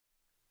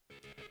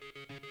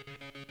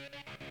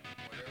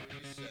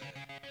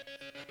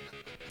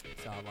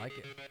I like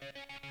it.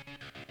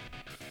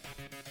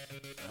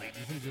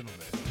 Ladies and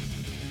gentlemen,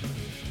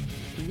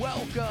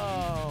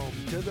 welcome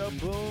to the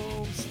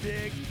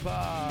Boomstick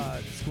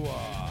Pod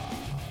Squad.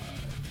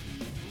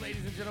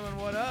 Ladies and gentlemen,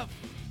 what up?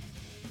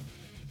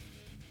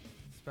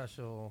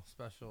 Special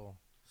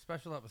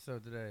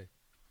episode today.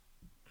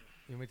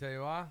 Let me tell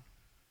you why?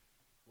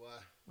 Why?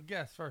 Well,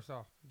 guess first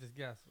off. Just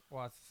guess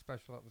why it's a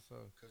special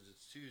episode. Because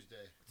it's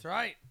Tuesday. That's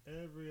right.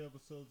 Every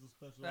episode's a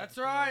special That's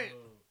episode. right.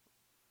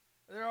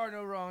 There are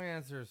no wrong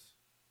answers.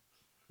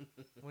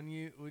 when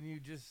you're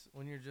just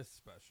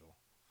special,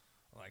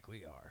 like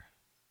we are.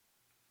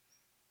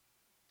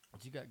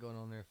 What you got going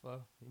on there,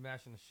 Flo? You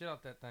mashing the shit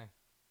out that thing.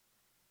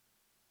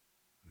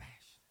 Mashing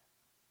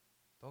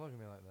it. Don't look at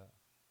me like that.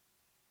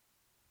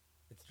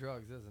 It's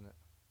drugs, isn't it?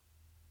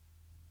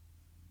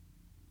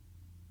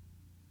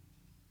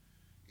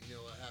 You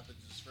know what happens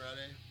this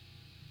Friday?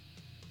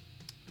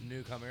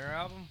 New Chimera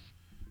album?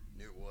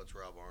 Well, it's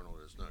Rob Arnold.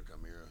 It's not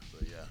Chimera,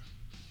 but yeah.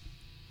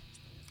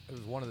 It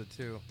was one of the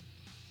two.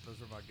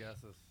 Those are my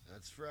guesses.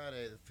 That's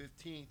Friday the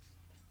 15th.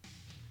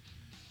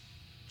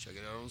 Check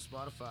it out on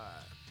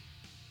Spotify.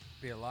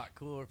 Be a lot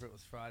cooler if it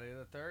was Friday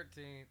the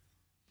 13th.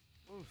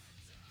 Oof.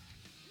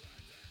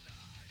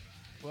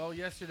 Well,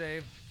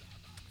 yesterday,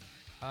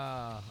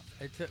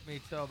 it took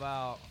me till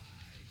about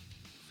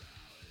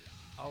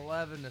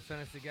 11 to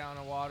finish the gallon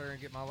of water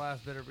and get my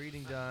last bit of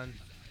reading done.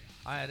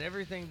 I had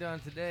everything done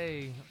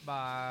today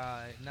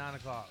by 9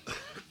 o'clock.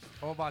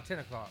 Or by 10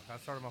 o'clock. I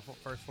started my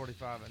first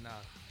 45 at 9.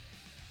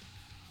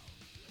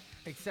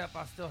 Except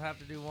I still have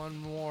to do one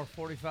more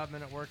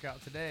 45-minute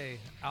workout today,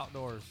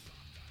 outdoors,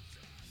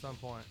 at some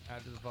point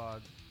after the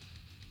pod.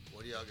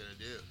 What are y'all going to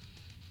do?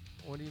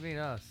 What do you mean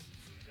us?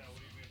 Yeah, what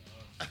do you mean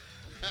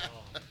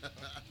us?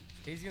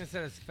 He's going to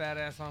set his fat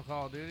ass on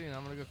Call of Duty, and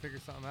I'm going to go figure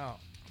something out.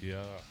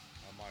 Yeah,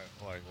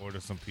 I might order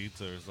some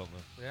pizza or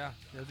something. Yeah,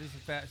 he'll do some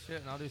fat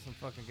shit, and I'll do some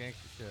fucking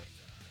gangster shit.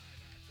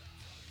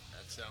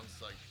 That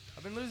sounds like...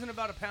 I've been losing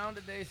about a pound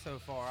a day so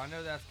far. I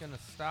know that's going to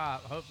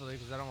stop, hopefully,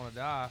 because I don't want to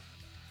die.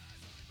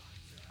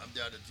 I'm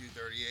down to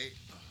 238.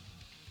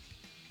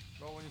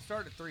 But when you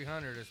start at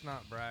 300, it's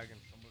not bragging.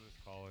 Somebody's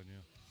calling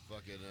you.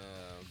 Fucking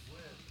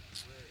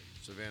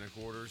Savannah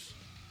Quarters.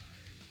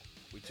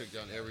 We took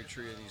down every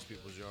tree in these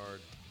people's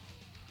yard.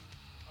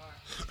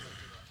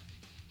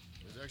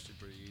 It was actually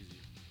pretty easy.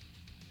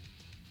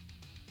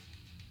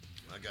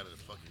 I got a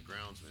fucking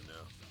groundsman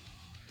now.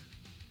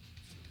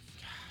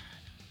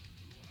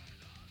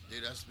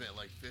 Dude, I spent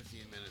like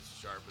 15 minutes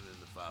sharpening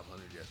the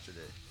 500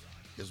 yesterday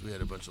because we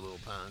had a bunch of little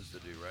pines to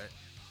do, right?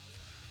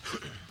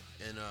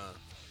 And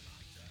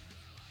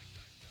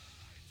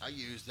I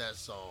use that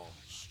saw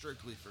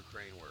strictly for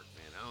crane work,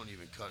 man. I don't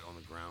even cut on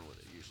the ground with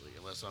it usually,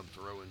 unless I'm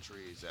throwing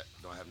trees that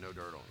don't have no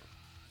dirt on them.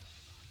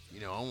 You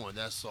know, I want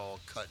that saw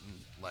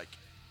cutting like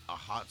a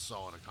hot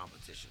saw in a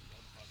competition.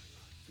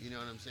 You know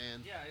what I'm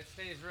saying? Yeah, it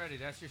stays ready.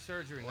 That's your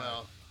surgery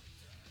Well,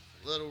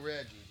 little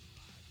Reggie,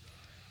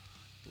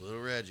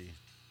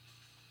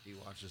 he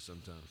watches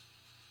sometimes.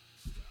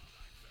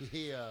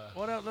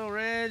 What up, little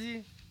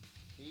Reggie?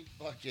 He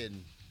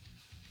fucking...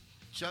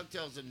 Chuck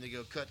tells him to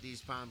go cut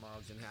these pine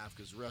logs in half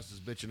because Russ is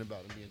bitching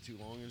about them being too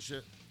long and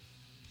shit.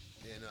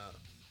 And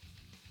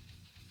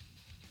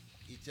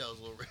he tells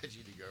little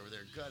Reggie to go over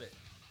there and cut it.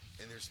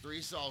 And there's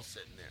 3 saws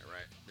sitting there,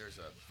 right? There's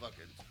a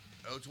fucking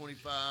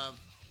 025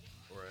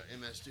 or a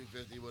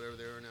MS250, whatever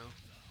they are now.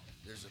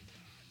 There's a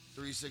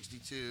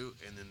 362,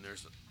 and then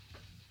there's the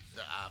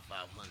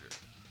I-500.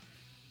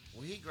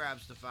 Well, he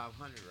grabs the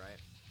 500, right?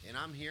 And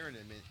I'm hearing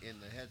him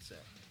in the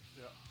headset.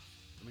 Yeah.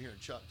 I'm hearing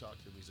Chuck talk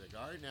to him. He's like,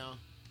 all right, now,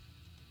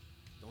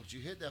 don't you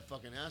hit that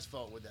fucking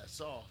asphalt with that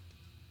saw.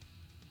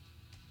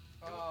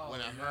 When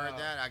I heard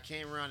that, I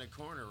came around the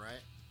corner,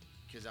 right?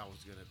 Because I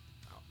was going to...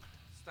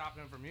 Stop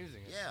him from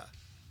using it. Yeah.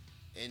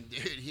 And,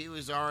 dude, he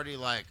was already,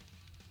 like,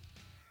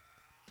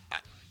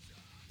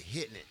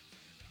 hitting it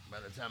by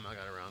the time I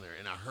got around there.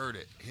 And I heard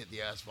it hit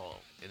the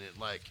asphalt. And it,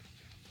 like,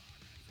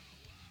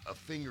 a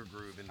finger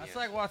groove in the That's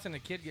asphalt. like watching a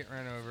kid get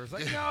ran over. It's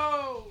like,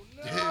 no,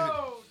 dude.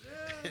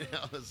 And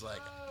I was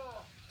like,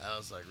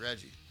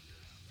 Reggie,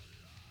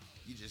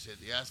 you just hit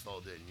the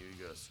asphalt, didn't you?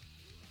 He goes,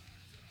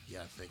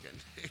 yeah, I think I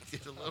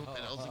did a little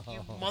bit. I was like,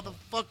 you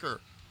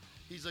motherfucker.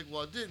 He's like,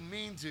 well, I didn't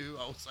mean to.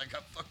 I was like, I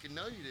fucking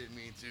know you didn't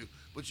mean to,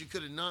 but you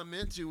could have not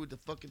meant to with the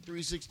fucking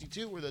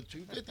 362 or the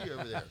 250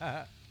 over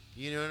there.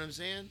 You know what I'm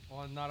saying?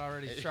 Well, not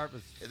already sharp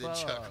as fuck. And then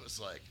Chuck was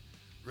like,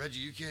 Reggie,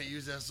 you can't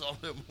use that saw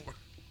no more.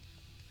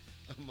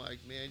 I'm like,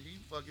 man, you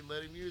fucking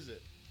let him use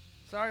it.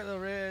 Sorry, little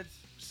Reds.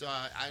 So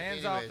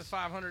Hands off the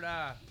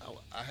 500i.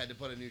 I had to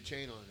put a new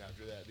chain on it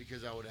after that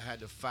because I would have had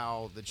to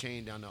foul the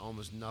chain down to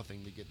almost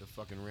nothing to get the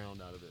fucking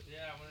round out of it.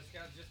 Yeah, when it's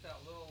got just that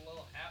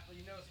little half,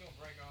 you know it's going to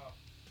break off.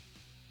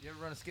 You ever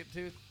run a skip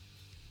tooth?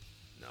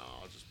 No,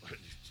 I'll just put a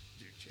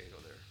new chain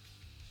on there.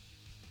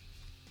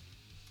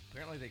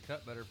 Apparently they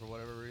cut better for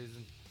whatever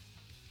reason.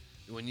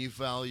 When you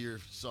foul your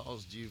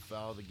saws, do you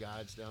foul the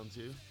guides down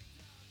too?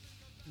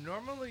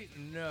 Normally,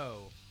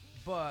 no.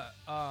 But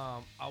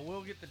I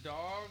will get the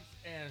dogs,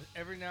 and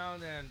every now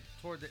and then,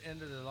 toward the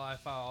end of their life,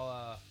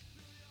 I'll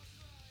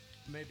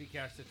maybe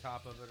catch the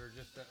top of it or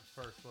just that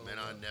first little. Man,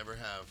 I never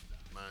have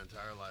my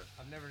entire life.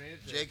 I've never needed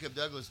to. Jacob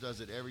Douglas does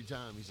it every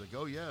time. He's like,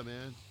 "Oh yeah,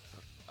 man."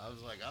 I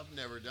was like, "I've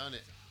never done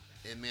it,"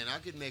 and man, I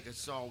could make a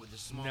saw with the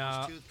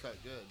smallest tooth cut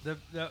good.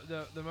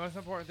 The most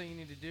important thing you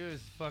need to do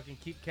is fucking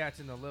keep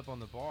catching the lip on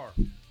the bar.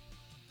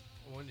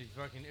 When you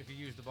fucking, if you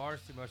use the bars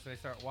too much, they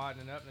start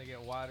widening up and they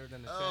get wider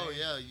than the Oh chain.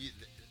 yeah,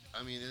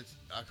 I mean,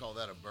 I call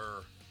that a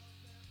burr.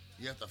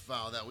 You have to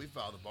file that. We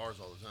file the bars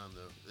all the time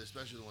though,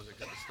 especially the ones that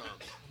cut the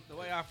stumps. The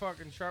way I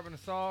fucking sharpen a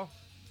saw.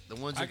 The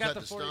ones I that got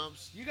cut the 40,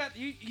 stumps. You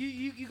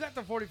got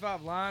the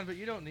 45 line, but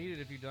you don't need it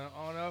if you don't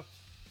enough.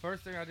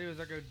 First thing I do is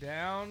I go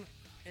down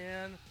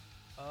and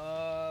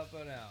up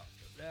and out,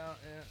 down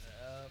and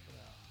up and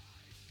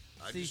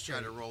out. I just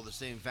try to roll the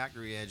same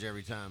factory edge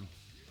every time.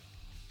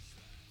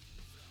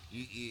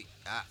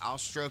 I'll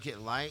stroke it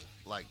light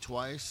like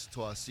twice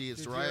till I see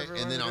it's Did you right, ever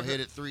and learn then the I'll hit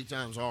different- it 3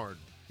 times hard.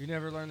 You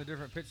never learn the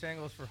different pitch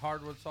angles for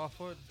hardwood,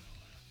 softwood?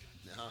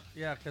 No.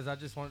 Yeah, because I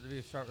just want it to be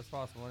as sharp as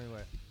possible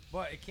anyway.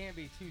 But it can't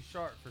be too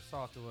sharp for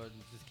softwood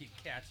and just keep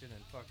catching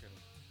and fucking.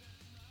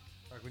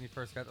 Like when you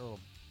first got the little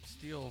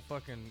steel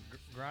fucking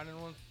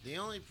grinding ones. The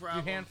only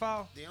problem. You hand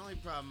file? The only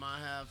problem I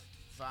have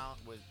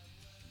with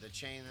the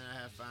chain that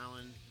I have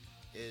filing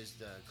is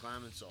the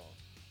climbing saw.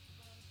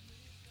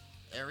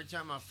 Every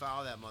time I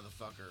file that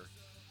motherfucker,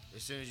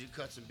 as soon as you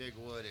cut some big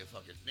wood, it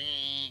fucking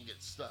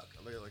gets stuck.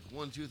 Like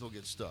one tooth will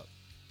get stuck.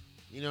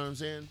 You know what I'm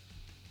saying?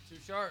 Too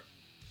sharp.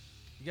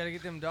 You gotta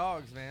get them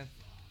dogs, man.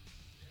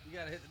 You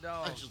gotta hit the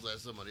I dogs. just let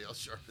somebody else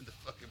sharpen the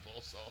fucking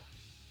pole saw.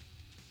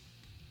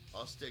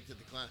 I'll stick to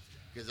the climb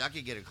because I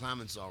could get a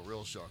climbing saw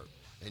real sharp,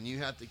 and you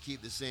have to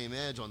keep the same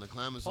edge on the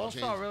climbing saw. Pole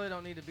saw really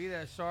don't need to be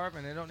that sharp,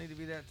 and they don't need to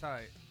be that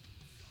tight.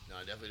 No, I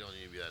definitely don't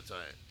need to be that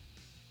tight.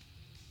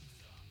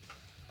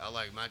 I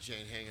like my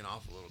chain hanging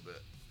off a little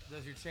bit.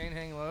 Does your chain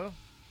hang low?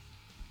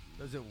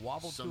 Does it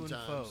wobble to and fro?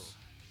 Sometimes.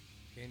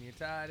 Can you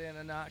tie it in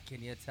a knot?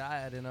 Can you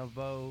tie it in a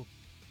bow?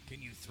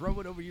 Can you throw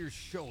it over your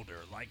shoulder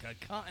like a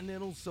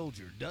continental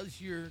soldier?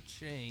 Does your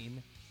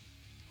chain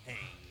hang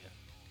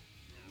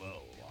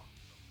low?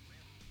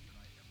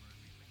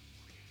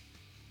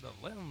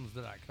 The limbs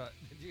that I cut.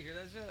 Did you hear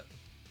that shit?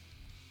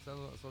 That's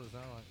what it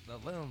sounded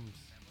like. The limbs.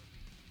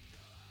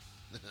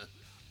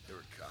 They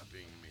were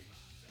copying me.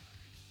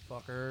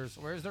 Fuckers.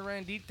 Where's the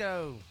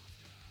Randito?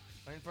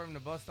 Waiting for him to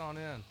bust on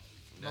in. My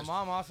That's-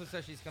 mom also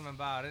said she's coming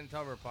by. I didn't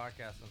tell her we're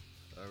podcasting.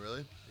 Oh,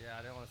 really? Yeah,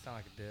 I didn't want to sound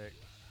like a dick.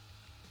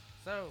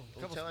 So,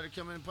 Well, tell her to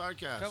come in and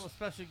podcast. couple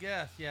special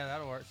guests. Yeah,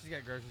 that'll work. She's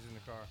got groceries in the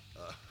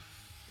car.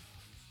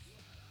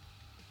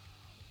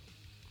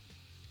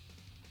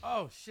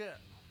 Oh, shit.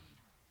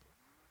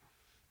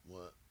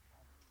 What?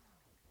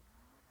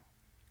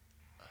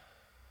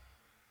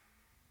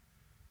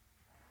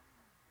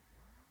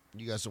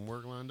 You got some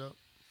work lined up?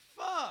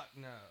 Fuck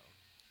no.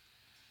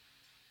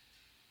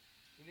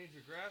 You need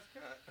your grass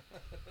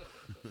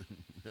cut?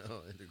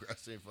 No, the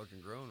grass ain't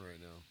fucking growing right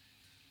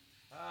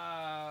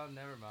now.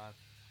 Never mind.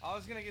 I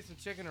was gonna get some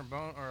chicken or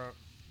bone or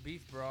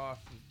beef broth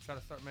and try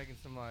to start making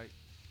some like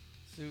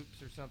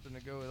soups or something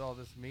to go with all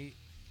this meat.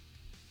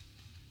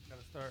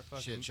 Gotta start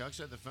fucking. Shit, Chuck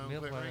said the phone meal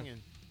quit planning.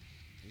 ringing.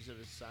 He said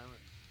it's silent.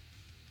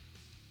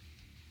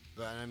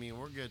 But I mean,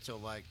 we're good till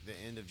like the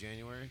end of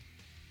January.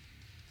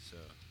 So,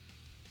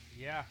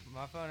 Yeah,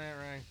 my phone ain't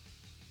ring.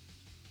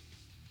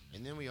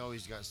 and then we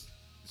always got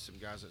some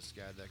guys at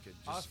SCAD that could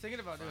just I was thinking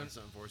about find doing.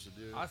 something for us to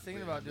do. I was if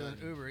thinking we about ain't doing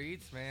done. Uber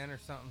Eats, man, or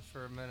something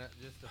for a minute,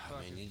 just to I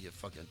fucking. mean, you get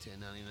fucking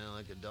 $10.99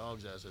 like a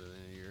dog's ass at the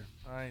end of the year.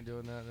 I ain't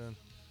doing that then.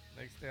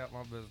 They can stay out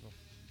my business.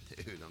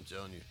 Dude, I'm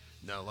telling you.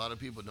 Now, a lot of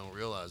people don't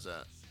realize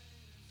that.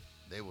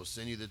 They will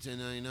send you the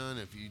 $10.99.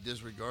 If you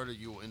disregard it,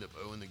 you will end up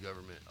owing the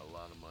government a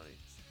lot of money.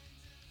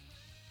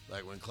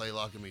 Like when Clay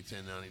Lock and me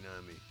 $10.99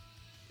 me,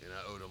 and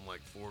I owed him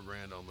like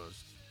 $4,000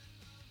 almost.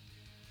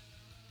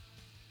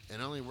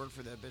 And I only worked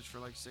for that bitch for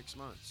like 6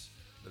 months.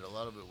 But a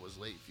lot of it was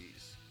late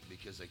fees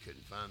because they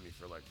couldn't find me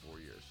for like 4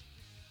 years.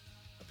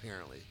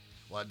 Apparently.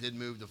 Well, I did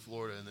move to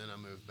Florida and then I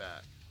moved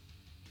back.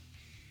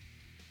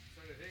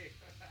 So did he.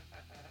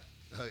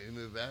 Oh, you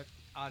moved back?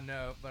 I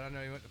know, but I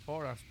know he went to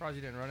Florida. I'm surprised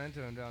you didn't run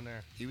into him down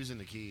there. He was in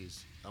the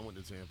Keys. I went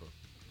to Tampa.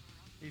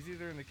 He's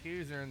either in the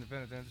Keys or in the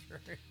penitentiary.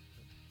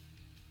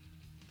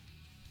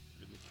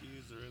 In the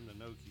keys or in the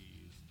no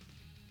keys.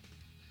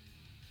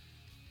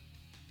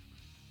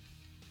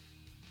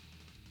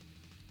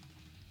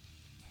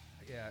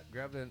 Yeah,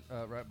 grab it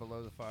right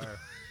below the fire.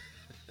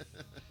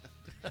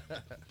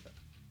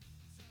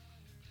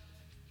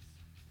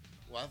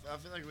 Well, I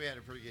feel like we had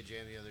a pretty good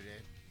jam the other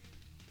day.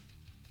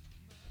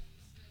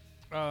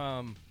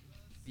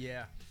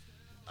 Yeah.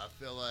 I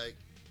feel like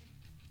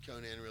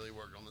Conan really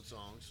worked on the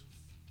songs.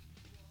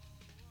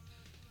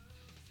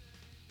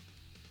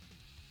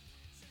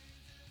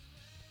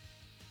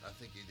 I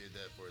think he did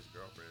that for his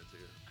girlfriend too.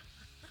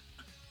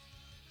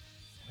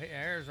 Hey,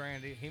 there's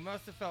Randy. He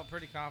must have felt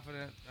pretty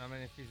confident. I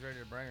mean, if he's ready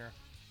to bring her.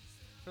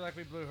 I feel like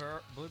we blew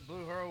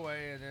her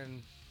away, and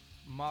then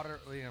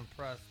moderately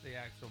impress the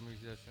actual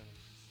musician.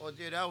 Well,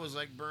 dude, I was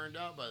like burned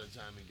out by the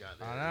time he got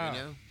there. I know.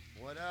 You know?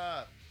 What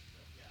up?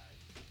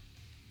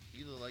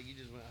 You look like you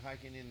just went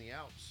hiking in the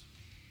Alps.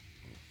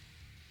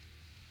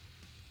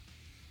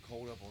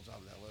 Cold up on top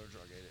of that loader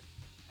truck, ain't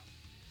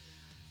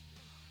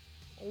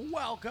it?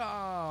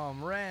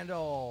 Welcome,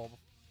 Randall.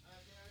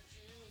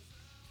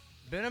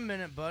 Been a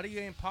minute, buddy. You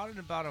ain't potted in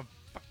about a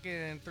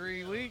fucking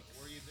 3 weeks.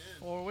 Where you been?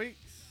 4 weeks.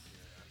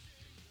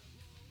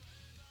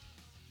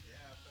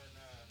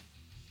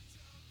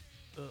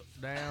 Yeah, Up,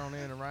 down,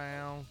 and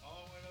around.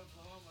 all the way to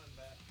Oklahoma and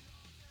back.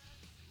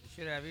 You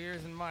should have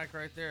ears and mic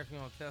right there if you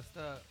want to test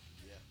up.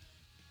 Yeah.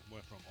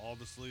 Went from all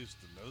the sleeves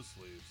to no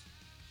sleeves.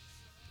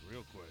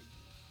 Real quick.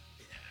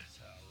 Yeah, that's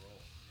how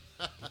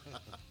I roll.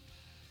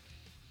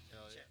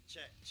 Hell yeah.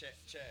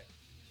 Check.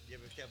 You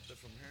ever kept it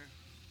from here?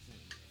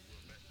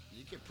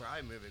 You could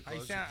probably move it How you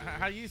closer sound? to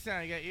How you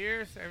sound? You got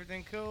ears?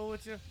 Everything cool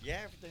with you? Yeah,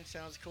 everything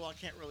sounds cool. I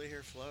can't really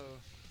hear Flo.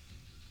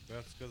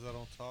 That's because I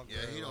don't talk. Yeah,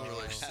 very he don't well.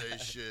 really say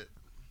shit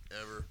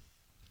ever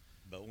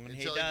But when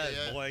Until he does,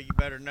 yeah. boy, you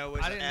better know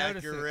it's I didn't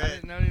notice it. accurate. I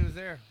didn't know he was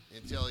there.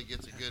 until he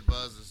gets a good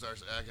buzz and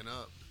starts acting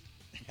up.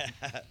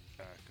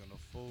 Acting a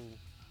fool.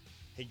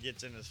 He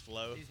gets in his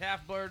flow. He's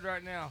half blurred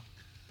right now.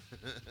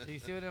 You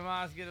see what them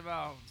eyes get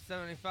about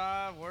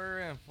 75? We're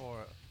in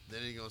for it. Then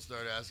he's gonna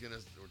start asking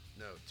us, or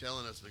no,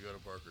 telling us to go to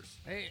Parker's.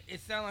 Hey,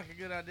 it sounded like a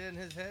good idea in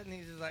his head, and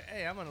he's just like,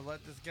 hey, I'm going to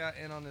let this guy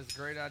in on this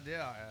great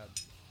idea I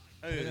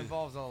had. It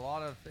involves a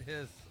lot of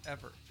his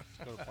effort.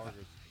 Let's go to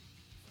Parker's.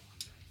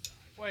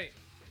 Wait,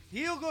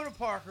 he'll go to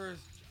Parker's,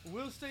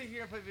 we'll stay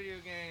here and play video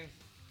games,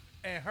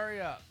 and hurry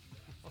up.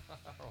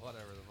 Or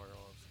whatever the fuck it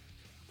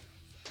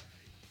was.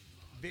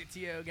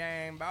 Video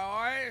game,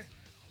 boys.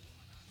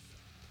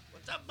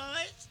 What's up,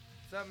 boys?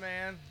 What's up,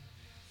 man?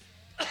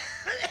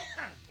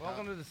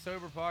 Welcome to the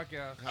Sober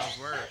Podcast. How's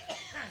work?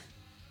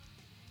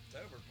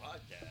 Sober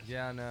podcast.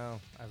 Yeah, I know.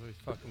 As we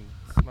fucking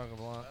smoke a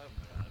blunt.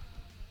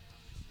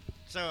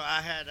 So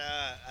I had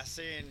I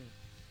seen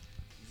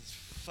this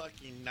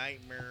fucking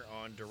nightmare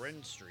on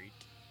Durin Street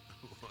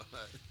What?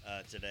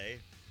 today.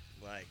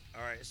 Like,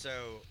 all right, so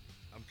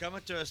I'm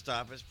coming to a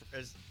stop.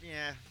 It's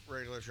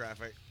regular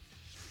traffic.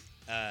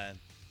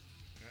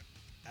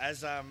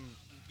 As I'm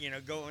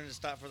going to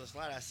stop for the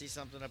slide, I see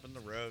something up in the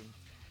road.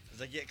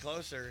 As I get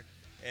closer,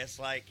 it's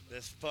like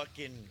this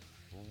fucking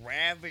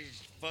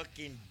ravaged,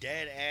 fucking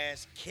dead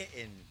ass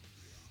kitten.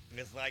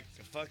 It's like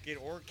a fucking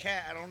or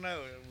cat. I don't know.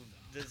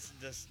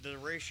 The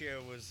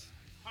ratio was,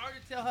 Hard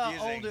to tell how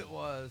Confusing. old it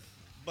was.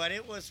 but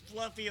it was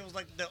fluffy. It was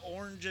like the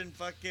orange and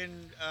fucking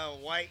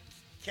white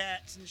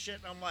cats and shit.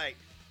 And I'm like,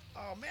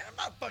 oh man, I'm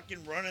not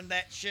fucking running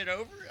that shit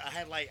over.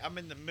 I'm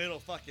in the middle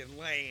fucking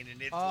lane,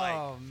 and it's like,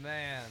 Oh,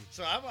 man.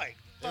 so I'm like,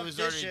 It fuck was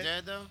this already shit.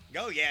 dead though.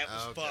 Oh yeah, it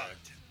was Oh, okay.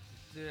 fucked.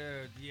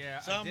 Dude, yeah.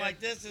 So I'm like,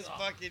 this is Ugh.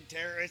 fucking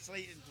terrible. It's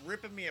like it's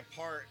ripping me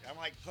apart. I'm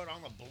like, put on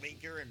a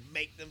blinker and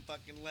make them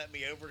fucking let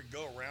me over to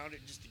go around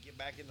it just to get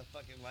back in the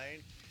fucking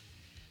lane.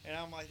 And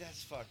I'm like,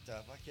 that's fucked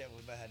up. I can't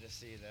believe I had to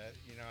see that.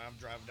 I'm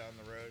driving down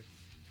the road.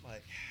 I'm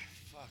like,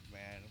 fuck,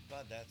 man. I'm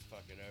glad that's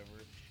fucking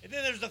over. And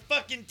then there's the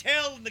fucking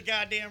tail in the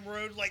goddamn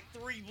road like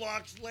 3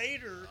 blocks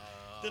later.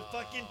 The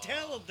fucking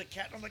tail of the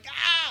cat. And I'm like,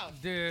 ah!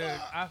 Dude,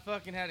 fuck. I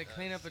fucking had to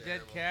clean That's up a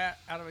dead terrible. cat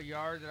out of a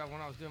yard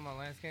when I was doing my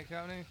landscape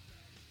company.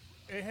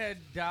 It had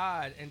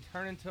died and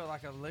turned into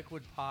like a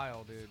liquid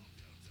pile, dude.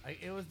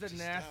 Like, it was the Just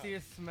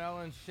nastiest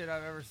smelling shit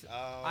I've ever seen.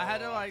 Oh, I had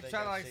to I like think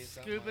try to I've like seen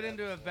something scoop like it that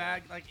into a before.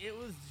 bag. Like, it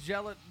was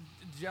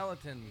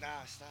gelatin. Nah,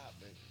 stop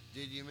it.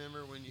 Did you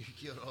remember when you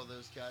killed all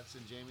those cats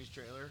in Jamie's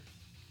trailer?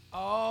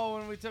 Oh,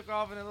 when we took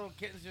off and the little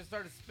kittens just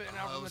started spitting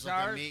out Oh, it from the was like a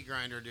tires. meat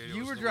grinder, dude. It You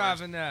was were the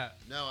driving that.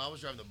 worst. No, I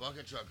was driving the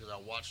bucket truck because I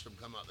watched them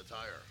come out the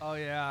tire. Oh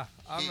yeah,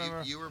 I You-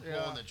 remember. You were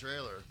yeah. pulling the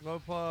trailer. Glow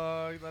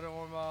plug, let it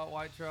warm up,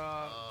 white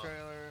truck, Oh.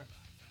 trailer.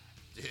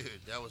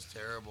 Dude, that was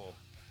terrible.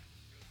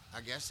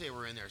 I guess they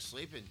were in there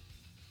sleeping.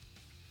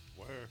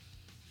 Where?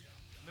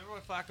 Remember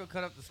when Flacco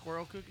cut up the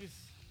squirrel cookies?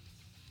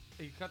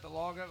 He cut the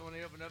log up, and when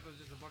he opened up, it was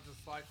just a bunch of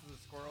slices of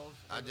squirrels.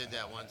 I did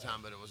that one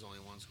time, but it was only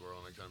one squirrel,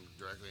 and I cut him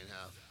directly in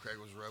half. Craig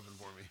was roping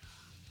for me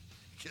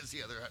because the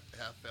other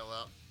half fell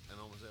out and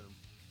almost hit him.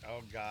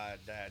 Oh God,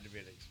 that had to be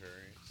an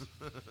experience.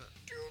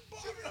 Dude,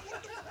 Bobby,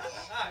 what the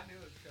fuck? I knew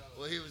it was coming.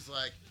 Well, he was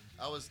like,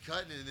 I was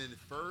cutting, and then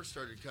fur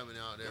started coming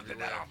out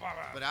everywhere.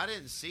 But I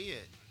didn't see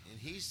it, and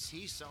he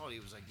saw it. He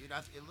was like, dude,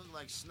 it looked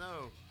like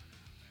snow.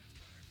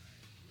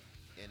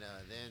 And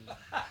then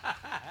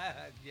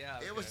Yeah.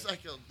 it was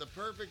like the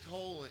perfect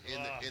hole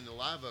in the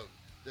live oak.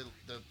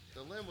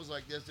 The limb was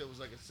like this. It was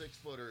like a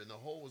 6-footer, and the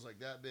hole was like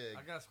that big.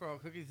 I got squirrel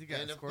cookies. You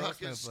got And the squirrel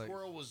fucking snowflake.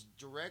 squirrel was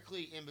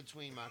directly in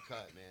between my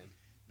cut, man.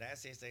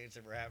 Nastiest thing that's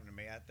ever happened to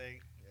me, I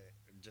think,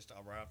 just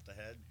right off the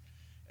head,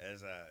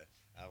 is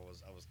I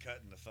was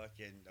cutting the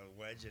fucking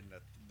wedge in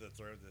the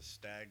throat of this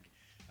stag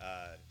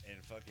in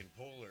fucking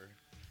puller,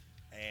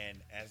 and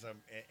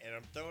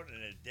I'm throwing it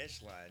in a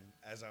ditch line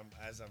as I'm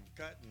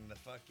cutting the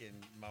fucking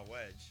my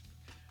wedge,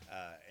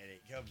 and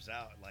it comes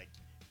out like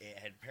it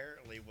had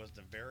apparently was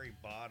the very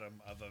bottom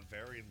of a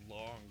very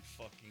long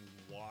fucking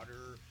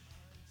water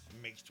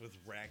mixed with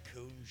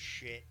raccoon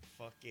shit,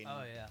 fucking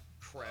Oh yeah.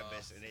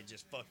 crevice, and it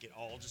just fucking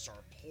all just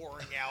started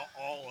pouring out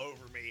all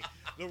over me.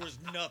 There was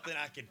nothing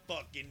I could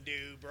fucking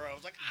do, bro. I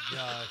was like,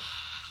 Gosh.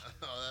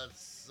 Oh, that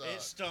sucks.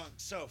 it stunk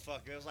so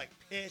fucking. It was like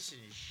piss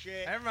and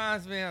shit. That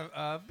reminds me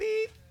of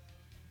beep.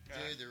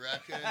 Dude, the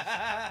raccoons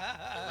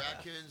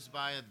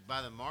by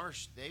the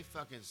marsh, they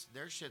fucking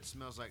their shit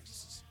smells like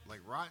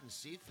rotten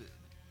seafood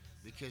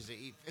because they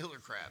eat filler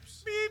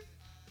crabs. Beep.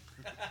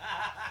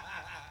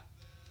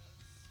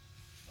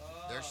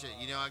 Their shit,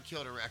 you know, I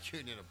killed a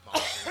raccoon in a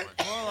pond.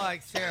 More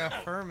like Sarah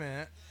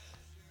Ferment.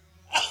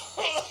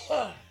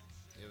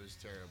 It was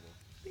terrible.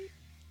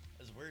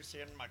 It's weird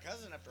seeing my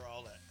cousin after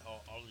all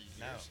these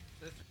No. years.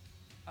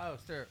 Oh,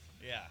 sir.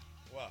 Yeah.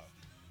 Whoa.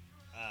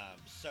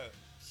 Soap.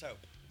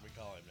 We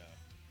call him now.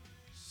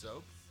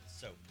 Soap?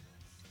 Soap.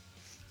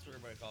 That's what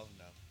everybody calls him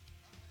now.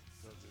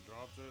 Because he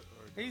dropped it?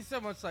 Or He's so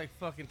much like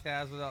fucking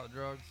Taz without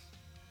drugs.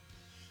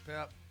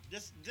 Yep.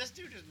 This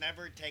dude has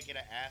never taken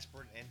an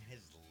aspirin in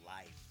his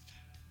life.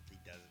 He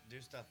doesn't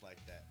do stuff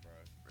like that, bro.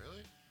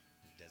 Really?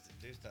 He doesn't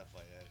do stuff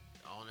like that.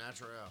 All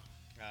natural.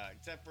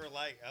 Except for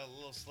like a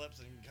little slips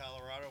in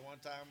Colorado one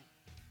time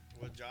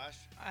with Josh.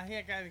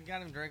 I got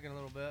him drinking a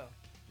little bit.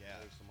 Yeah.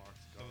 there's some But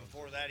oxycontin.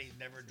 before that, he's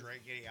never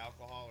drank any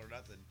alcohol or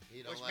nothing.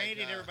 He don't Which like,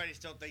 maybe everybody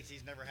still thinks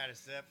he's never had a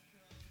sip.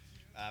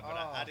 But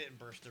I didn't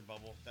burst their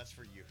bubble. That's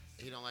for you.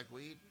 He don't like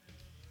weed?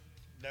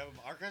 No,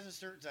 our cousin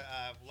Stuart's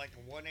like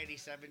a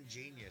 187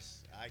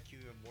 genius.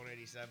 IQ of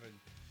 187.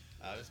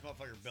 This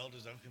motherfucker built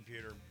his own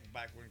computer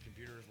back when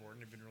computers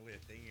weren't even really a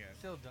thing yet.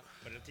 Still don't.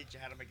 But it'll teach you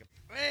how to make a,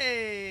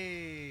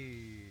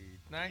 Hey.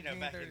 back in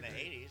the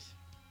 1933. 80s.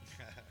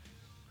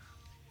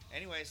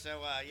 Anyway,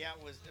 so yeah,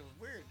 it was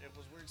weird. It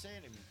was weird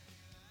seeing him.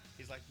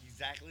 He's like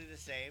exactly the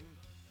same,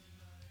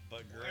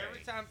 but gray.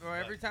 Every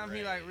time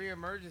he like gray.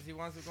 reemerges, he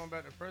wants to go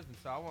back to prison.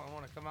 So I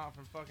want to come out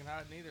from fucking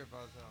hiding either if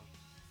I was him.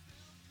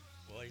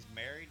 Well, he's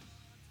married.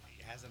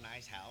 He has a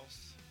nice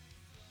house.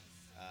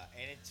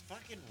 And it's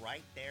fucking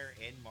right there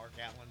in Mark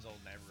Allen's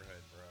old neighborhood,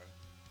 bro.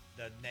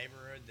 The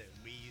neighborhood that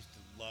we used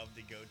to love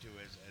to go to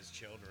as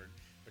children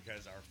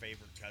because our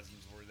favorite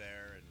cousins were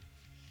there. And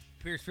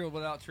Piercefield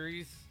without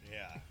trees.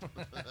 yeah.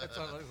 That's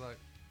what it looks like.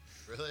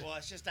 Really? Well,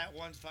 it's just that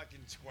one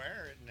fucking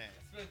square, isn't it?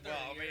 Well,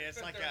 I mean,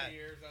 it's like a.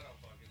 years. I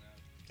don't fucking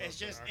know. It's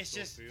an just. It's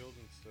actual just. field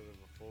instead of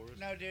a forest.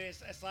 No, dude.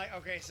 It's like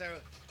okay. So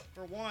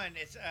for one,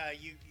 it's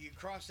you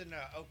cross into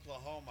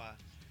Oklahoma,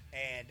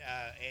 and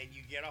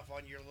you get off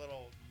on your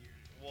little.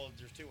 Well,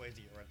 there's two ways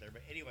to get right there.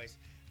 But anyways,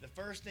 the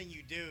first thing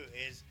you do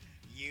is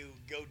you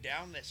go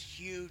down this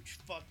huge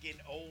fucking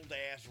old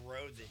ass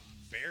road that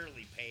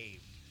barely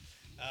paved,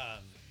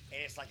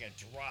 and it's like a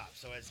drop.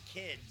 So as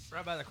kids,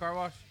 Right by the car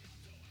wash.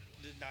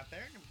 not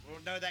there. Well,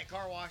 no, that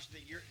car wash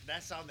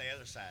that's on the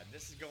other side.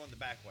 This is going the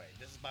back way.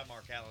 This is by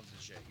Mark Allen's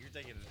and shit. You're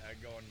thinking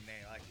of going to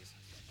Nantucket,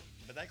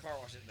 but that car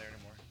wash isn't there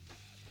anymore.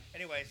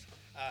 Anyways,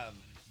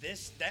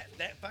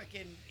 that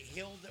fucking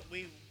hill that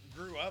we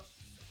grew up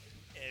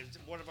is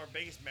one of our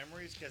biggest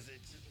memories because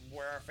it's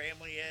where our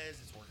family is.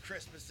 It's where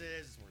Christmas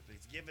is. It's where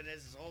Thanksgiving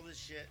is. It's all this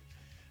shit.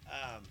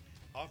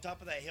 On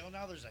top of that hill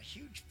now, there's a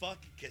huge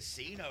fucking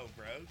casino,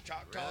 bro.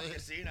 Choctaw Really?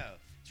 Casino.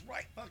 It's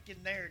right fucking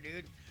there,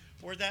 dude.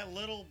 Where that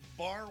little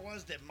bar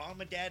was that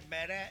mom and dad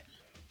met at.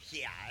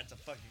 Yeah, it's a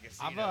fucking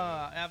casino.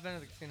 I've been to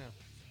the casino.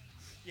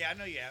 Yeah, I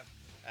know you have.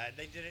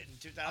 They did it in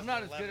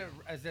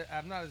 2011.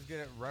 I'm not as good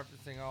at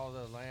referencing all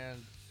the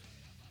land,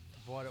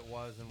 what it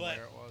was and where it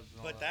was. And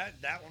all But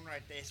that one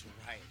right there is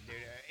right, dude.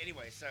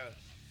 Anyway, so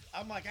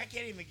I'm like, I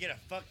can't even get a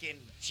fucking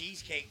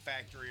cheesecake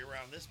factory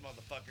around this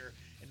motherfucker.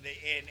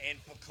 In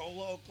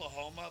Pensacola,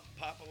 Oklahoma,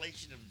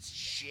 population of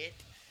shit,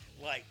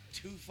 like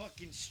 2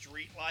 fucking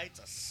street lights,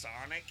 a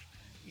Sonic,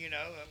 you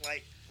know,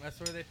 like, That's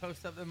where they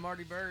post up the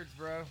Marty Birds,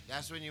 bro.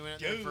 That's when you went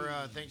there for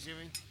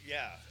Thanksgiving?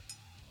 yeah.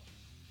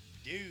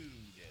 Dude.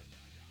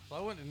 So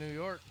I went to New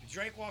York.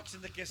 Drake walks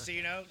in the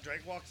casino,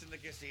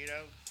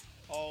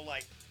 all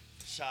like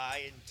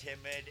shy and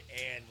timid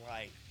and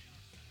like,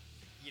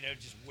 you know,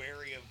 just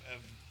wary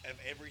of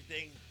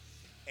everything.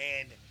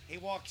 And he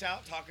walks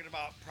out talking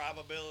about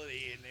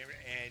probability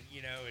and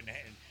you know,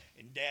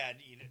 and dad,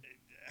 you know,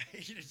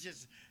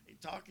 just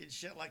talking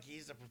shit like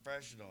he's a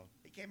professional.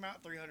 He came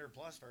out 300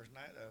 plus first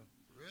night though.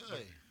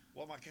 Really?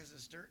 Well, my cousin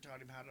Stuart taught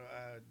him how to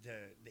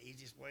the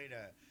easiest way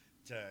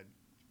to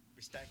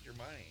stack your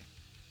money.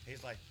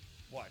 He's like,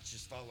 watch,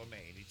 just follow me.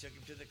 And he took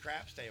him to the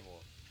craps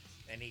table,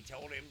 and he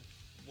told him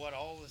what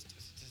all the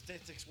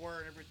statistics were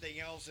and everything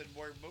else, and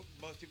where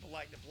most people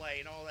like to play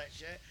and all that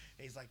shit.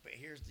 And he's like, but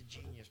here's the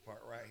genius part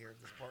right here.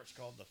 This part's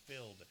called the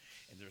field,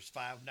 and there's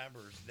 5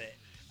 numbers that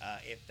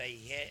if they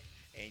hit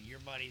and your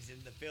money's in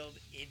the field,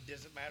 it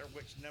doesn't matter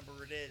which number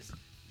it is,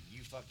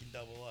 you fucking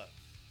double up.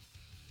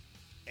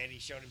 And he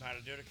showed him how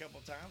to do it a couple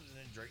times, and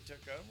then Drake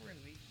took over, and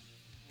he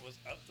was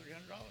up $300.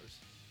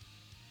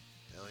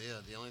 Hell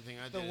yeah. The only thing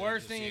I did The at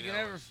worst thing you casino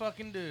can ever was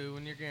fucking do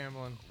when you're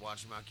gambling.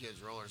 watching my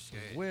kids roller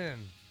skate Win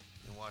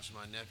and watching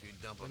my nephew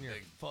dump a when you're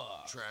big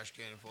fucked. trash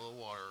can full of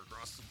water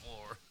across the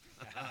floor.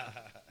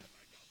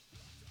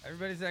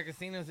 Everybody's at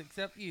casinos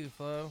except you,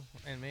 Flo,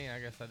 and me. I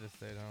guess I just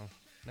stayed home.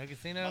 No My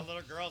casino.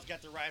 little girls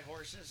got to ride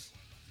horses.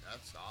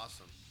 That's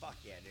awesome. Fuck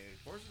yeah, dude.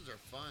 Horses are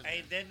fun.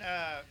 Hey, man. then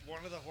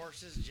one of the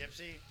horses,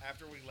 Gypsy,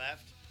 after we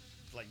left,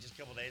 like just a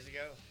couple days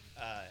ago,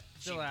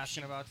 Still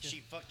asking about you. She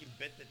fucking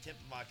bit the tip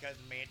of my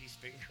cousin Mandy's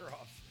finger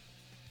off.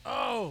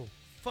 Oh,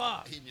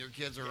 fuck. And your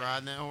kids are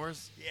riding that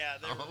horse? Yeah,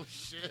 Oh,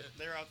 shit.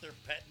 they're out there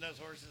petting those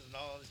horses and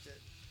all this shit.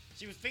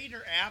 She was feeding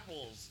her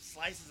apples,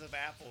 slices of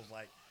apples.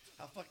 Like,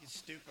 how fucking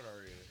stupid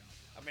are you?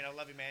 I mean, I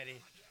love you, Mandy.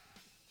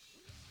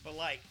 But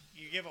like,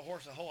 you give a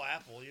horse a whole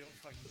apple, you don't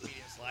fucking feed it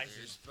You're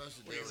slices. supposed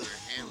to do it with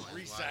your hand like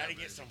Reciting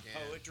wide it some open as you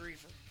can. poetry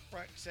for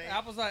fuck's sake.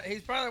 Apple's like,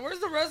 he's probably like, where's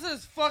the rest of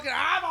this fucking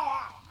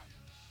apple?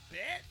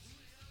 Bitch.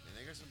 And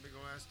they got some big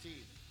old ass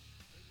teeth.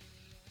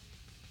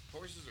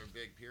 Horses are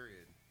big,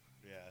 period.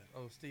 Yeah.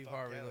 Oh, Steve Fuck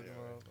Harvey yeah, looking they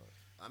are. up.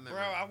 I remember.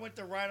 Bro, I went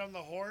to ride on the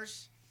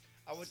horse.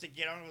 I went to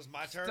get on. It was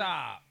my turn.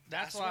 Stop.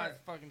 That's I why swear.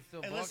 it's fucking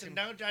still Hey, bucking. listen,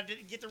 no, I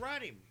didn't get to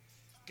ride him.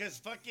 Because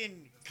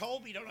fucking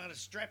Colby don't know how to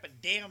strap a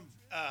damn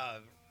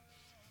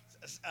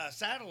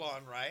saddle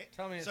on, right?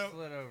 Tell me it so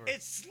slid over.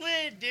 It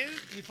slid, dude.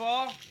 You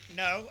fall?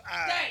 No.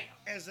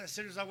 Damn. As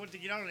soon as I went to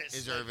get on it,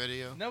 Is slid. there a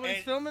video? Nobody's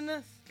And- filming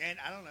this? And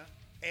I don't know.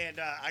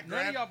 And I None of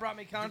grabbed. y'all brought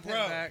me content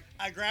bro, back.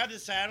 I grabbed the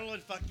saddle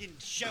and fucking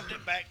shoved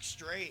it back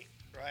straight,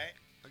 right?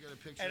 I got a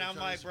picture And of I'm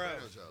Tony like, bro,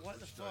 Soprano's house. what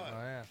the Let's fuck? talk Oh,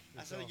 about it.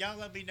 yeah. I said, y'all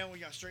let me know when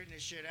y'all straighten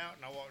this shit out,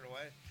 and I walked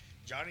away.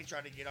 Johnny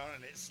tried to get on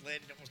and it slid,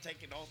 and it was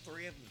taking all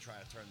three of them to try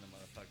to turn the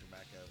motherfucker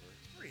back over.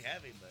 It's pretty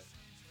heavy, but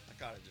I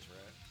caught it just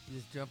right.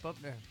 You just jump up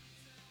there.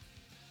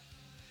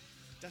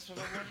 That's what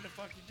I wanted to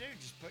fucking do.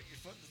 Just put your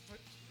foot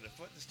in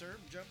the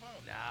stirrup and jump off.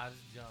 Nah,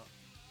 just jump.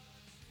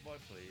 Boy,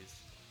 please.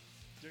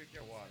 Drink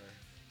your water.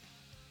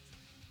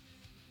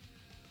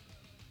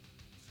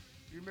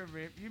 You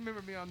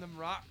remember me on them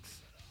rocks?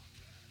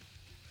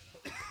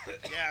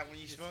 Yeah, when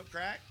you smoke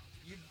crack.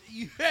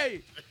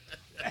 Hey,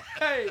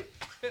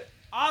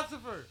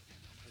 Ossifer.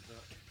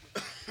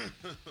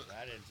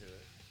 Right into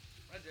it.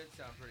 That did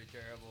sound pretty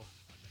terrible.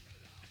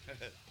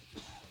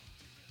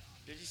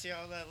 Did you see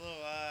all that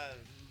little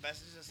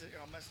messages I sent you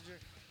on Messenger?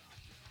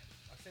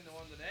 I seen the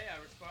one today.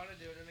 I responded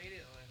to it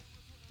immediately.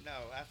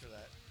 No, after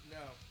that.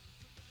 No.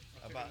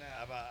 I took a About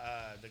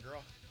nap. the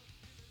girl.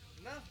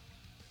 No.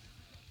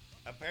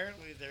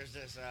 Apparently, there's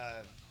this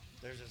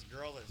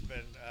girl that's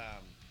been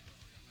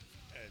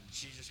and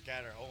she just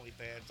got her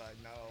OnlyFans like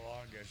not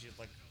long ago. She's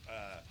like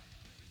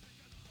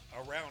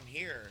around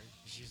here.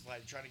 She's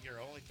like trying to get her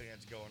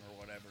OnlyFans going or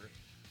whatever.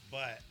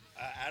 But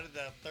out of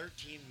the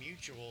 13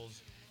 mutuals,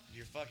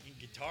 your fucking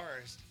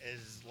guitarist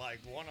is like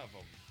one of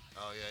them.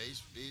 Oh yeah,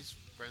 he's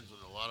friends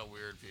with a lot of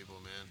weird people,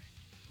 man.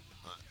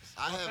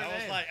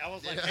 I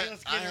was like, Yeah, hey,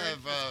 let's I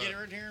get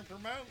her in here and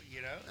promote.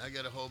 You know. I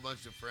got a whole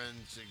bunch of friend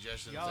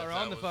suggestions. Y'all if are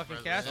on I the was fucking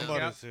friends with casting him.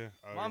 couch. Somebody's here.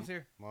 Oh, Mom's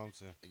here. Mom's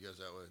here. It goes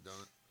that way,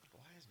 don't it?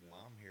 Why is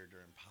mom here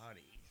during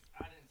potty?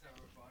 I didn't tell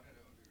her to find it.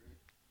 That would be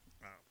rude.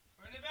 Oh.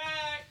 Bring it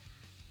back.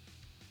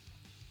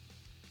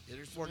 Get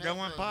her some We're going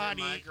headphones,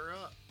 potty. man, mic her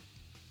up.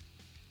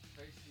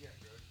 Tasty at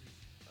groceries.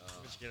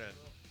 I'm just gonna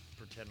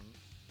pretend.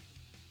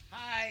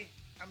 Hi,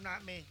 I'm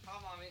not me. Hi,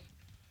 mommy.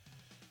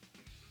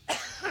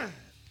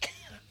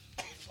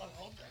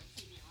 Hold that.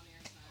 We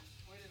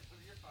didn't put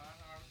it. You're fine.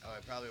 Oh,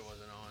 it probably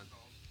wasn't on.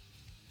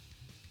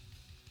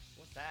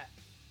 What's that?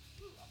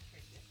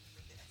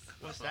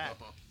 What's that?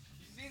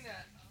 You seen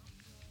that?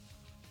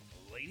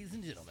 Ladies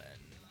and gentlemen.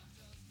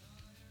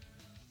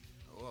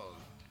 Whoa,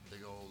 big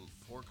old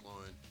pork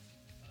loin.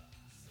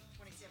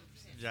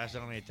 Josh,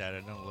 don't eat that.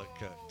 It don't look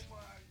cooked. Oh my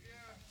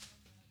god.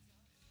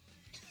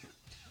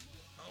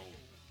 Oh,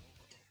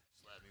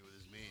 slapped me with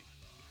his meat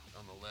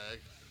on the leg.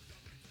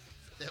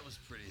 That was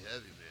pretty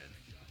heavy, man.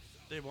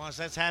 Dude, once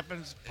that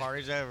happens,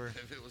 party's over.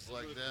 If it was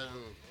like that,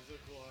 ooh,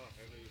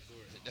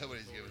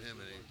 nobody's giving him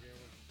any.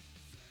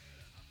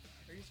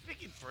 Are you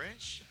speaking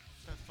French?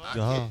 The I fuck?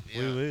 can't-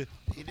 oui, yeah. oui.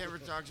 He never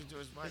talks into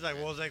his mic. He's like,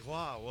 man. what's that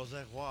quoi? What's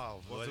that quoi?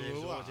 What is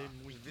what?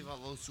 Viva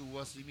lo su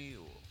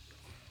wasimio.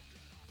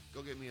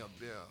 Go get me a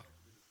beer.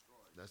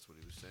 That's what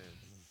he was saying.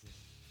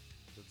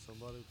 Did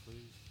somebody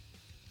please?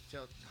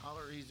 Tell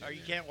holler he's in Are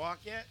you there. can't walk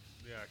yet?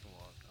 Yeah, I can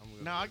walk. I'm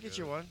gonna No, go I'll get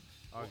you it. one.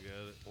 I'll get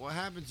it. What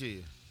happened to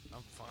you?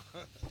 I'm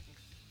fine.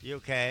 You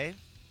okay?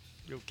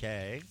 You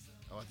okay?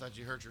 Oh, I thought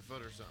you hurt your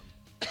foot or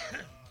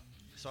something.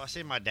 So I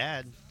see my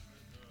dad.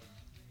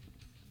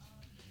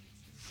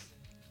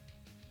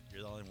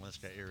 You're the only one that's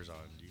got ears on.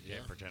 You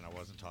can't Yeah. pretend I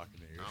wasn't talking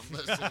to you. I'm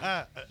listening.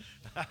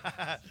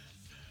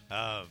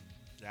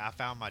 Yeah, I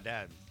found my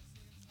dad.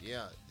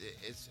 Yeah,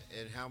 it's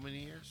in how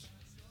many years?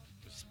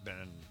 It's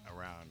been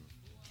around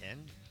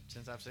 10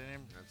 since I've seen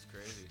him. That's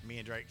crazy. Me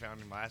and Drake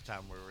found him last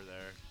time we were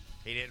there.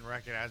 He didn't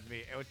recognize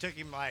me. It took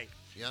him like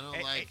Y'all don't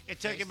it, like. it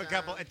took him a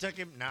couple. FaceTime? It took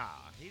him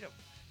he don't.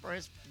 Bro,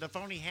 the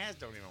phone he has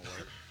don't even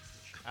work.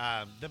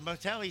 The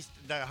motel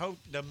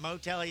the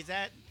motel he's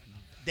at,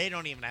 they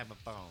don't even have a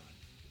phone.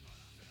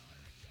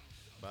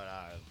 But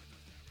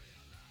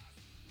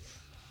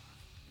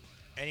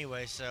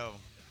anyway, so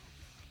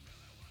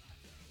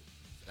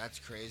That's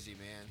crazy,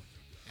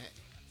 man.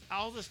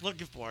 I was just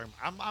looking for him.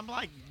 I'm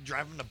like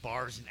driving to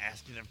bars and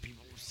asking if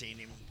people have seen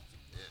him.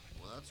 Yeah,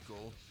 well, that's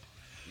cool.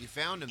 You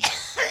found him.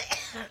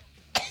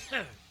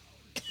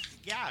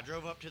 Yeah, I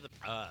drove up to the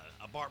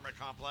apartment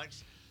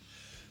complex,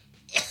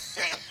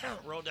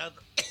 rolled out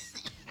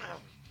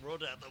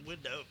the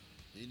window,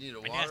 You need a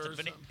and water asked, or if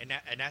any, something?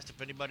 and asked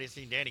if anybody had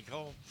seen Danny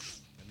Cole.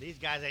 And these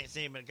guys ain't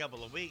seen him in a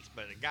couple of weeks,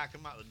 but a guy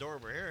come out the door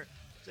over here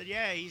said,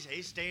 "Yeah, he's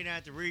staying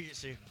at the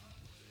Regency."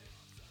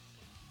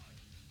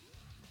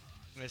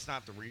 And it's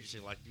not the Regency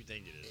like you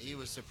think it is. He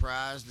was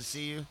surprised to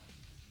see you.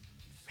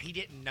 He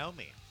didn't know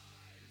me.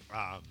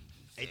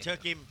 It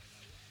took him,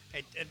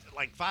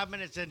 like 5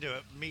 minutes into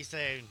it, me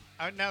saying,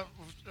 now,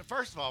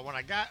 first of all, when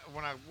I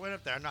went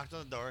up there, I knocked on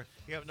the door.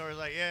 He opened the door, he was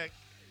like,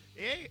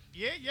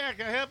 yeah,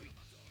 can I help you?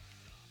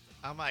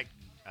 I'm like,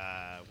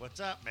 what's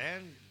up,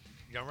 man?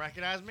 You don't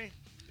recognize me?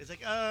 He's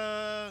like,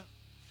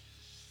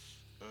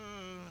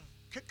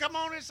 come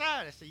on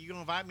inside. I said, you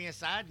gonna invite me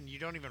inside and you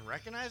don't even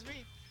recognize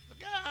me?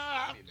 Like,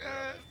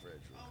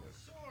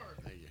 sure.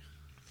 Thank you.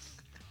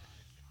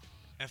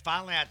 And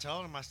finally, I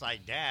told him, I was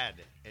like, Dad,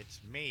 it's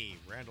me,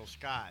 Randall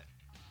Scott.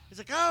 He's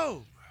like,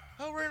 oh,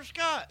 Randall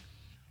Scott.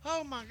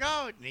 Oh, my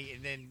God.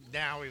 And then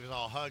now he was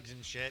all hugs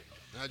and shit.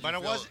 How'd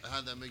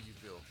that make you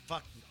feel?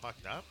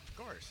 Fucked up, of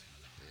course.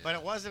 Yeah. But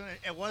it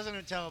wasn't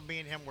until me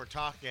and him were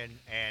talking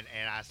and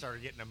I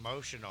started getting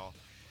emotional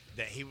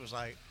that he was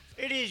like,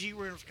 it is you,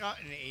 Randall Scott.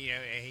 And,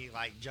 and he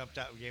like jumped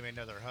up and gave me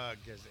another hug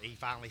because he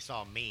finally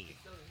saw me.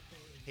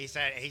 He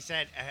said,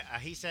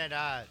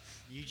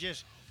 you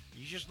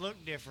just look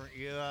different.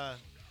 I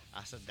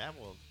said, Dad,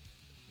 well,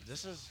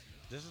 this is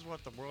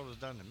what the world has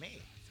done to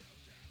me.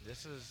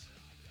 This is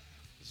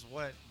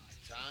what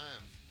Time.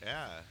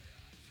 Yeah.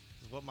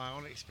 This is what my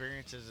own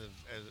experiences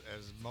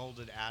has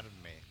molded out of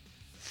me.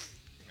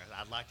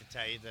 I'd like to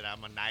tell you that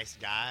I'm a nice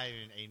guy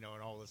and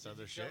all this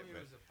other shit. Tell me he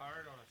was a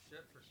pirate on a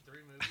ship for 3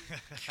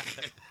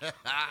 movies.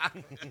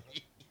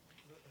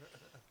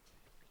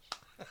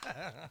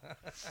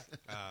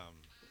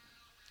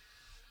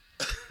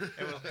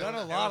 It was Done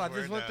a lot. I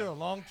just went through a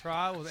long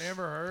trial with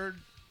Amber Heard.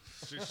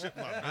 She shit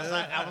my bed.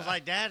 I was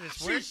like, Dad,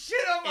 it's She weird. shit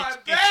on my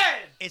It's-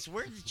 bed. It's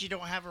weird that you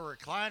don't have a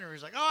recliner.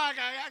 He's like, I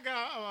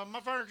got my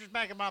furniture's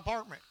back in my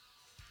apartment.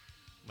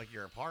 I'm like,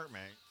 your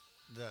apartment?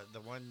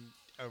 The one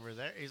over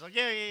there? He's like,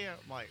 yeah.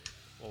 I'm like,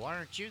 well, why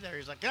aren't you there?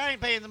 He's like, I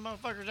ain't paying the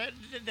motherfuckers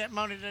that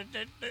money.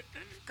 That's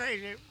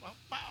crazy.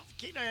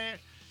 Keep that.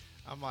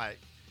 I'm like,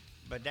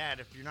 but Dad,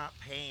 if you're not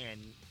paying,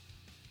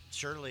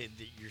 surely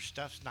your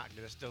stuff's not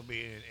going to still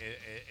be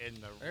in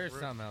the There's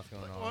room. something else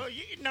going on. Well,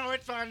 no,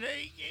 it's fine.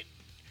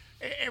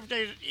 Every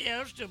day,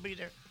 it'll still be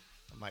there.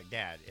 I'm like,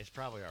 Dad, it's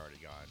probably already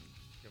gone.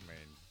 I mean,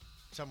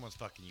 someone's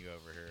fucking you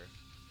over here.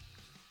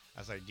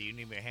 I was like, do you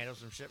need me to handle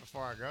some shit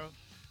before I go?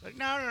 Like,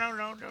 no,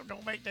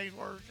 don't make things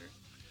worse.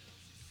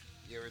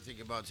 You ever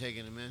think about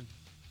taking him in?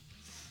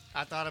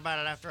 I thought about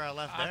it after I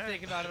left there. I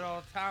think about it all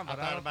the time, but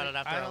I thought about it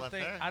after I left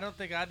there. I don't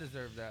think I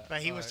deserve that.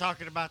 But he was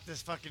talking about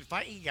this fucking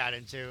fight he got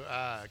into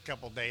a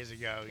couple days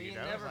ago. He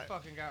I was never like,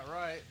 fucking got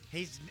right.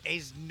 He's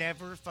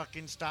never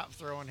fucking stopped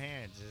throwing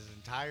hands his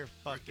entire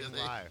fucking Really?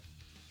 life.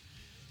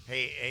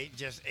 Hey,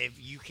 just if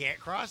you can't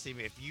cross him,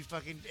 if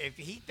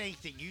he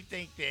thinks that you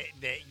think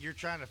that you're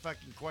trying to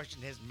fucking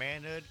question his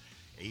manhood,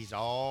 he's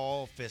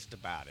all fist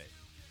about it.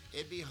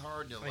 It'd be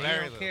hard to You like.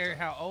 Very don't care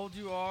how old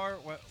you are,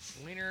 what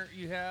wiener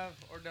you have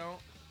or don't.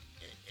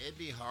 It'd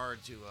be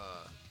hard to.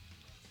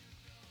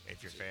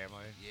 If your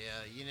family,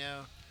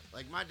 Yeah,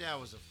 like my dad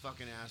was a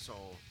fucking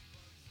asshole.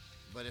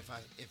 But if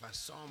I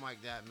saw him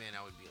like that, man,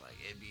 I would be like,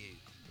 it'd be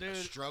a Dude,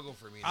 struggle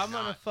for me to I'm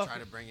gonna not fucking try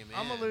to bring him in.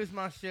 I'm gonna lose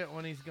my shit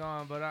when he's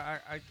gone, but I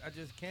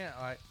just can't.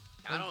 Like,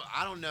 I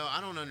don't know. I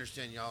don't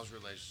understand y'all's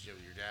relationship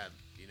with your dad.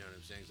 You know what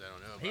I'm saying? 'Cause I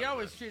don't know. About he it,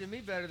 always but- treated me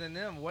better than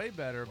them, way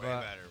better. Way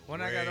but better,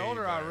 when I got way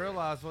older, I better.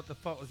 realized what the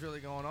fuck was really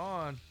going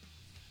on.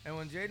 And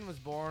when Jaden was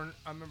born,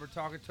 I remember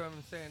talking to him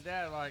and saying,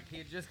 Dad, like, he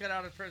had just got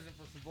out of prison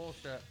for some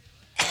bullshit.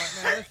 I'm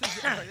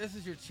like, man, this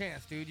is your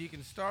chance, dude. You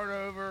can start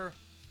over,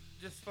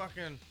 just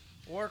fucking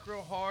work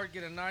real hard,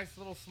 get a nice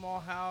little small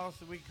house,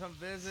 and we can come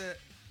visit.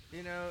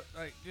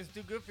 Like, just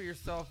do good for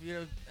yourself.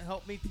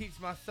 Help me teach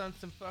my son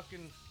some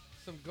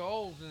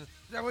goals. And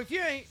he's like, well,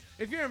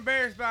 if you're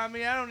embarrassed by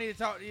me, I don't need to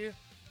talk to you.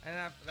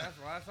 And that's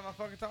the last time I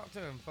fucking talked to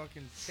him,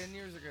 fucking 10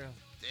 years ago.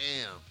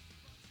 Damn.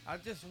 I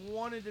just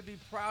wanted to be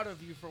proud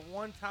of you for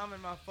one time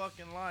in my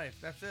fucking life.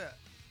 That's it.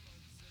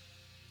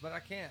 But I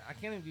can't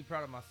even be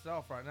proud of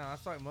myself right now.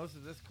 That's like most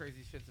of this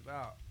crazy shit's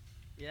about.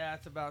 Yeah,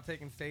 it's about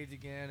taking stage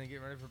again and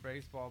getting ready for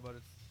baseball, but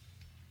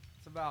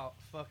it's about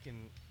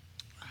fucking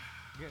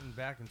getting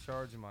back in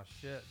charge of my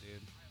shit, dude.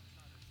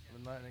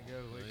 I've been letting it go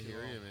way I too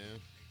hear long. you,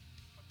 man.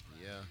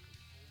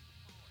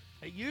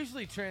 Yeah. It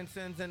usually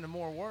transcends into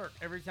more work.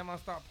 Every time I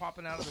start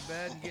popping out of the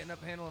bed and getting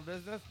up handling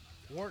business,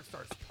 work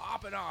starts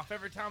popping off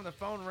every time the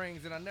phone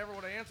rings, and I never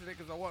would have answered it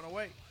because I wasn't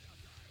awake.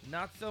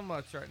 Not so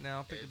much right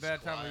now. Picked a It's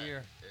bad time of quiet.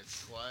 year.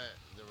 It's quiet.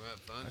 The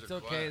phones It's are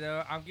okay quiet.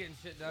 though. I'm getting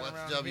shit done What's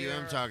around WM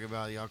here. talking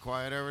about? Y'all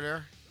quiet over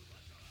there?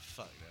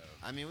 fuck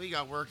no. I mean, we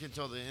got work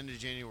until the end of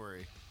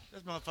January.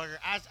 This motherfucker.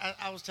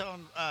 I was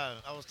telling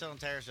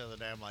Terrence the other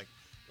day. I'm like,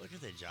 look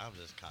at the jobs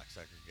this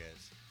cocksucker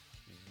gets.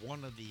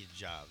 One of these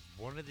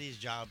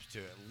jobs to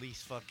at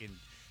least fucking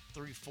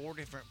 3-4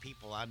 different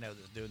people I know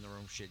that's doing their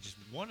own shit. Just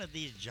one of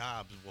these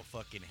jobs will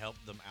fucking help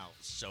them out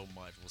so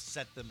much. Will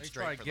set them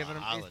straight for the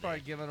holiday. He's probably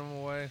giving them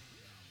away.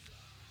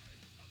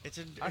 It's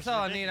That's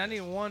all I need. I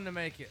need one to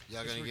make it.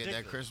 Y'all gonna get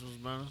that Christmas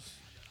bonus?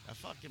 I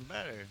fucking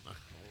better.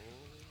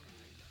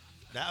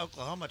 That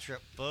Oklahoma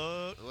trip,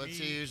 fuck. What's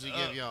me he usually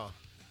up. give y'all?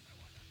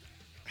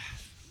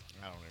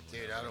 I don't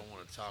even. Dude, I don't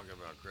want to talk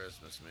about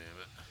Christmas, man.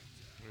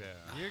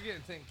 Yeah. You're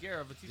getting taken care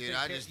of, but you Dude, take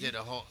I care, just did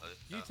a whole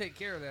you take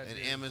care of that. an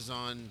dude.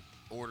 Amazon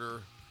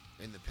order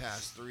in the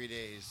past 3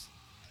 days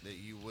that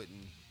you'd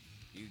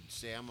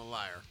say I'm a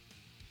liar.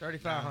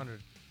 3,500.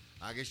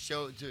 I can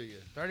show it to you.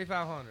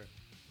 3,500.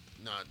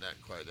 Not that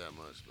quite that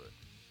much, but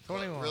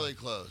 21. really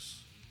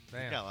close. You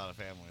Damn. got a lot of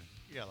family.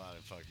 You got a lot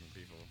of fucking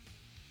people.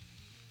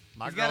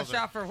 He's got a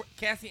shot for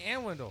Cassie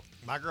and Wendell.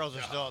 My girls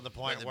are still at the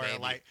point the where, baby.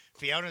 like,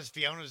 Fiona's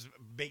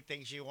big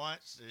thing she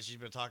wants. She's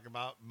been talking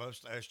about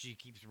most. She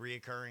keeps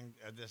reoccurring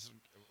this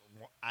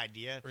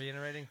idea.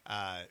 Reiterating.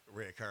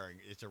 Reoccurring.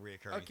 It's a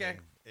reoccurring Okay.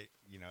 thing.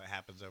 It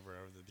happens over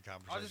the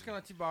conversation. I'll just gonna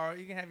let you borrow it.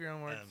 You can have your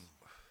own words.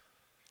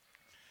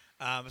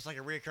 It's like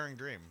a reoccurring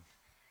dream.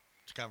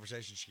 It's a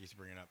conversation she keeps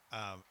bringing up.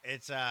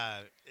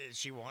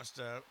 She wants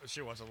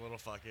a little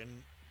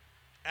fucking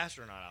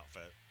astronaut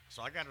outfit.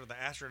 So I got her the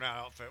astronaut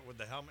outfit with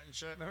the helmet and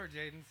shit. Remember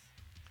Jaden's?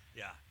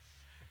 Yeah.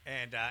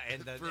 And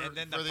then for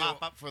the the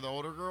pop up. for the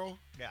older girl,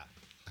 Yeah.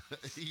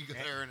 you got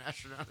her an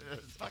astronaut.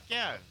 Fuck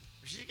yeah.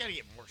 She's got to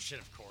get more shit,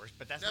 of course.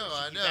 But that's No, what she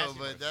I keeps know, asking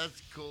but for.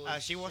 that's cool.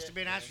 She wants to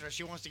be an astronaut.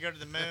 She wants to go to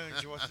the moon.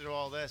 She wants to do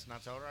all this. And I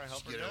told her I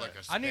help her Get do her like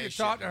it. a I need to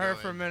spaceship talk to her go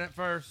for a in. minute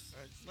first.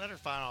 Let her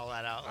find all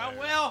that out. Oh, later.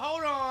 well,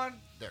 hold on.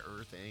 The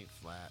Earth ain't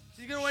flat.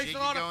 She's gonna waste She a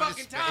can lot go of into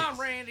fucking space. time,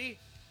 Randy.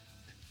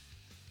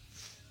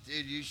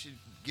 Dude, you should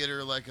get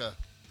her like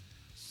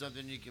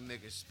something you can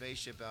make a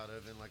spaceship out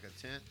of in like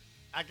a tent.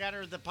 I got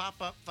her the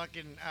pop-up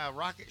fucking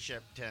rocket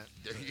ship tent.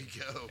 There you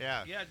go.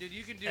 Yeah. Yeah, dude,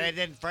 you can do. And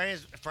then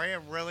Freya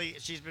really,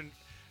 she's been,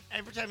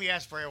 every time you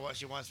ask Freya what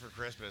she wants for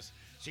Christmas,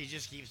 she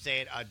just keeps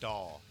saying a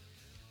doll.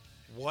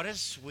 What a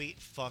sweet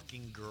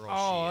fucking girl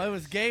Oh, she it is.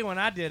 was gay when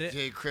I did it.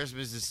 Dude,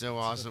 Christmas is so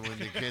awesome when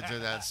the kids are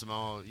that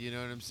small. You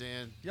know what I'm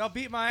saying? Y'all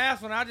beat my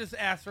ass when I just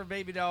asked for a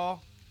baby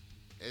doll.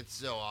 It's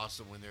so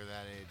awesome when they're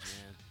that age,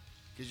 man.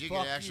 Because you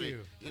Fuck can actually, you.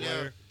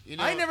 you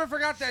know, I never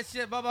forgot that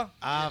shit, Bubba.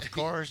 Of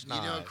course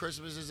not. You know what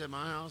Christmas is at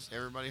my house?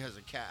 Everybody has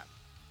a cap.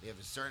 They have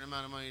a certain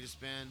amount of money to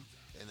spend,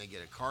 and they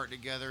get a cart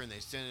together, and they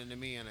send it to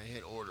me, and I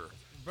hit order.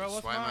 Bro,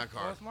 what's Swipe my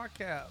card. what's my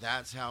cap?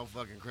 That's how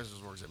fucking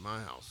Christmas works at my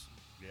house.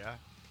 Yeah.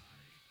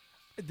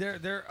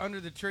 They're under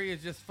the tree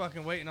is just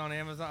fucking waiting on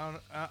Amazon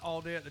all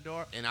day at the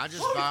door. And I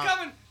just Oh, buy. he's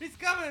coming! He's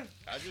coming!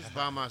 I just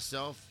buy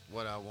myself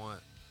what I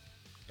want.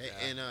 Yeah.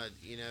 And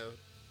you know,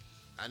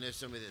 I know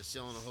somebody that's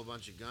selling a whole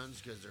bunch of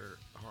guns because they're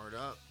hard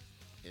up.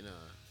 And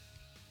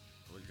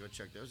we'll go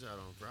check those out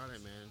on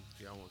Friday, man.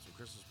 If y'all want some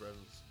Christmas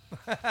presents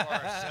For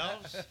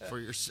ourselves. for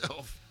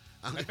yourself.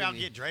 Maybe I'll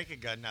get Drake a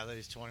gun now that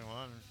he's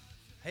 21.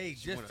 Hey,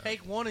 just wanna-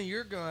 take one of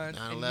your guns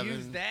and 9/11,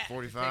 use that to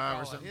 45 take or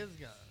all of something? his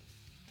guns.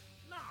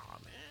 No,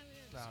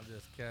 man. No, I'm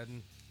just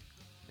kidding.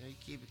 Hey,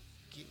 keep it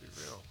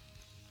real.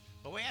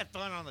 But we had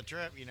fun on the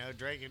trip, you know.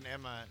 Drake and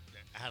Emma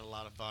had a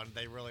lot of fun.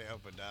 They really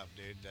opened up,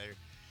 dude.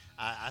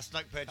 I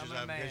snuck pictures I'm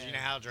of a them because you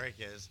man. know how Drake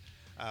is.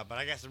 But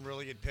I got some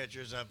really good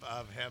pictures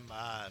of him,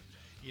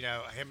 you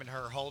know, him and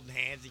her holding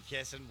hands and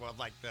kissing with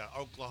like the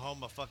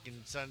Oklahoma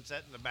fucking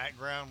sunset in the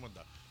background with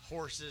the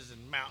horses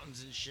and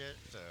mountains and shit.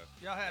 So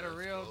Y'all had a That's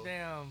real cool.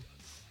 damn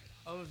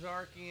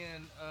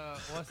Ozarkian,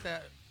 what's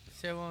that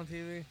show on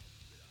TV?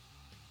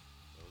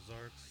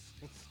 Ozarks,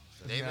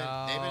 They've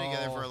been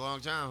together for a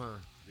long time, huh?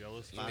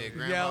 Yellowstone. You be a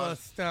grandpa.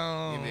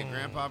 Yellowstone. You be a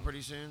grandpa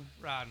pretty soon.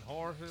 Riding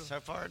horses. so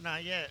far,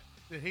 not yet.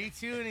 Did he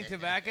chew any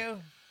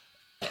tobacco?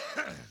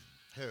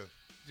 Who?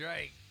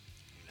 Drake.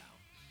 No.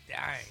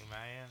 Dang,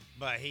 man.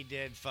 But he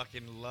did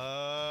fucking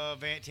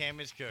love Aunt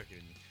Tammy's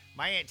cooking.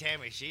 My Aunt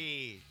Tammy,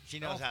 she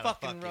knows Don't how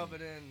fucking to rub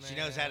it in, She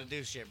knows how to man.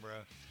 do shit, bro.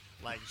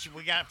 Like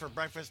we got it for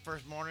breakfast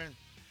first morning,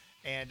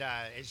 and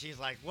she's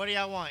like, "What do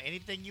y'all want?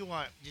 Anything you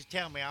want, just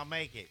tell me, I'll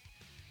make it."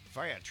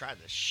 Freya tried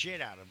the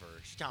shit out of her.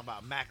 She's talking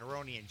about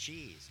macaroni and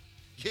cheese.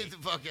 Get the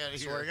fuck out of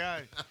here. Swear to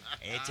God.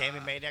 Aunt Tammy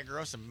made that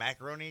girl some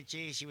macaroni and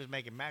cheese. She was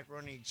making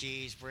macaroni and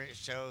cheese,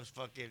 French toast,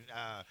 fucking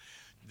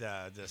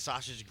the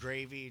sausage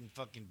gravy and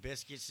fucking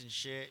biscuits and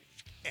shit,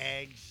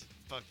 eggs,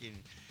 fucking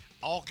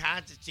all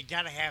kinds. You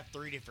gotta have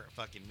 3 different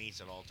fucking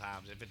meats at all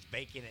times. If it's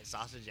bacon, it's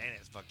sausage, and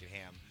it's fucking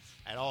ham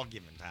at all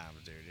given times,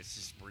 dude. It's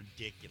just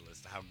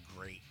ridiculous how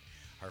great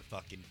her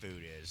fucking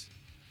food is.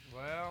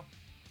 Well,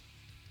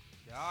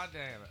 god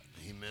damn it.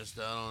 He missed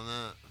out on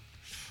that.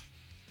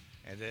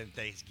 And then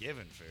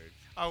Thanksgiving food.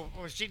 Oh,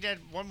 well, she did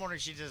one morning.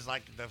 She does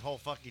like the whole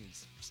fucking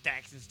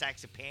stacks and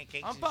stacks of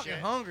pancakes. I'm and fucking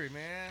shit. hungry,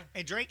 man.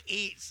 And Drake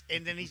eats,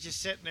 and then he's just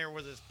sitting there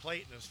with his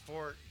plate and his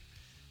fork.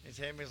 And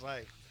Tammy's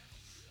like,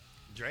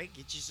 "Drake,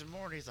 get you some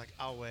more." And he's like,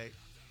 "I'll wait."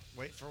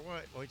 Wait for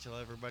what? Wait till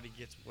everybody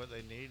gets what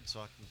they need so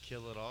I can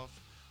kill it off.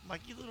 I'm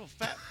like, you little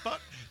fat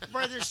fuck.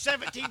 Bro, there's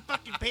 17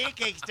 fucking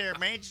pancakes there,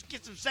 man. Just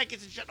get some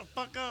seconds and shut the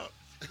fuck up.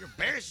 You're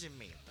embarrassing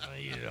me. I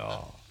eat it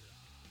all.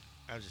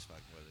 I was just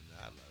fucking with it.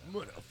 I love it. I'm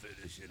gonna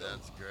finish it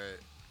That's great.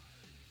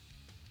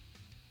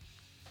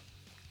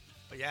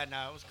 But yeah,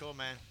 no, it was cool,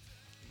 man.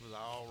 It was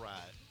all right.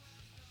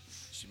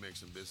 She makes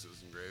some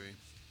biscuits and gravy.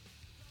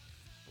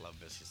 Love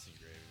biscuits and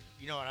gravy.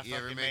 You know what I You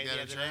ever fucking make made that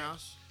the at other your day?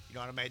 house? You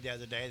know what I made the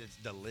other day that's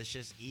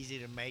delicious, easy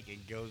to make,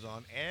 and goes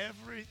on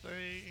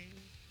everything?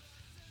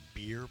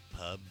 Beer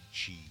pub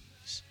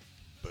cheese.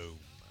 Boom.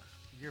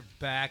 You're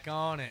back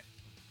on it.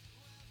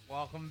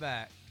 Welcome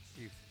back,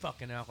 you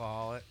fucking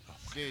alcoholic.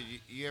 Dude,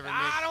 you ever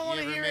I don't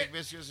wanna make hear it.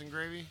 biscuits and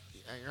gravy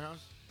at your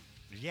house?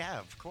 Yeah,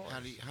 of course. How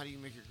do you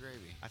make your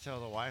gravy? I tell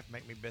the wife,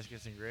 make me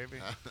biscuits and gravy.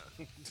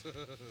 Dude,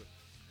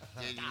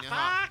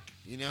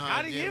 you know how How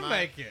I do do you mine?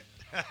 make it?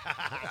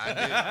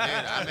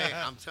 I do, dude.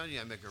 I'm telling you,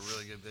 I make a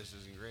really good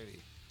biscuits and gravy.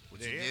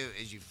 What Do you you? do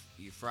is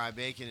you fry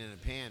bacon in a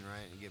pan,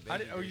 right, and get How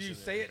bacon. do, grease you in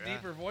say it Yeah.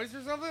 deeper voice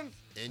or something?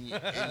 and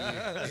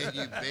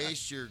you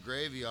baste your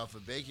gravy off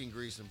of bacon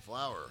grease and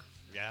flour,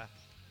 Yeah.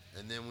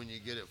 and then when you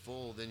get it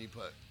full, then you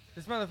put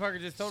This motherfucker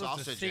just told us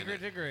the Sausage in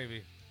secret it. to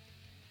gravy.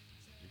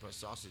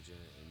 sausage in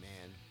it, and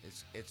man,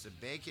 it's a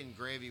bacon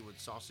gravy with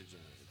sausage in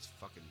it. It's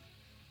fucking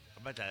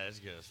I bet that is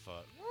good as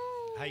fuck.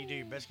 How you do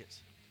your biscuits?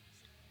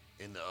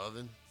 in the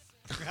oven.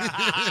 You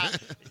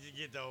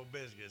get the old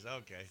biscuits.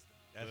 Okay.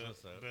 That's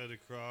what's up. Betty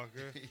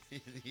Crocker.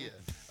 Yeah,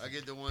 I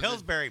get the ones that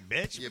Pillsbury,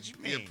 bitch. you, What you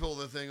you mean? pull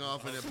the thing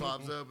off and it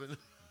pops open.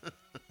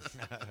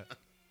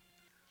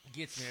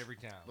 Gets me every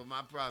time. But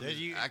my problem Did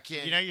is you- I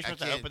can't. you know you're I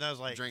supposed to can't open those,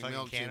 like, drink fucking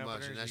milk too can much,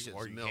 and openers, that shit's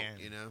or you milk. can.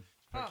 You know.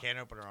 Put Huh. a can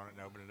opener on it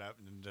and open it up,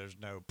 and then there's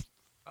no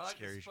I like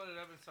scary to split it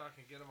open so I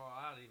can get them all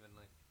out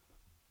evenly.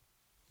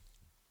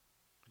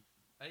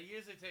 It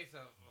usually takes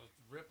a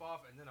rip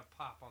off and then a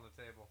pop on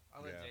the table.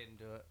 I let Yeah. Jaden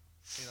do it.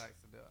 He likes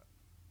to do it.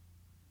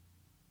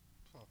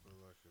 Popping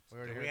like it's We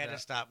already We heard had that.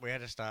 to stop. We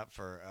had to stop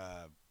for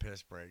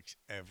piss breaks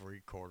every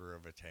quarter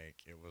of a tank.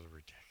 It was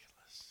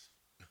ridiculous.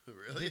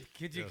 Really?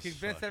 Could you Just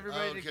convince fucking-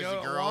 everybody to 'cause go the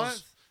at girls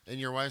once? and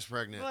your wife's We're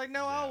pregnant. like,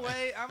 no, I'll Yeah.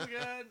 wait. I'm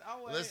good.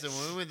 I'll wait. Listen,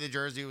 when we went to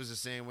Jersey, it was the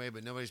same way,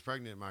 but nobody's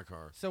pregnant in my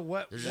car. So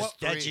what? There's What? just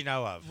That three- you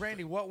know of.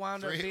 Randy, what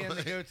wound up Three- being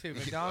the go-to? There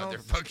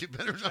McDonald's. fucking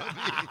better not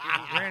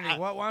be. Randy,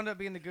 what wound up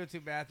being the go-to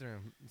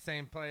bathroom?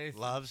 Same place.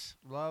 Loves.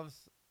 Loves.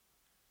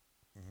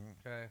 Mhm.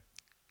 Okay.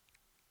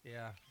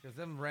 Yeah, because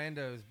them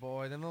randos,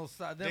 boy, them little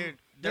them, Dude,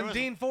 there them was-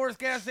 Dean Forest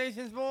gas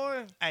stations,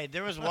 boy. Hey,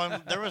 there was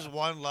one. There was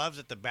one Loves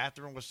that the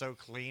bathroom was so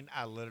clean.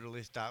 I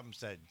literally stopped and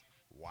said,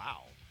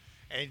 "Wow!"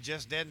 And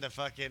just then the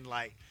fucking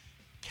like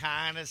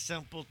kind of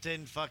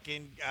simpleton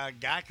fucking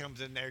guy comes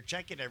in there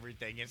checking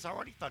everything. And it's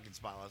already fucking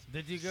spotless.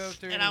 Did you go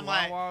through And I'm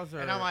like, Wawa's or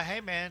and I'm like,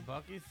 "Hey man,"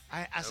 Buc-ee's?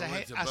 I said,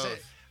 went "Hey," to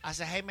both. I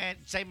said, "Hey man,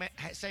 say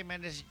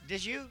man,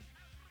 this you?"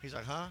 He's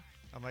like, "Huh?"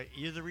 I'm like,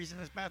 "You're the reason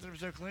this bathroom's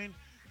so clean?"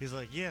 He's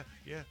like, "Yeah."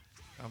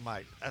 I'm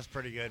like, "That's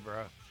pretty good,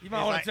 bro." You might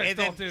He's want like- to check and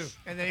that then- too.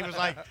 And then he was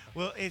like,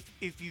 "Well,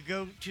 if you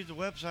go to the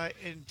website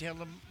and tell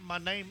them my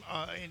name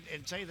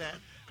and say that,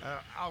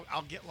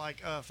 I'll get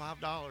like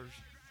 $5."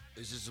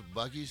 Is this a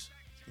Buc-ee's?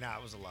 Nah,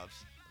 it was a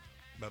Loves,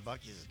 but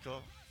Buc-ee's is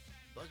cool.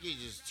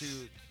 Buc-ee's is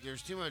too.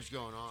 There's too much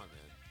going on, man.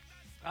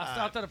 I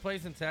stopped at a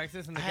place in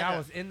Texas, and the I had guy a-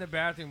 was in the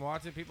bathroom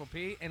watching people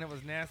pee, and it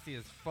was nasty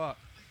as fuck.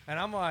 And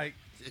I'm like,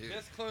 Dude.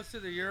 this close to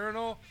the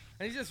urinal,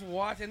 and he's just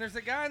watching. There's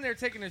a guy in there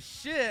taking a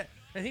shit,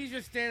 and he's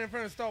just standing in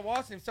front of the stall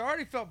watching him. So I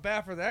already felt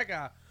bad for that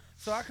guy.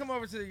 So I come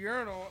over to the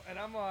urinal, and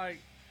I'm like,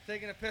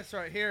 taking a piss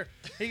right here.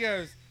 He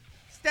goes,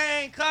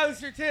 "Stand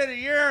closer to the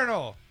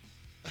urinal."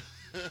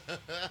 And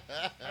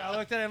I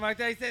looked at him like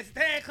that. He said,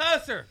 "Stand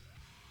closer."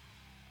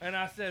 And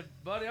I said,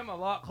 "Buddy, I'm a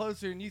lot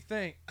closer than you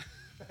think."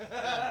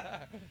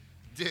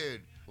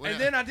 Dude. when And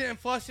then I didn't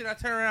flush it. I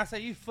turned around and I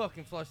said, "You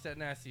fucking flushed that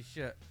nasty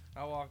shit."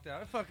 I walked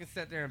out. I fucking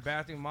sat there in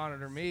bathroom,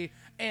 monitor me,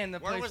 and the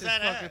Where place was is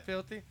that fucking at?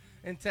 filthy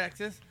in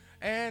Texas.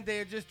 And they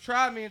had just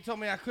tried me and told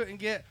me I couldn't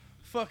get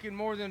fucking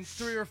more than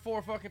 3 or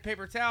 4 fucking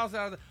paper towels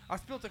out of the. I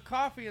spilled the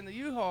coffee in the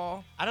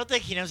U-Haul. I don't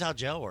think he knows how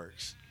gel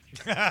works.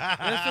 This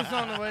was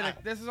on the way to.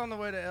 This is on the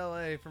way to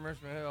L.A. from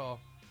Richmond Hill,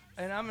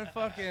 and I'm in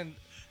fucking.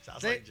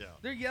 Sounds They, like gel.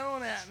 they're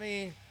yelling at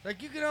me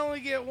like you can only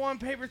get 1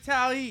 paper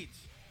towel each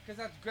because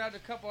I grabbed a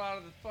couple out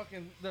of the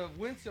fucking the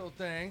windshield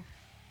thing.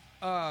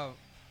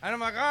 And I'm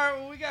like, all right,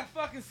 well we got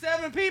fucking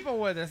 7 people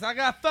with us. I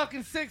got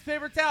fucking 6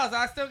 paper towels.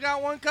 I still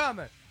got 1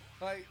 coming.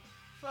 Like,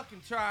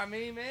 fucking try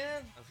me,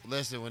 man.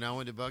 Listen, when I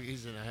went to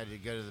Buc-ee's and I had to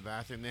go to the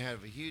bathroom, they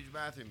have a huge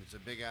bathroom. It's a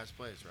big ass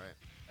place, right?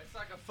 It's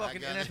like a I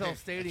fucking got NFL there-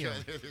 stadium. I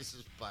got there, This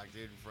is black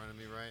dude in front of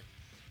me, right?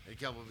 And a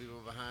couple of people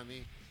behind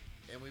me.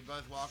 And we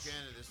both walk in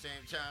at the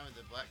same time, and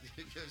the black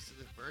dude goes to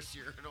the first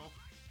urinal.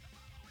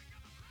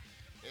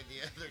 And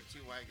the other 2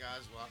 white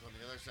guys walk on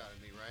the other side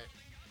of me, right?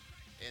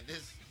 And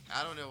this,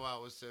 I don't know why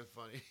it was so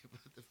funny,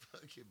 but the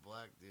fucking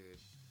black dude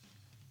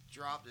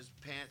dropped his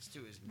pants to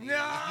his knees. Like,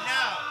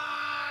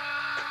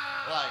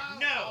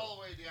 No. all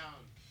the way down.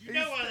 You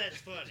know why that's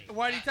funny.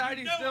 Whitey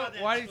tighty You know still? how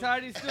that's Whitey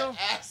funny. tighty still?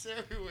 Ass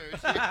everywhere,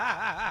 dude.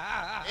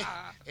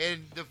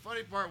 And the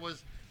funny part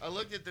was, I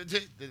looked at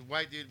the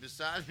white dude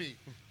beside me,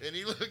 and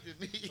he looked at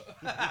me,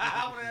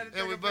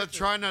 and we both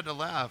tried not to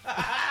laugh.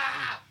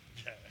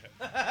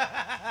 And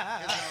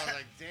I was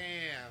like,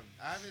 damn,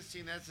 I haven't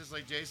seen that since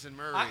like Jason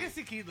Murray. I can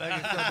see Keith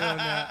Leggett still doing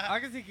that. I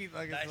can see Keith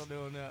Leggett still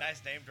doing that.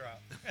 Nice name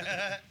drop.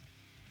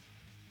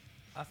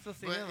 I still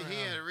see But him he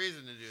had a around.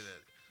 reason to do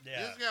that. Yeah.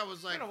 This guy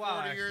was like Been a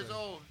while, 40 years actually.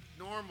 old,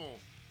 normal.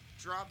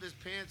 Dropped his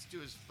pants to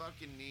his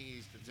fucking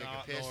knees to take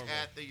Not a piss normal.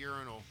 at the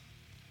urinal.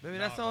 Maybe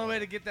that's the only way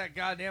to get that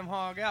goddamn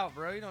hog out,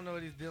 bro. You don't know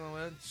what he's dealing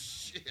with.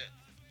 Shit.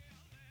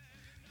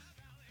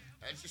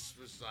 I just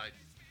was like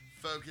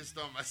focused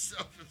on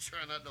myself and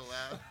trying not to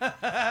laugh.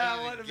 I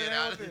I wouldn't needed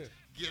have to been get able out, to.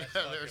 get That's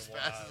out of there as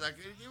fucking fast as wild.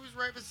 I could. He was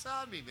right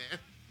beside me, man.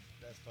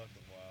 That's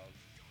fucking wild.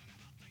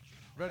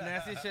 Bro,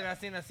 nasty shit. I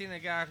seen a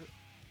guy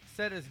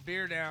set his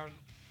beer down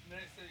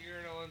next to the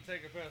urinal and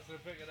take a piss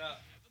and pick it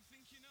up.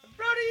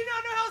 Bro, do you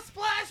not know how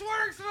splash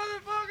works,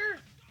 motherfucker?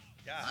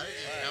 God, I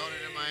just held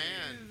it in my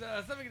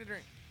hand. Something to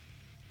drink.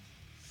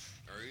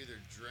 Or either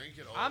drink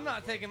it all. I'm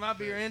not or taking my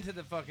beer piss. into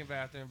the fucking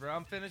bathroom, bro.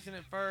 I'm finishing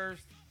it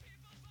first.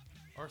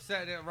 Or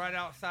setting it right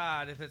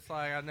outside if it's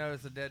like I know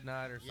it's a dead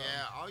night or something.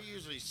 Yeah, I'll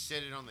usually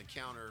sit it on the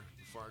counter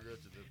before I go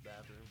to the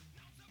bathroom.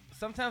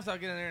 Sometimes I'll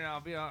get in there and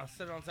I'll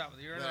sit on top of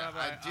the urinal. But I'll be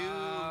I like, do-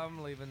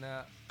 I'm leaving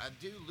that. I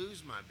do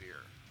lose my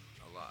beer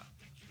a lot.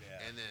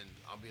 Yeah. And then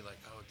I'll be like,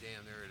 oh,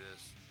 damn, there it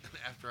is.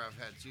 After I've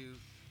had two.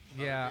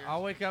 other Yeah, beers.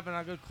 I'll wake up and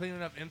I'll go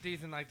cleaning up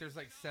empties and like there's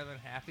like 7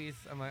 happies.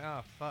 I'm like,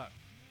 oh fuck,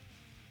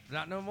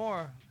 not no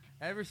more.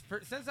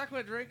 Since I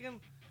quit drinking,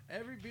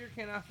 every beer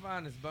can I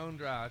find is bone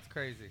dry. It's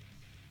crazy.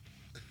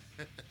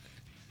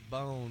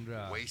 Bone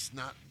dry. Waste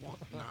not, want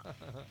not.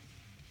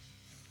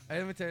 Hey,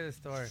 let me tell you this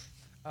story.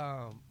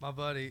 My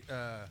buddy,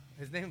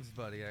 his name's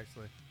Buddy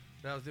actually,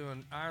 that I was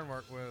doing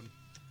ironwork with.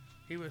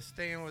 He was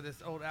staying with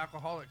this old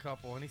alcoholic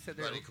couple, and he said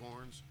they Buddy were,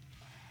 Corns.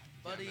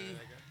 Buddy. Yeah, man,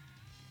 that guy.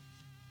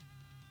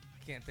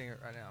 I can't think of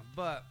it right now,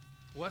 but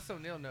Wes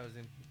O'Neill knows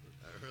him.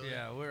 Oh, really?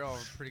 Yeah, we're all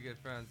pretty good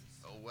friends.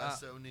 Oh,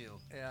 Wes O'Neill.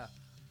 Yeah.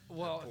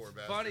 Well, poor it's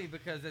bastard. funny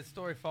because that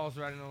story falls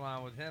right in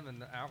line with him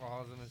and the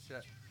alcoholism and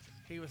shit.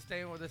 He was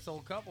staying with this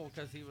old couple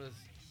because he was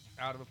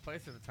out of a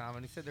place at the time,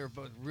 and he said they were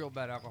both real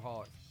bad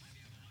alcoholics.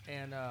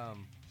 And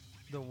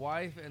the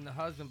wife and the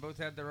husband both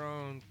had their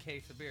own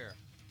case of beer,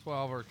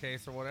 12 or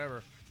case or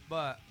whatever.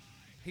 But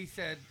he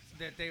said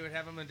that they would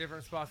have them in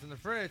different spots in the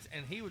fridge,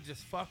 and he would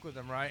just fuck with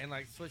them, right? And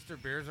like switch their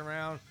beers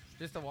around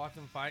just to watch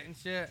them fight and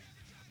shit.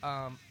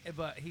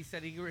 But he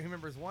said he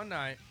remembers one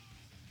night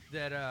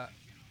that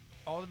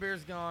all the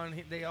beer's gone.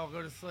 They all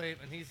go to sleep,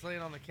 and he's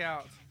laying on the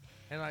couch.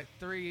 And like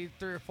 3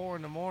 or 4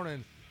 in the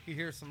morning, he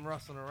hears some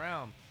rustling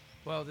around.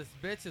 Well, this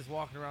bitch is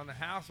walking around the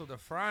house with a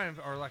frying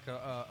or like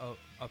a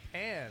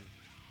pan,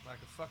 like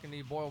a fucking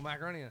you boil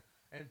macaroni in,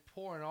 and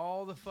pouring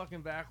all the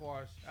fucking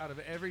backwash out of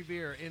every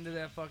beer into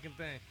that fucking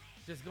thing.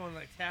 Just going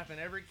like tapping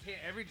every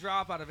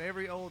drop out of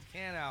every old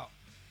can out.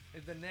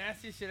 It's the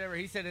nastiest shit ever.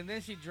 He said, and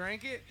then she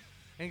drank it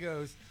and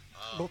goes,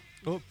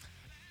 "Oh."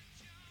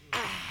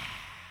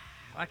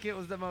 Like it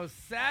was the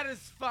most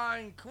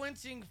satisfying,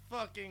 quenching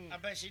fucking. I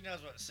bet she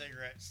knows what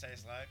cigarettes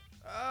taste like.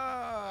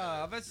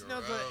 I bet she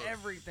knows what Gross.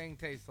 everything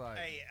tastes like.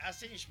 Hey, I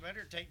seen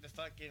Schmitter take the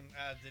fucking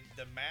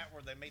the mat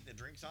where they make the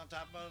drinks on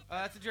top of.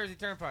 That's a Jersey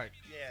Turnpike.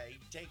 Yeah, he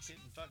takes it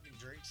and fucking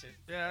drinks it.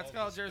 Yeah, that's All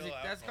called the Jersey. spill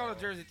That's called a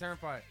alcohol. Jersey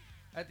Turnpike.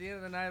 At the end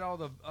of the night, all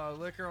the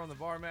liquor on the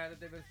bar mat that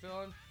they've been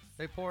filling,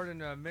 they pour it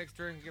into a mixed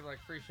drink and give like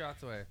free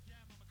shots away.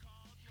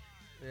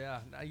 Yeah,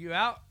 now you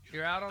out?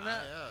 You're out on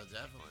that? Yeah,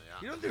 definitely.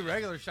 You don't do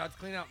regular shots,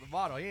 clean out the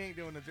bottle. You ain't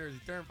doing the Jersey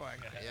Turnpike.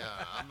 Yeah,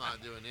 I'm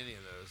not doing any of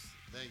those.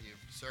 Thank you,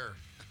 sir.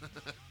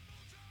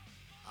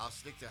 I'll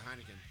stick to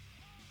Heineken.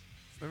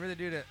 Remember the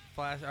dude at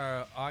Flash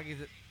or Augie's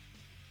that?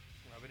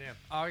 Well, damn.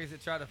 Augie's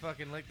that tried to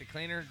fucking lick the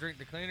cleaner, drink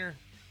the cleaner.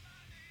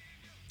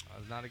 That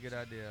was not a good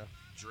idea.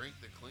 Drink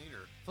the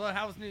cleaner. Flood,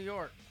 how was New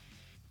York?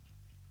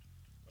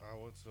 I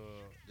went to.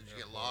 Did you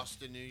get airport.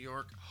 lost in New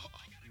York?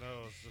 No,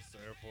 it's just the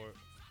airport.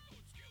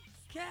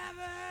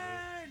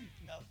 Kevin!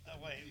 No,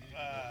 wait.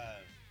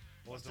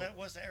 What's the- that?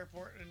 What's the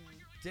airport in?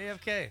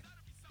 JFK. Yeah.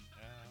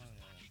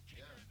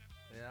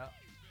 Yeah,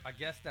 I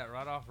guessed that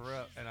right off the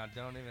rip, and I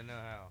don't even know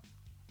how.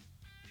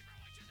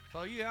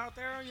 So you out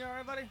there? You all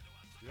right, buddy?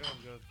 Yeah,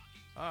 I'm good.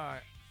 All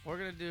right, we're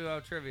gonna do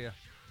trivia.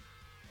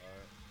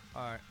 All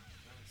right. All right,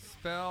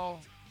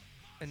 spell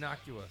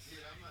innocuous. Dude,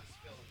 I'm not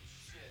spelling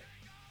shit.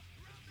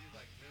 Let's do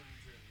like movie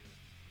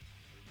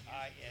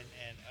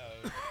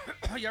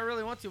trivia. INNO Y'all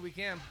really want to? We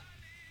can.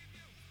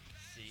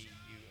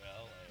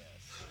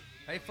 CULAS.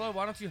 Hey, Flo,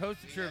 why don't you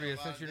host the We had a trivia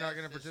lot since of you're not deaths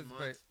gonna this participate?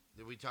 month.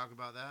 Did we talk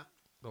about that?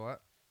 The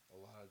what? A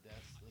lot of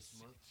deaths this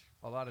month.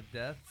 A lot of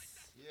deaths.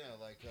 Yeah,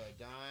 like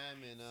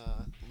Dime and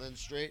Lynn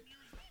Strait.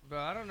 But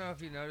I don't know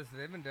if you noticed,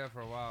 they've been dead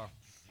for a while.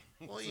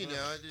 Well, you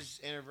know, it's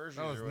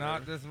anniversary. That was or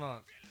not whatever. this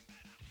month.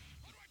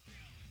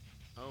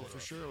 Oh, for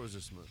sure it was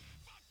this month.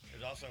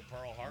 There's also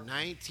Pearl Harbor.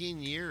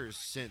 19 years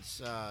since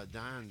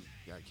Dime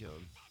got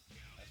killed.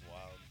 That's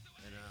wild.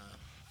 And,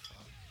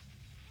 fuck.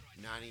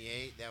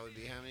 98, that would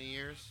be how many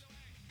years?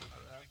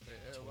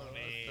 24?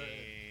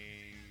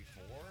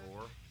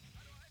 4.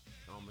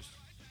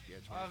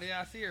 Oh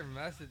yeah, I see your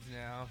message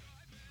now.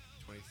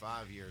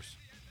 25 years.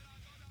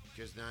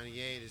 Because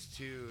 98 is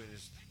 2 and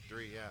it's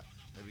 3, yeah.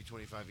 That'd be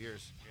 25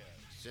 years.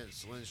 Yeah.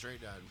 Since Lynn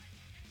Strait died.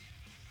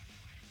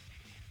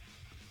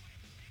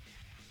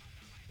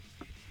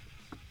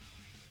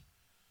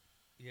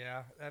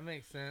 Yeah, that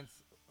makes sense.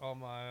 All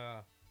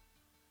my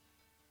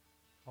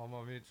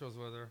mutuals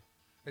with her.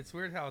 It's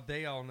weird how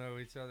they all know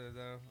each other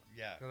though.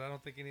 Yeah. Because I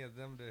don't think any of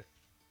them do.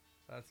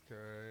 That's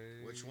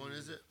crazy. Which one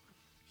is it?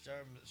 Show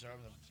him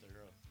the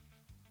girl.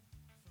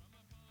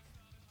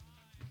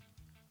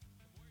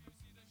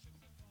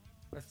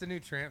 That's the new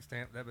tramp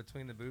stamp, that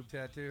between the boob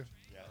tattoo.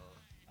 Yeah.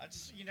 I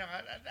just,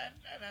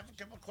 I have a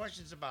couple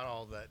questions about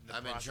all that.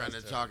 I've been trying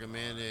to talk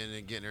Amanda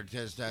into getting her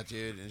test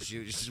tattooed, and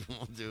she just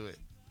won't do it.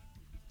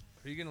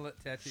 Are you gonna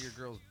let tattoo your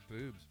girl's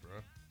boobs, bro?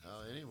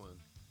 Oh, anyone.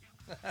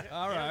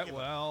 All right,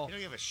 well. You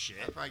don't give a shit.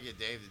 I'd probably get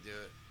Dave to do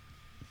it.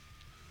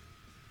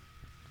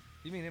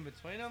 You mean in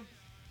between them,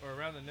 or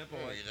around the nipple?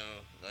 Or, like, you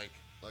know,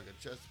 like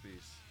a chest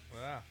piece.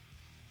 wow,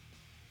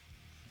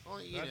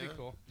 Well, you That'd be know,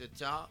 cool. the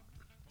top.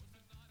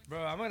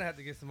 bro, I'm gonna have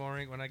to get some more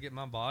ink when I get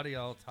my body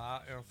all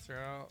taut and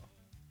throughout.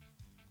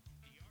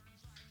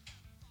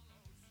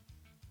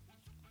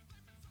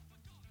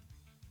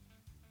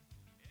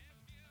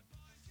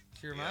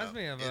 She reminds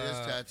me of It is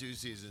tattoo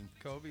season.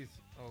 Kobe's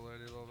old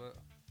lady a little bit.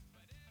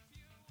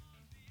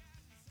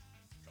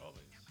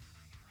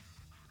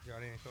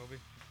 Johnny and Kobe.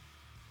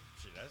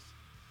 She does.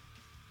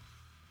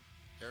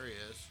 There he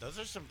is. Those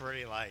are some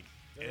pretty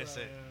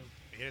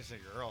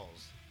innocent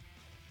girls.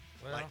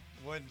 Well, Like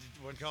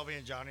when Kobe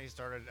and Johnny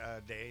started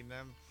dating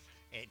them,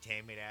 Aunt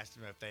Tammy had asked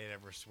them if they had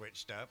ever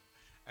switched up,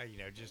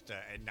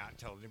 and not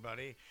told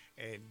anybody,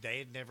 and they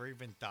had never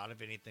even thought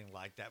of anything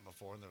like that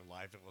before in their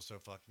life. It was so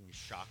fucking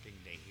shocking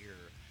to hear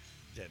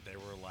that they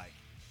were like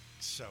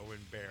so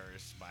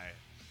embarrassed by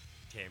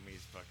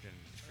Tammy's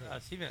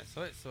fucking. she meant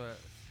sweat.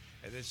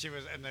 And then she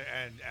was, and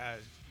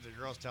the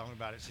girl's telling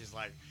about it. She's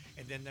like,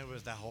 and then there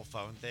was that whole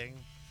phone thing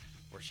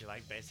where she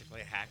basically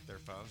hacked their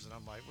phones, and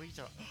I'm like, what are you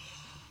talking?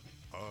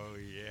 Oh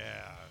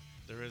yeah,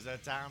 there was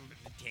that time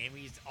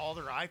Tammy's all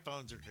their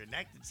iPhones are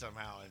connected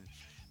somehow, and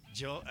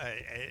Jill,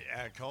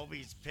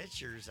 Colby's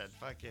pictures had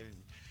fucking.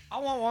 I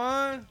want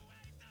one.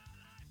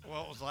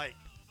 Well, it was like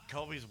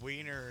Colby's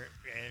wiener,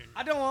 and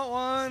I don't want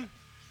one.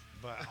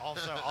 but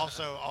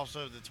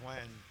also the twin.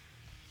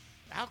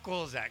 How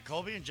cool is that?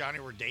 Colby and Johnny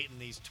were dating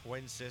these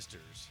twin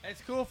sisters. It's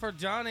cool for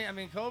Johnny. I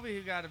mean, Kobe,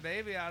 who got a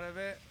baby out of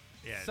it.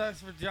 Yeah. Sucks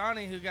for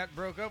Johnny, who got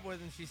broke up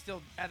with, and she's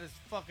still at his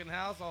fucking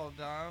house all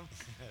the time.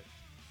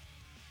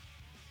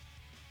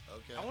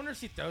 Okay. I wonder if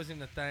she throws him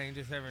the thing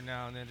just every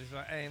now and then, just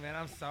like, "Hey, man,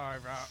 I'm sorry,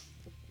 bro.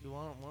 You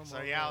want one So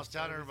more?" yeah, I was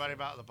telling everybody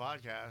about the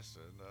podcast,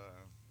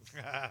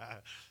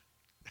 and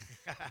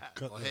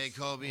Well, hey,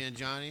 Kobe and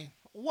Johnny,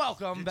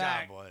 Welcome Good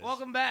back. job, boys.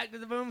 Welcome back to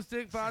the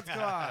Boomstick Pod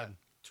Squad.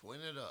 twin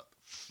it up.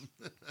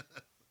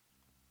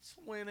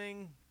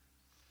 Twinning.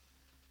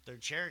 they're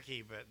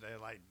Cherokee, but they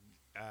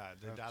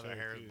they dye their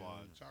hair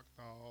blonde.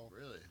 Choctaw.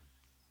 Really?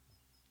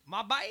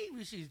 My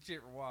baby, she's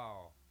chip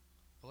wow.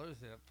 Flows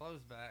back. Flows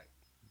back.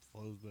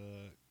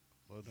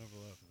 Flow never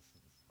left.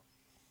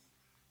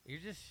 You're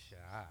just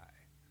shy.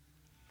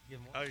 Get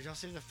more- Oh, did y'all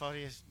see the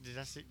funniest? Did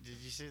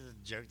you see the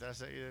joke that I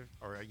sent you?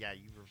 Or yeah,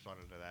 you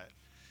responded to that,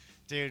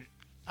 dude.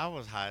 I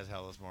was high as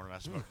hell this morning. I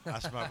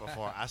smoked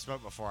before. I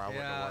smoked before I went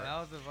to yeah, work. that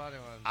was a funny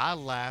one. I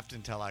laughed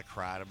until I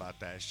cried about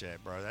that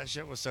shit, bro. That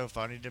shit was so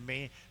funny to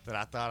me that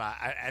I thought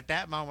at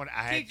that moment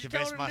I had Teacher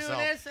convinced told her to do an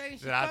myself essay and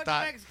she that I fucked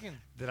thought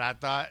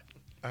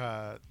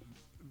Mexican.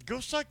 go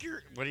suck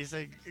your. What do you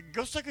say?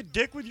 Go suck a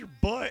dick with your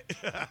butt.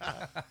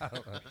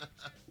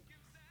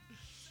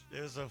 It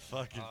was so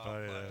fucking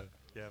funny. play Though.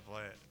 Yeah,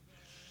 play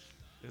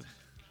it.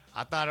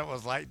 I thought it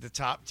was like the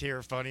top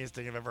tier funniest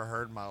thing I've ever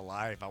heard in my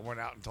life. I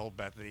went out and told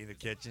Bethany in the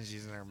kitchen.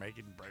 She's in there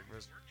making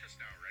breakfast. Work just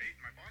now, right?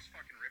 My boss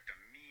fucking ripped a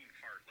mean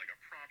fart, like a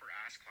proper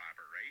ass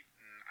clapper, right?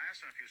 And I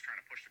asked him if he was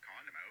trying to push the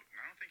condom out, and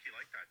I don't think he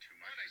liked that too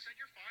much. What? I said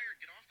you're fired.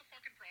 Get off the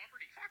fucking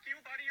property. Fuck you,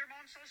 buddy. Your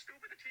mom's so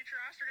stupid. The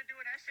teacher asked her to do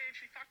an essay, and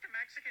she fucked a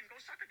Mexican.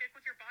 Go suck a dick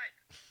with your butt.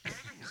 How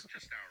does it work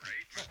just now,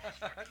 right? My boss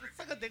fucking ripped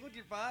Suck a dick with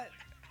your butt.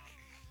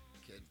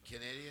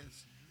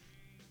 Canadians?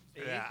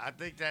 Yeah, I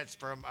think that's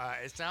from.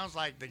 It sounds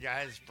like the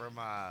guys from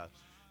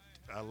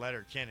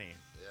Letter Kenny.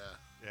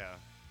 Yeah.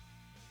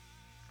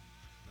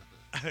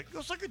 Yeah.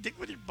 Go suck a dick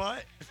with your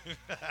butt.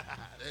 Those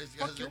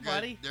Fuck guys you, are good.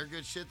 buddy. They're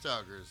good shit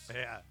talkers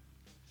Yeah.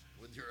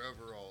 with your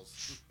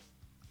overalls.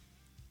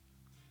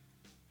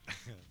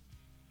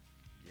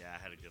 Yeah,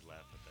 I had a good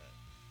laugh at that.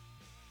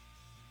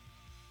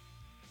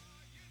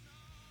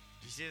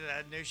 Did you see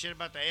that new shit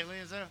about the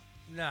aliens though?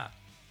 Nah.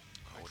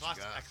 What you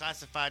got? A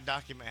classified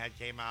document had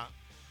came out,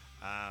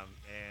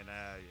 and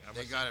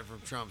They got it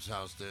from Trump's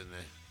house, didn't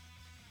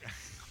they?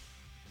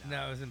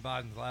 No, it was in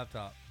Biden's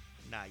laptop.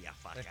 Nah, yeah,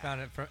 fuck They out.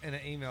 found it in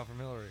an email from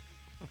Hillary.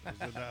 It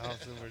was in that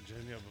house in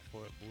Virginia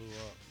before it blew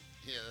up.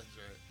 Yeah, that's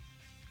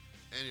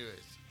right.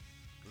 Anyways,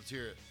 let's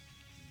hear it.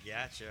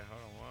 Gotcha.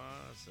 Hold on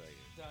 1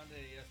 second.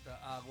 Donde está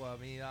agua?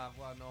 Mi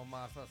agua no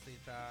más así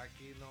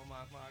aquí no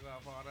más agua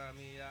para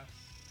mí.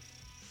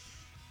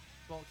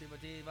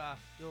 Sportiva,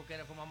 you get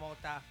it from my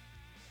mota.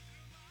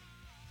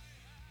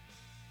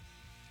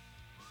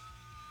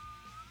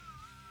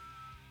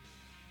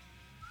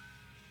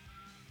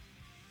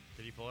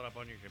 Did you pull it up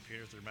on your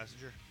computer through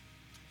Messenger?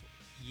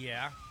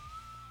 Yeah.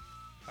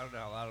 I don't know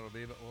how loud it'll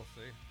be, but we'll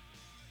see.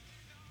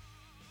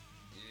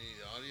 You need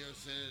the audio?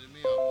 Send it to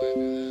me. I'll play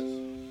through this.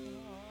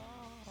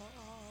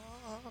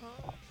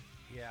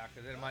 Yeah,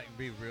 because it might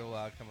be real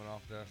loud coming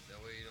off the.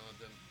 That way you don't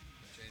have to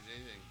change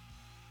anything.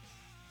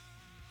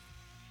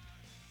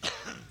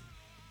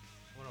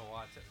 I'm gonna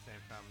watch at the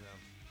same time though.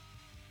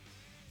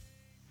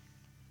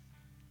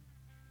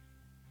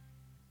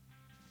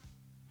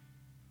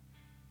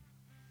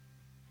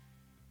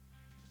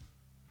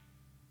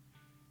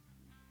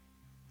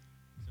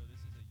 So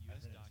this is a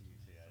U.S. sent it to you, document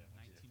see, I from didn't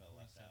want you to feel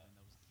 1947 left out.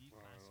 that was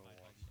declassified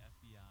by the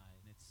FBI,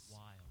 and it's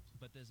wild.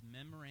 But this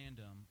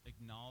memorandum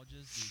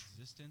acknowledges the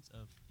existence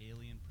of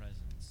alien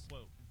presence.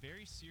 Quote,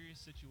 very serious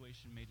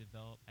situation may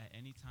develop at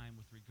any time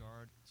with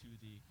regard to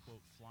the,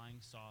 quote, flying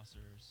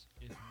saucers.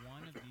 If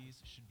one of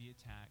these should be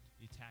attacked,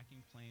 the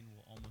attacking plane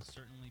will almost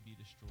certainly be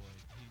destroyed.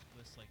 He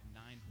lists like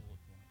 9 bullet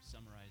points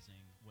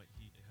summarizing what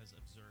he has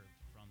observed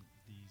from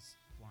these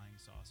flying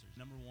saucers.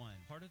 Number 1,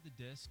 part of the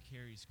disc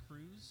carries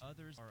crews,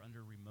 others are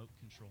under remote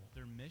control.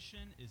 Their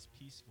mission is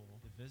peaceful.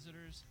 The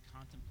visitors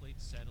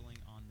contemplate settling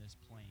on this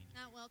plane.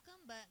 Not welcome,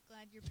 but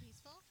glad you're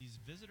peaceful. These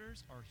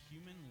visitors are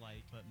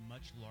human-like, but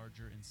much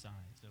larger in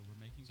size. So we're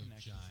making So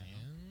connections. now.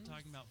 giants?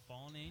 Talking about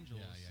fallen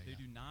angels. Yeah. They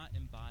do not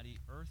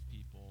embody Earth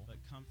people, but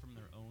come from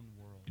their own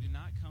world. They do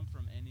not come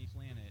from any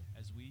planet,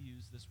 as we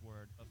use this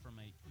word, but from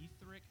a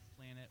etheric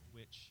planet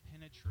which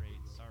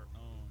penetrates our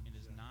own and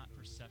is not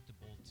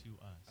perceptible to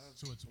us.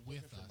 So it's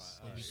with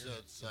us, but we So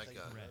can't it's like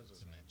a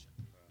dimension.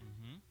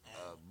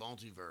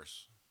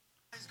 multiverse.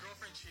 His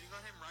girlfriend cheating on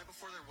him right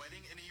before their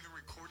wedding, and he even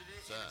recorded it.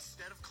 What's And that?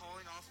 instead of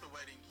calling off the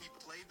wedding, he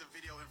played the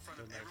video in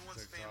front of The next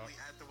everyone's TikTok. family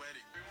at the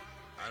wedding.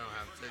 I don't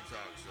have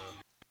TikTok, so.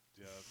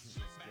 Yeah, it's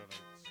just gonna.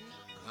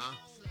 Huh?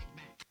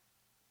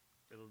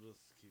 It'll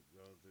just keep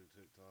going through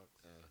TikToks.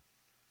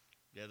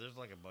 Yeah, there's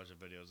like a bunch of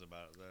videos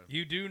about it though.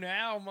 You do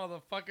now,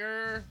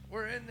 motherfucker.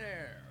 We're in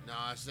there. No,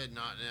 I said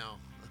not now.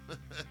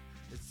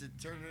 It's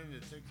turned into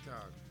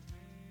TikTok.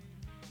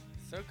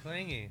 So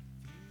clingy.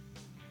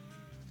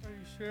 Are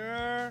you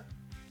sure?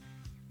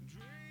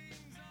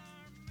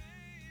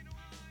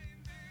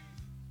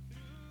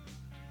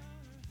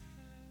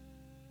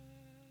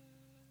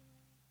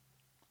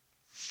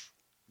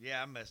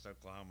 Yeah, I missed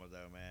Oklahoma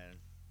though, man.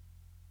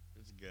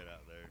 It's good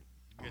out there.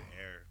 Good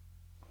air.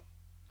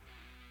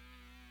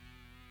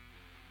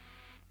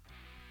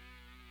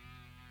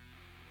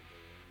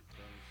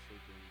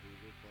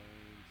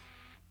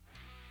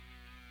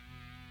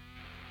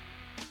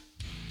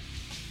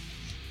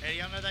 Hey,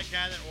 y'all know that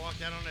guy that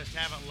walked out on his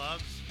Haven't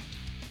Loves?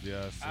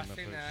 Yeah, I've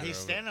seen that. He's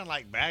standing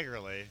like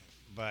Baggerly,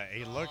 but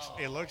he looks.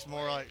 It looks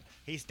more like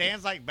he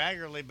stands like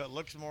Baggerly, but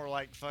looks more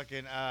like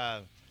fucking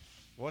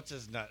what's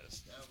his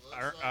nuts? That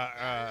looks like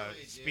Baggerly,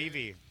 dude.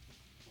 Spivey. It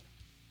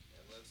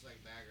looks like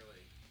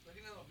Baggerly. Look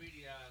at that little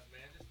beady eyes,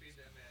 man. Just feed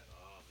that man.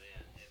 Oh,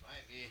 man. It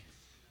might be.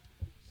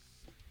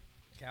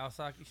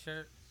 Kawasaki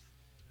shirt?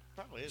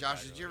 Probably is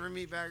Josh, Baggerly. did you ever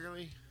meet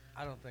Baggerly?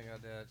 I don't think I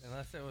did.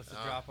 Unless it was to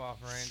Oh. drop off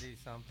Randy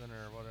something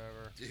or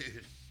whatever.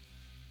 Dude.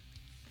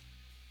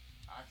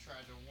 I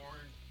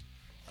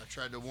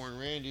tried to warn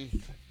Randy.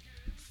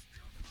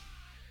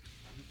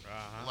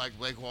 Like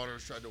Blake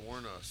Waters tried to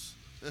warn us.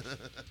 And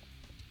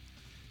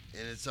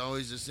it's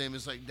always the same.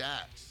 It's like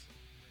Dax.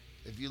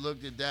 If you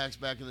looked at Dax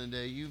back in the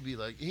day, you'd be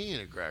like, he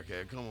ain't a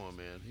crackhead. Come on,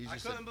 man. I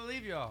couldn't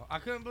believe y'all. I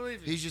couldn't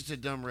believe it. He's just a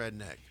dumb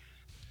redneck.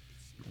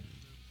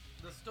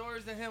 The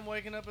stories of him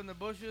waking up in the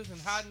bushes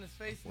and hiding his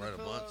face in Right the a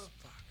pillow. month.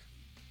 Fuck.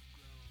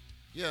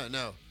 Yeah,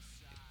 no.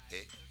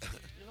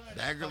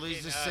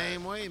 Baggerly's the fucking,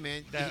 same way,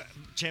 man. That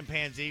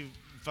chimpanzee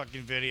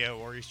fucking video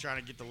where he's trying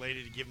to get the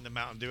lady to give him the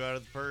Mountain Dew out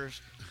of the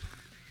purse.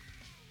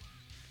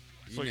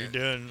 That's what you're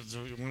doing.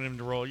 So you want him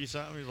to roll you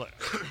something? He's like,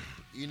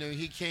 You know,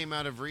 he came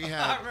out of I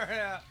rehab. remember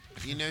that.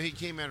 You know, he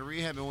came out of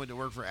rehab and went to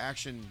work for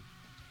Action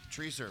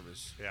Tree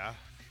Service. yeah.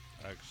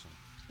 Action.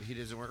 He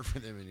doesn't work for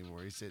them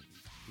anymore. He said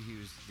he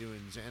was doing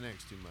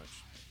Xanax too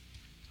much.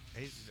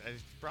 He's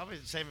probably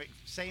the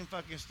same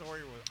fucking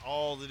story with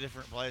all the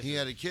different places. He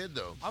had a kid,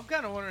 though. I'm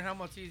kind of wondering how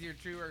much easier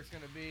tree work's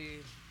going to be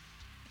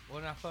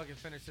when I fucking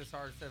finish this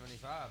hard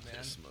 75, man.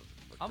 This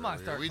motherfucker I might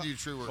over start here. We cl- do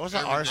tree work. What's an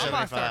every day. I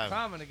might 75? start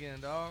climbing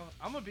again, dog.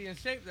 I'm going to be in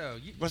shape, though.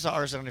 What's the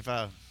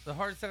R75? The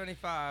hard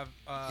 75,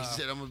 He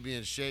said, I'm going to be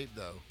in shape,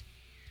 though.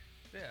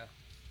 yeah,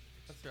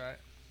 that's right.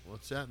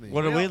 What's that mean?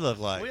 What do we all- look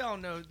like? We all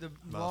know the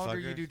longer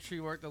you Motherfucker. do tree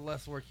work, the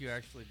less work you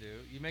actually do.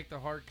 You make the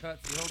hard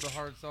cuts, you hold the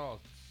hard saws.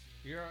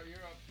 You're up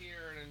here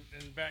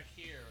and back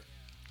here.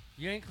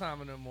 You ain't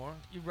climbing no more.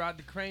 You ride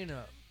the crane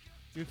up.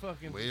 You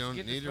fucking. We don't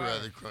get the need to spider.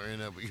 rather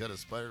crying up. We got a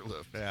spider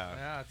lift. Yeah.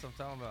 Yeah, that's what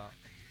I'm talking about.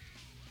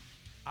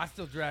 I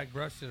still drag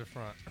brush to the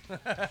front.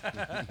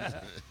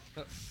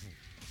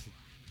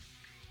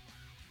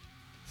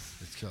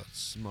 It's called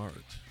smart.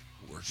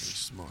 Working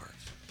smart.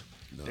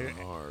 Not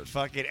Dude, hard.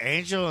 fucking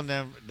Angel and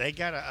them, they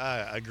got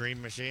a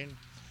green machine.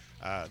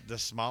 The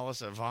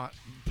smallest Avant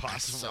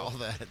possible. I saw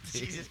that,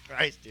 dude. Jesus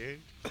Christ,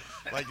 dude.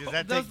 Like, does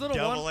that Those take little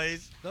double one-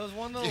 A's? Those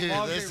one little Dude,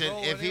 logs they listen,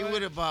 roll if he anyway.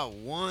 would have bought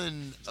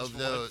one of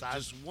one those,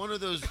 size. just one of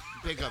those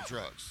pickup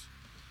trucks,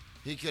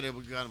 he could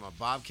have got him a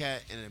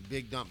Bobcat and a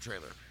big dump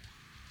trailer.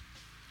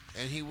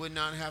 And he would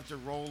not have to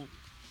roll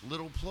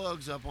little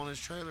plugs up on his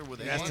trailer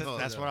with a That's, hand hook.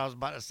 that's what I was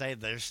about to say.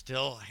 They're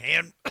still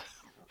hand.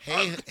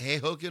 Hay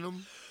hooking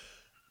them.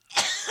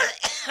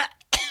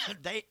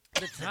 they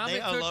the time they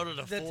it took, unloaded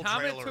a the full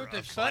time it trailer took to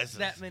of cut slices.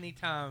 that many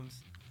times,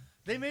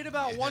 they made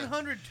about Yeah.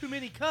 100 too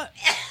many cuts.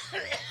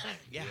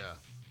 Yeah,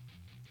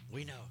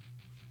 we know.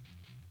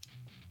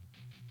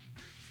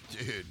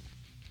 Dude.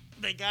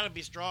 They gotta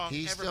be strong.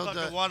 He Every still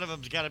fucking does- one of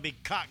them's gotta be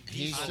cocked.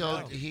 He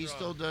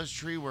still does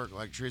tree work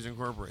like Trees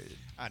Incorporated.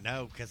 I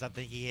know, because I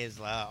think he is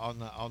on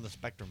the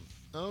spectrum.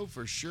 Oh,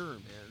 for sure,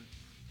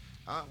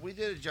 man. We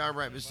did a job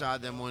right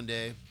beside them one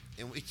day,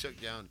 and we took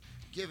down.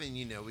 Given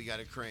we got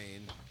a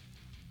crane,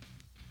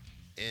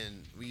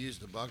 and we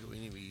used the bucket. We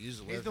used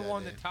the lift. He's the that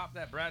one day. that topped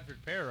that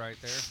Bradford pear right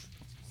there.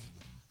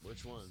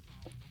 Which one?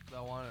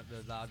 The one at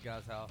the odd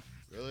guy's house.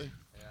 Really?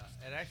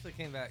 Yeah, it actually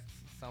came back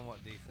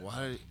somewhat decent.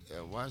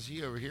 Why is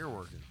he over here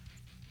working?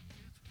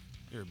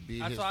 Here, beat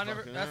That's his why I never.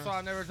 fucking That's ass. why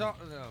I never talked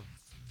to them.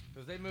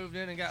 Because they moved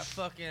in and got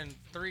fucking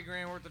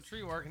 $3,000 worth of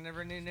tree work and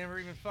they never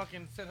even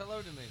fucking said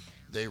hello to me.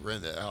 They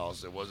rent that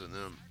house. It wasn't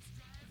them.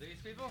 These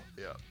people?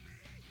 Yeah.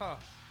 Huh.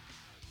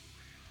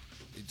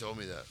 He told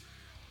me that.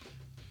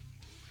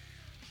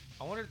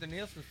 I wonder if the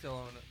Nielsen's still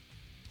own it.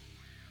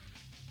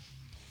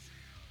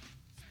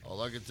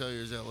 All I can tell you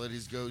is that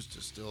lady's ghost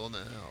is still in the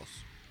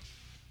house.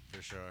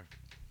 For sure.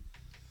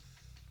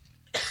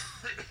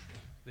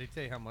 They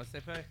tell you how much they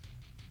pay?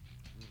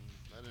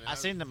 I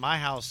seen that my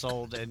house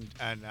sold and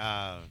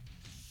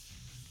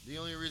The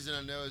only reason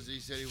I know is he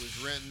said he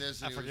was renting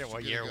this. And I he forget was what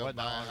gonna year, go what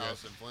buy not a long ago.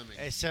 house in Fleming.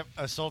 it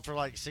sold for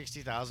like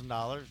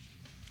 $60,000,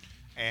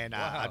 and What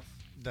house?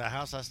 the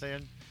house I stay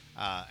in.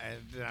 And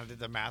then I did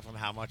the math on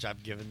how much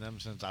I've given them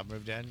since I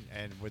moved in,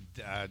 and with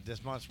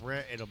this month's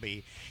rent, it'll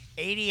be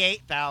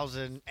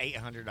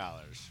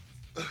 $88,800.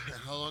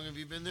 How long have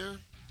you been there?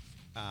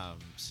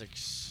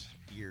 6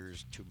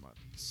 years, 2 months.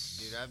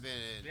 Dude, I've been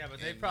in. Yeah, but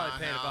they in probably my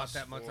paid about house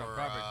that much on for,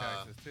 property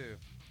taxes too.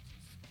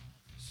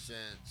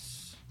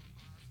 Since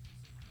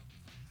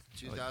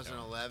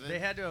 2011. They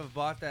had to have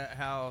bought that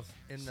house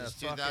in the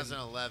Since fucking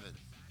 2011.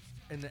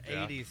 in the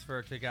Yeah. 80s for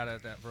it to got it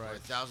at that For price.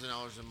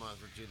 $1,000 a month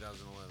for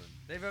 2011.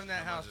 They've owned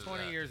that How house much is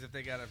 20 that? years if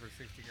they got it for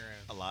 60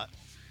 grand. A lot.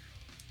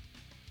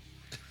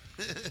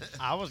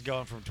 I was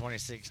going from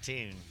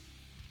 2016,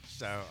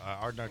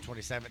 or no,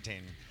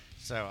 2017.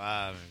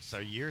 So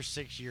you're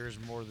 6 years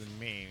more than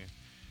me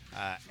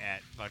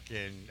at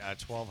fucking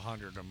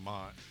 $1,200 a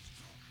month.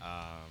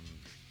 I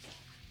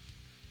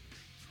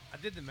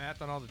did the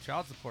math on all the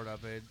child support I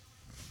paid.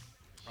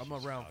 I'm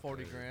around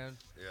 40 grand.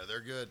 Yeah, they're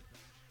good.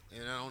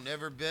 And I don't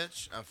never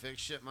bitch. I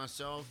fix shit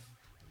myself.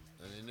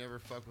 And they never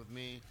fuck with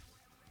me.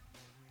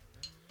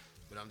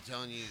 But I'm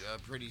telling you,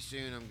 pretty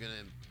soon I'm going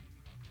to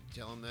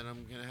tell them that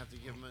I'm going to have to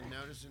give them a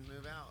notice and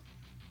move out.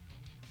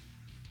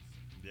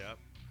 Yep.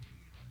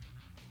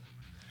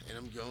 And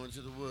I'm going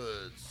to the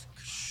woods.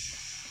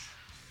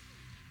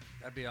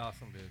 That'd be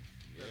awesome, dude.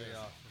 That'd be Yeah.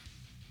 awesome.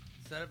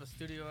 Set up a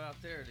studio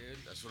out there, dude.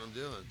 That's what I'm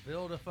doing.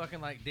 Build a fucking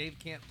like Dave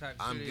Camp type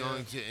I'm studio.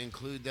 going to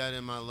include that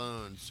in my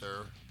loan,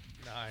 sir.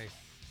 Nice.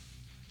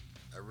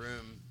 A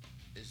room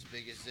as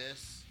big as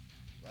this,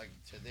 like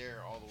to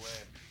there all the way.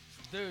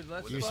 Dude,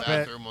 let's With a fuck-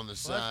 bathroom on the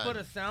let's side. put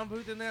a sound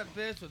booth in that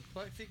bitch with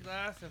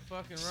plexiglass and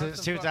fucking run Since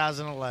some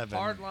 2011,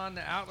 hard line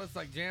to outlets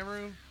like Jam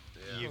Room.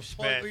 Yeah. You've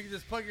Plug- spent you can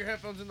just plug your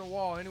headphones in the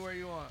wall anywhere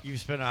you want. you've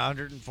spent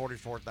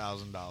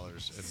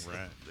 $144,000 in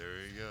rent.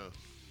 There you go.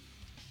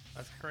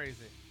 That's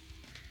crazy.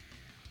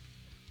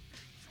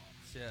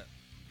 Shit.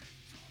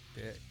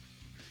 Dick.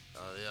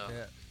 Oh yeah.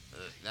 Yeah.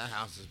 That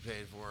house is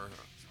paid for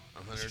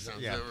 100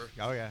 times Yeah. over.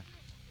 Oh yeah.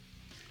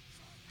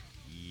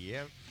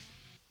 Yep.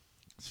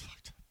 It's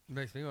fucked up.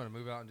 Makes me want to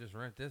move out and just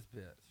rent this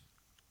bitch.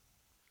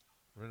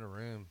 Rent a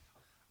room.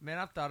 Man,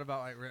 I've thought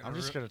about like renting I'm a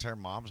just room. gonna turn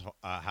mom's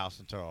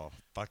house into a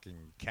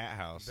fucking cat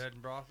house. Bed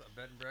and broth,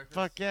 bed and breakfast.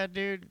 Fuck yeah,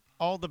 dude!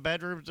 All the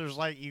bedrooms. There's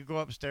like you go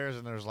upstairs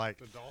and there's like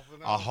The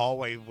dolphin a house?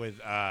 hallway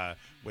with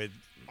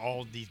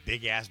all these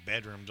big ass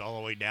bedrooms all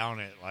the way down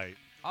it. Like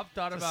I've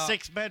thought it's a about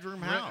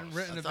 6-bedroom house.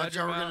 renting I a thought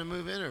y'all bedroom were out. gonna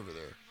move in over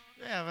there.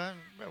 Yeah, man.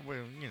 But we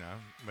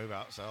move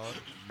out, sell it,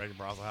 make a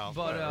brothel house.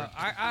 But whatever.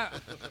 I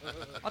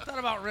thought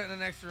about renting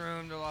an extra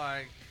room to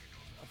like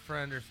a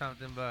friend or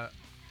something. But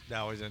They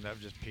always end up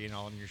just peeing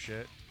all in your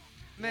shit.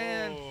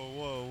 man,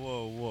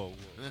 Whoa.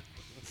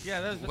 yeah,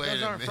 those Wait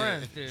a aren't minute.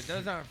 friends, dude.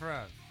 Those aren't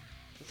friends.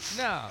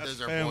 No.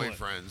 Those are family.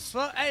 boyfriends.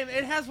 Well, hey,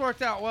 it has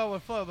worked out well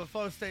with Flo, but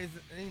Flo stays,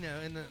 in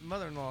the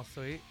mother-in-law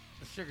suite,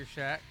 the sugar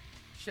shack,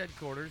 shed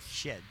quarters.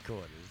 Shed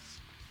quarters.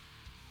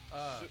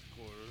 Shit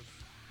quarters.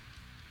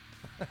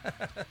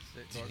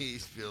 Shit quarters. He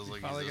feels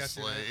like probably he's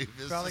a got your name- slave.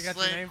 It's probably the got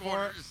your slave name for it.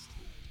 quarters.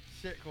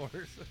 shit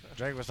quarters.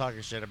 Drake was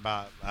talking shit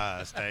about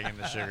staying in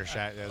the Sugar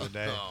Shack the other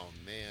day. Oh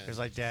man. He was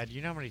like, Dad,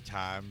 you know how many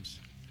times?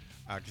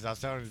 Because I was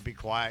telling him to be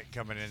quiet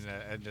coming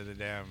into the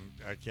damn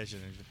kitchen.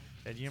 And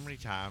Dad, you know how many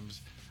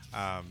times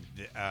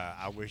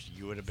I wish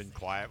you would have been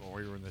quiet when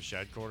we were in the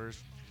shed quarters?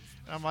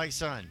 And I'm like,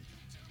 son,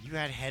 you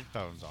had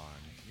headphones on.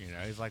 You know,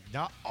 he's like,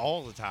 not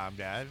all the time,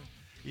 Dad.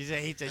 He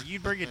said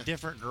you'd bring a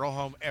different girl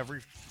home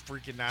every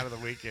freaking night of the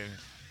weekend.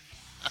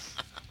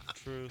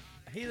 True.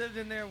 He lived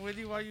in there with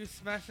you while you was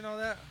smashing all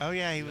that? Oh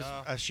yeah, he was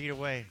Yeah. a sheet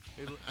away.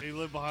 He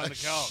lived behind A the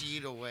couch.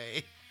 sheet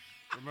away.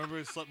 Remember,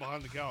 he slept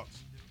behind the couch.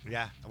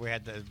 Yeah, we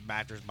had the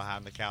mattress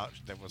behind the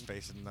couch that was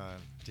facing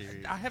the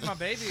TV. I had my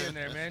baby in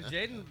there, man.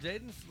 Jaden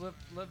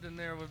lived in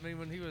there with me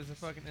when he was a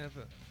fucking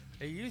infant.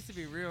 It used to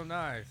be real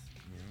nice.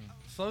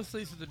 Slow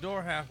sleeps with the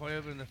door halfway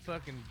open and the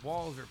fucking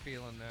walls are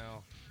peeling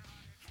now.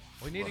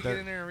 We need to get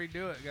in there and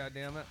redo it,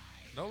 goddammit.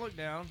 Don't look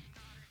down.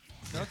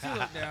 Don't you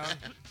look down.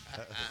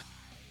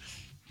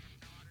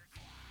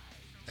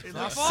 It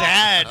my looks fault.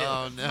 sad.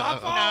 Oh no. My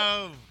fault.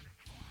 No.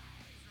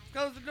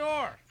 Close the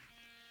door.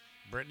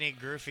 Brittany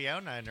grew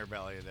Fiona in her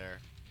belly there.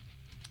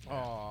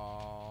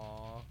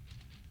 Aww.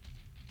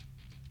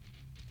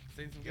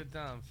 Seen some good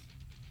times.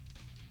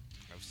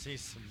 I've seen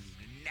some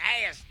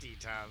nasty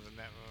times in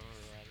that movie.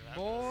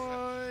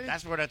 Boy.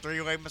 That's where that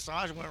three-way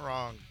massage went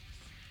wrong.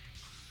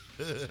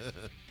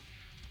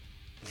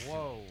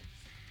 Whoa.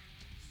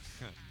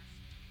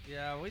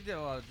 Yeah, we did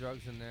a lot of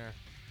drugs in there.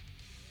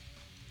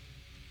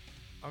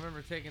 I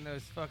remember taking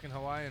those fucking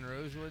Hawaiian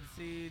rosewood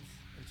seeds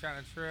and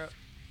trying to trip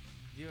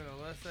you and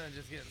Alyssa and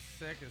just getting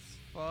sick as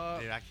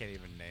fuck. Dude, I can't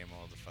even name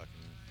all the fucking...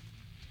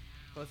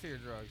 Let's hear your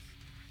drugs.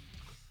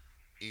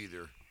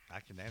 Either. I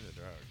can name the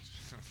drugs.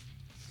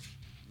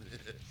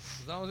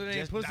 As long as it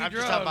ain't pussy I'm drugs.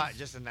 just talking about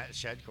just in that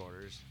shed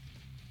quarters.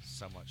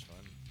 So much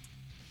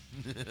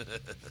fun.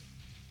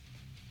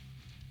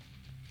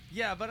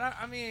 Yeah, but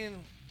I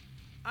mean,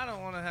 I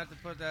don't want to have to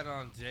put that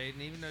on Jaden,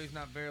 even though he's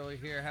not barely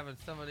here. Having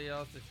somebody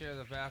else to share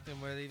the bathroom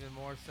with, even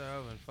more so,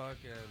 and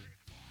fucking,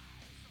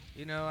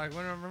 you know, like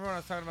remember when I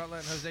was talking about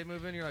letting Jose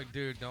move in? You're like,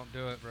 dude, don't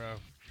do it, bro.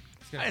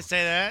 I didn't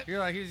say that. You're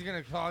like, he's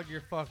gonna clog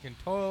your fucking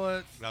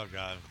toilets. Oh,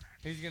 God.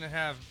 He's gonna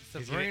have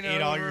He's Sabrina gonna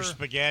eat all your over.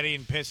 spaghetti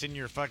and piss in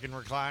your fucking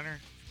recliner?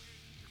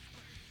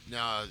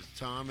 No,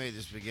 Tom made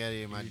the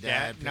spaghetti and my Your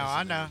dad. No, pissed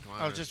I in the know.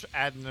 I was recliner. just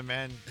adding them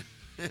in.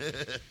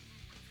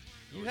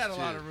 You had a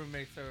lot of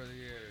roommates over the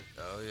years.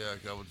 Oh yeah, a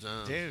couple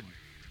times. Dude,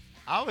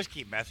 I always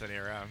keep messing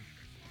around.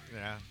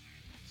 Yeah.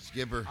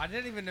 Skipper. I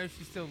didn't even know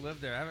she still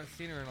lived there. I haven't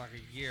seen her in like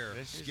a year.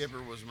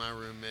 Skipper was my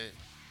roommate,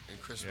 and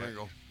Chris Yeah.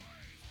 Ringle.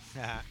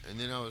 And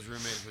then I was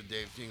roommates with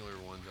Dave Tingler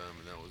one time,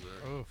 and that was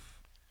it. Oof.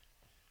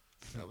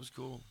 That was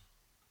cool.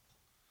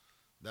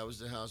 That was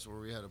the house where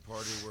we had a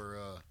party where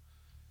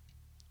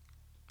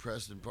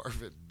Preston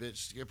Parfit bitched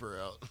Skipper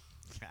out.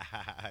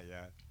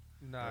 Yeah.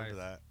 Nice. Remember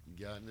that.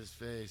 Got in his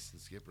face,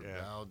 and Skipper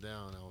Yeah. bowed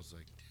down. I was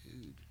like,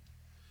 dude.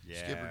 Yeah.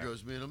 Skipper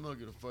goes, man, I'm not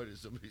going to fight at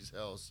somebody's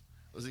house.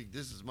 I was like,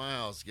 this is my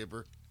house,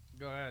 Skipper.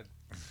 Go ahead.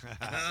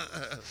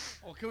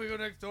 Well, can we go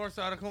next door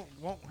so I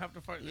won't have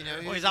to fight? You know,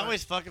 Well, he's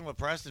always fucking with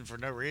Preston for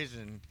no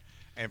reason,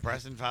 and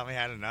Preston finally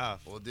had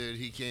enough. Well, dude,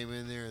 he came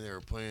in there, and they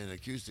were playing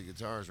acoustic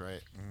guitars,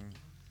 right?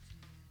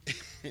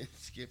 And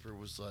Skipper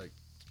was like,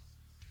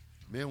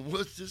 man,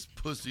 what's this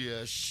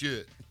pussy-ass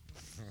shit?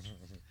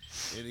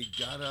 And he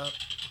got up,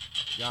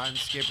 got in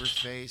Skipper's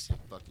face, and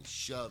fucking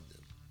shoved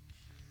him.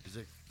 He's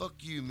like, fuck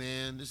you,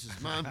 man. This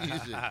is my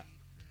music.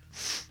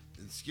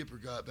 And Skipper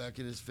got back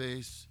in his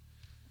face.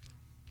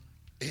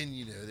 And,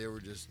 you know, they were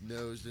just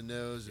nose to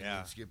nose. And Yeah.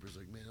 then Skipper's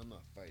like, man, I'm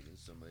not fighting in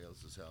somebody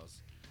else's house.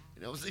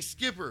 And I was like,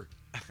 Skipper,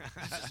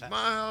 this is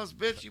my house,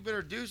 bitch. You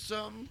better do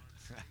something.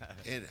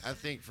 And I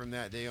think from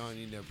that day on,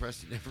 you know,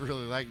 Preston never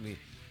really liked me.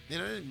 You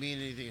know, I didn't mean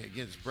anything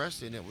against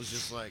Preston. It was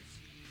just like,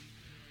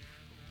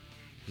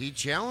 he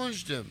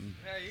challenged him.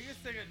 Yeah, you can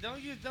stick it.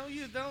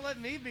 Don't let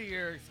me be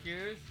your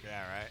excuse.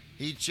 Yeah, right.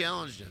 He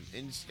challenged him.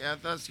 And I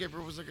thought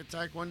Skipper was like a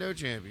Taekwondo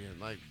champion.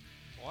 Like,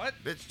 What?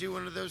 bitch, do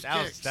one of those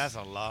That kicks. that's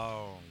a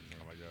long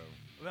time ago.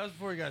 That was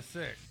before he got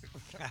sick.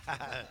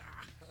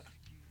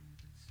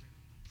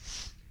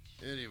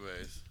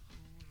 Anyways,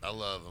 I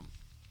love him.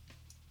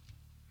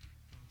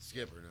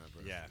 Skipper, not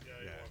Preston. Yeah, Yeah,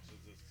 he yeah. watches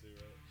this too,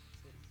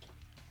 right?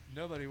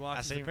 Nobody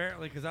watches seen-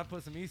 apparently because I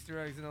put some Easter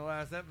eggs in the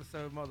last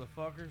episode,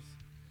 motherfuckers.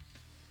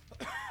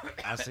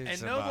 I seen And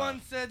some, no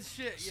one said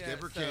shit yet.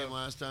 Skipper so came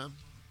last time.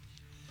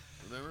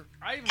 Remember?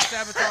 I even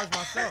sabotaged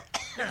myself.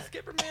 Yeah,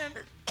 Skipper, man.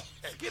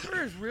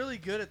 Skipper is really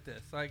good at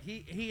this. Like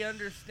he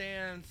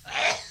understands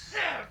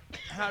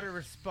how to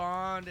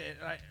respond, and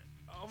like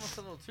almost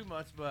a little too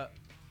much, but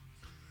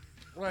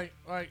like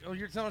oh,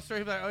 you're telling a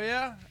story, he'll be like, oh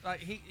yeah, like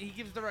he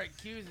gives the right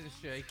cues and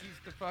shit. He keeps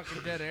the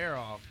fucking dead air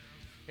off.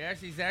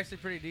 He's actually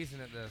pretty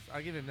decent at this.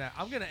 I'll give him that.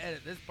 I'm gonna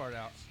edit this part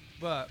out,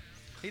 but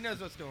he knows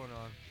what's going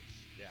on.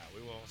 Yeah,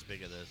 we won't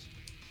speak of this.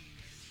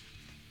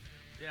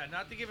 Yeah,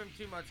 not to give him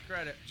too much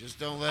credit. Just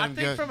don't let I him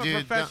think go. from a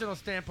Dude, professional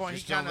standpoint,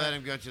 just he don't kind let of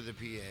him go to the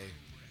PA.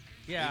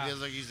 yeah. He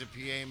feels like he's a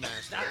PA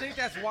master. I think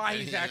that's why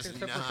And he's he acting is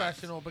so not.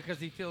 professional because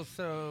he feels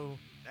so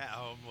At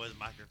home with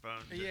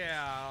microphones.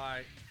 Yeah,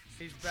 like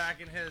he's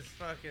back in his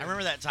fucking. I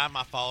remember that time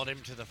I followed him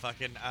to the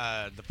fucking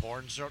the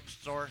porn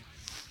store.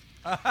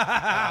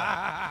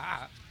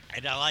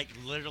 And I like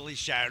literally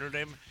shadowed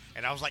him,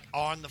 and I was like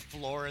on the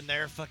floor in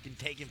there, fucking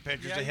taking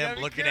pictures Yeah, of you him gotta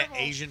be looking careful.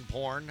 at Asian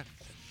porn.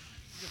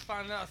 You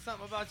find out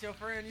something about your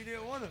friend you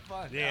didn't want to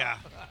find Yeah.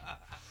 out.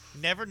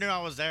 Never knew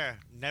I was there.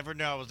 Never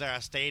knew I was there. I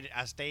stayed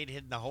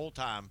hidden the whole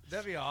time.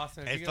 That'd be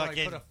awesome. If And you could, like,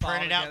 fucking put a file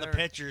printed out the together.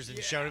 pictures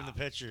and showed him Yeah. the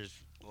pictures.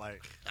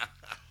 Like,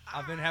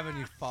 I've been having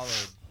you followed.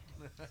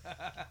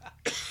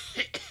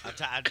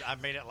 I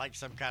made it like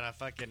some kind of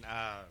fucking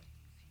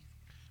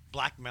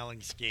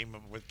blackmailing scheme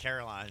with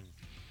Caroline.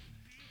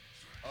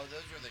 Oh,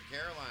 those were the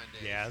Caroline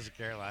days. Yeah, those are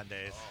Caroline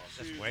days. Oh,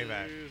 That's way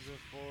back.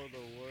 For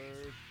the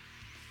word.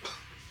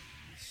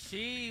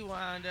 She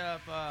wound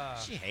up.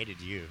 She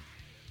hated you.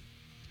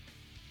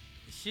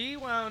 She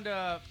wound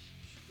up.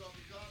 Called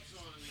the cops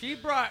on him She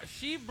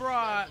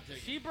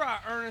again.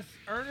 brought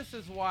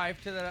Ernest's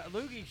wife to the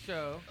Loogie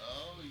show.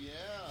 Oh yeah.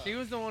 She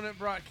was the one that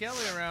brought Kelly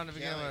around to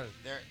begin Kelly,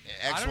 with. their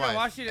I ex-wife. don't know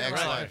why she didn't like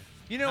me. Ex-wife.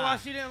 You know why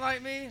she didn't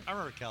like me? I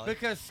remember Kelly.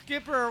 Because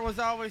Skipper was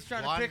always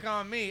trying One- to pick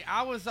on me.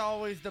 I was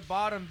always the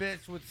bottom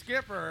bitch with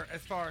Skipper as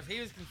far as he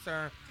was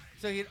concerned.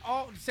 So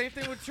same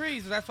thing with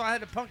Trees. That's why I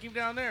had to punk him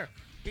down there.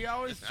 He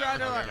always tried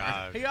to like.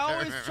 God. He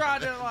always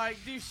tried to like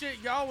do shit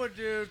y'all would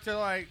do to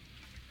like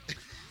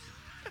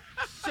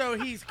show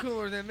he's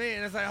cooler than me.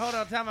 And it's like, hold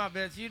on, time out,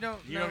 bitch. You don't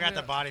You know don't got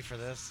me. the body for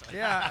this.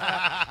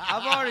 Yeah,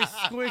 I've already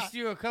squished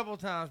you a couple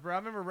times, bro. I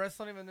remember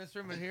wrestling him in this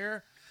room in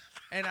here,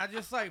 and I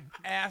just like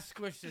ass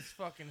squished his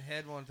fucking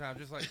head one time,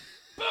 just like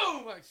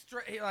boom, like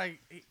straight,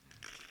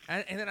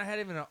 and then I had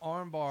him in an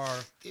arm bar.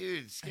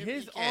 Dude, Skip,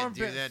 His you can't arm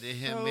do bent that to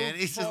him, so man.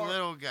 He's far. a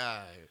little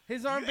guy.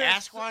 His arm You bent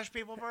ass squash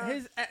people, bro?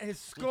 his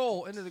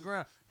skull into the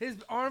ground. His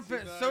arm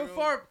bent so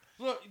far.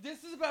 Look,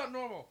 this is about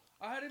normal.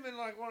 I had him in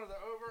like one of the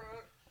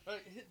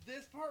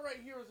this part right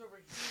here was over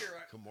here.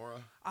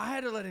 Kimura. I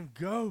had to let him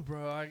go,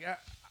 bro.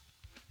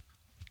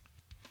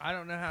 I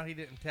don't know how he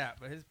didn't tap,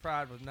 but his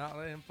pride was not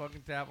letting him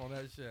fucking tap on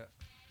that shit.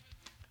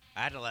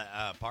 I had to let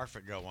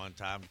Parfit go one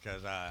time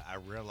because I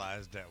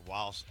realized that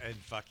whilst in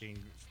fucking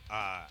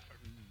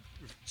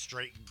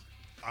straight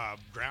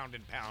ground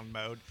and pound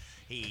mode,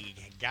 he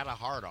got a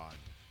hard on.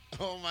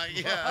 Oh my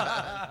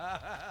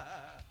god.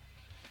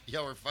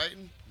 Y'all were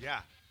fighting? Yeah.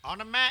 On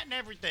a mat and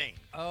everything.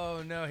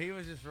 Oh no, he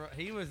was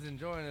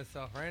enjoying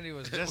himself. Randy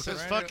was This is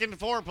Randy- fucking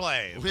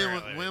foreplay.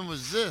 apparently. When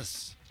was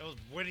this? It was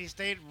when he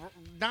stayed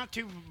not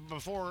too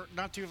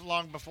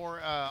long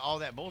before all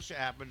that bullshit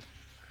happened,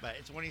 but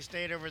it's when he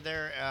stayed over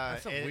there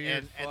That's a weird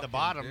in the fucking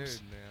bottoms.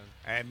 dude, man.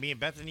 And me and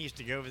Bethany used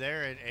to go over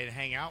there and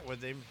hang out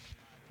with him.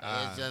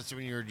 That's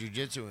when you were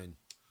jujitsuing.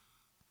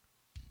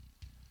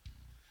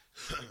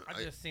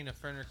 I just seen a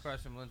friend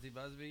request from Lindsay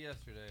Busby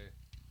yesterday.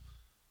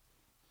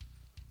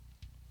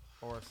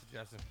 Or a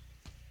suggestion.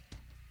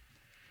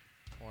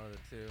 One of the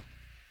two.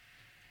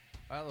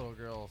 That little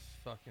girl's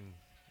fucking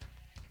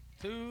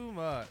too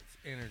much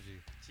energy.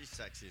 She's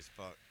sexy as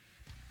fuck.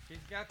 She's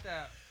got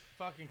that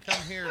fucking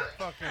come here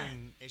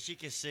fucking. And she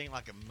can sing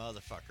like a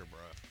motherfucker, bro.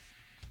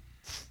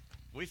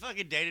 We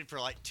fucking dated for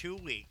like 2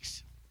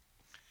 weeks.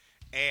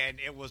 And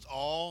it was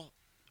all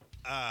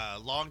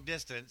long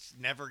distance.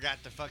 Never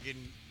got to fucking.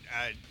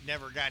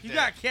 You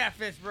got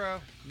catfish, bro.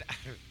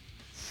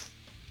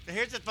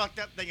 Here's the fucked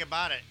up thing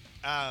about it.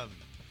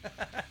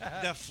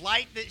 The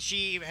flight that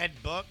she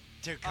had booked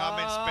to come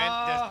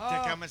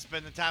and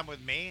spend the time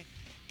with me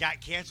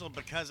got canceled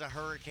because of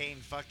Hurricane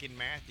fucking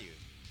Matthew.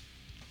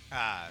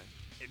 And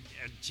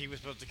she was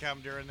supposed to come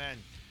during then.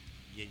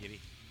 Yiggity.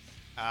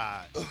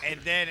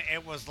 And then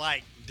it was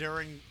like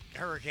during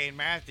Hurricane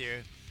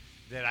Matthew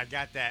that I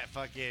got that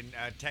fucking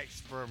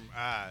text from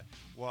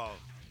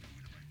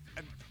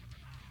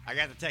I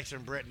got the text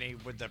from Brittany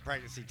with the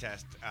pregnancy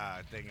test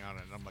thing on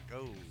it, and I'm like,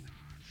 oh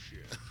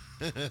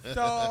shit.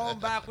 So I'm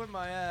back with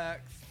my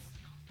ex.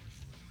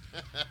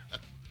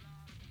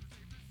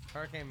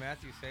 Hurricane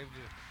Matthew saved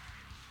you.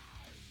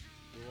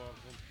 You're welcome.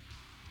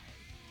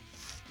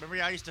 Remember,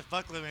 y'all used to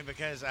fuck with me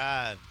because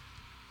I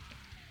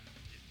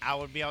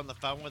would be on the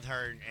phone with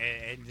her,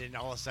 and then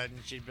all of a sudden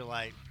she'd be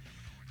like,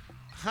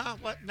 "Huh?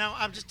 What? No,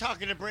 I'm just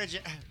talking to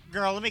Bridget.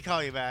 Girl, let me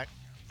call you back."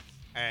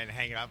 And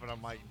hang up, and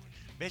I'm like,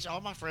 "Bitch, all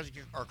my friends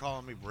are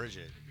calling me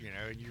Bridget, you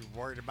know, and you're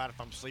worried about if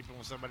I'm sleeping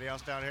with somebody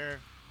else down here."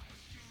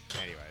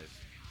 Anyways,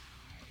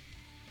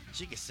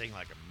 she could sing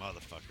like a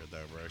motherfucker,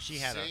 though, bro. She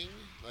had Sing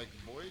like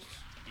voice?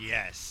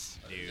 yes,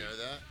 I dude, didn't know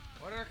that.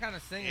 What other kind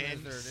of singing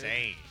is there, dude?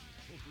 insane.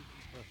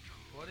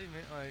 What do you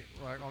mean,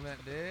 like on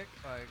that dick?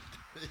 Like,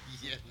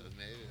 Yeah,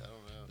 maybe. I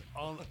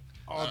don't know.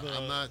 On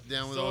I'm not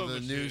down with sewing all the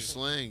new machine.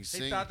 slang. he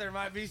Sing. thought there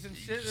might be some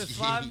shit just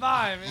sliding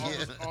by him.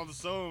 Yeah. on the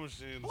sewing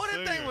machine. What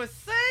if they singer. was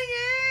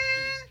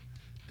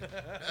singing?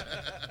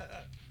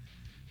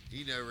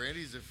 You know,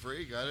 Randy's a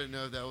freak. I didn't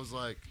know if that was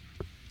like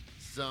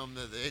some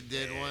that they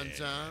did one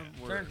time.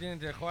 Where, Turned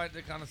into quite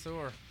the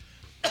connoisseur.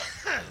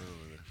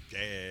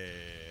 Yeah,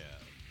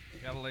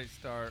 Got a late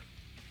start.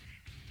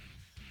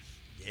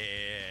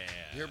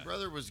 yeah. Her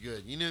brother was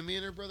good. You know, me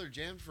and her brother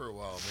jammed for a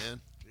while, man.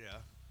 Yeah,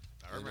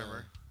 I And,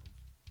 remember.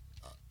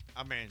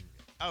 I mean,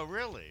 oh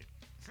really?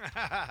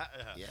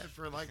 Yeah,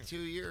 for like 2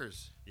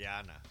 years. Yeah,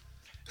 I know.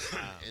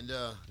 And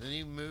then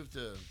he moved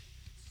to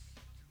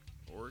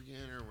Oregon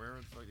or wherever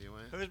the fuck he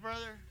went. Whose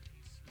brother?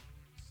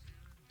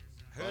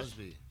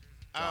 Busby.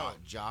 Oh.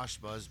 Josh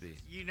Busby.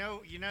 You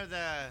know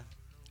the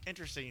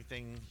interesting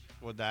thing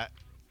with that.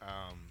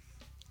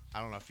 I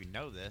don't know if you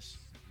know this,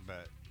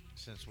 but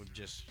since we've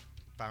just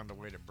found a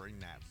way to bring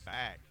that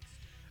back,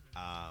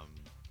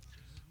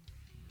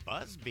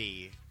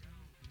 Busby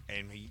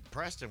and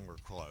Preston were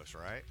close,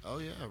 right? Oh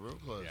yeah, real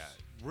close.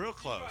 Yeah, real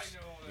close.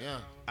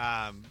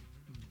 Yeah.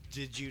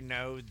 Did you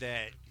know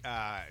that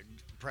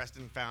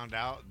Preston found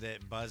out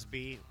that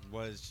Busby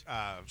was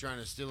Trying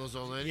to steal his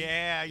old lady.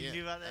 Yeah, you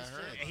knew about that I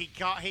shit.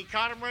 heard. He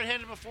caught him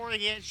red-handed before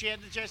she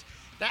had the chance.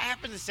 That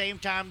happened the same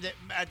time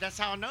that that's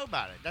how I know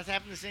about it. That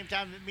happened the same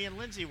time that me and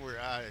Lindsay were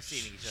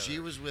seeing each other. She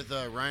was with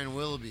Ryan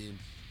Willoughby,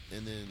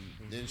 and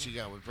then she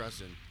got with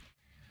Preston.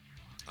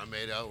 I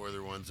made out with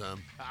her one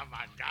time. Oh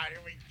my God,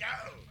 here we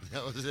go.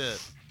 That was it.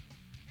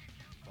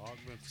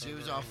 Bachman, She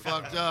was Turner, all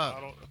fucked up.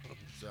 I don't,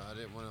 So I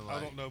didn't want to I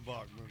like. don't know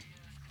Bachman.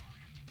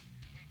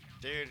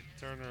 Dude,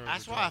 Turner.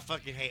 that's why I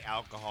fucking hate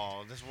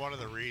alcohol. That's one of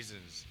the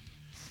reasons.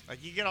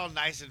 Like, you get all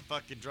nice and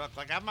fucking drunk.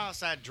 Like, I'm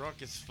outside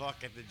drunk as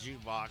fuck at the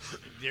jukebox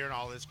during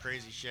all this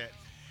crazy shit.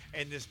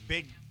 And this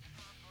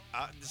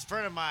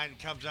friend of mine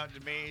comes up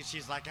to me and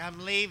she's like,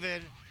 I'm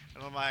leaving.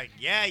 And I'm like,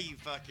 yeah, you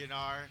fucking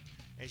are.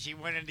 And she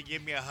went in to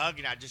give me a hug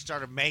and I just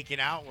started making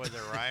out with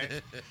her, right?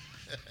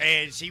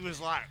 And she was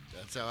like,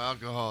 That's how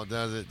alcohol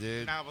does it,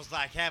 dude. and I was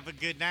like, have a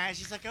good night.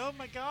 She's like, oh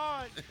my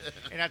God.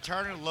 And I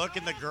turned and looked,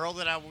 and the girl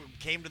that I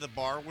came to the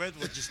bar with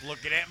was just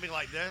looking at me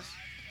like this.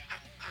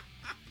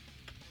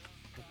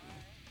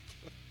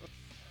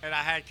 And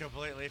I had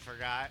completely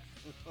forgot.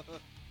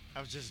 I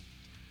was just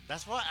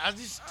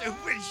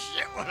stupid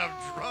shit when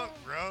I'm drunk,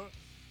 bro.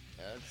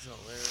 That's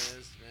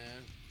hilarious,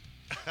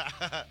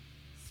 man.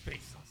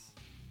 Spaceless.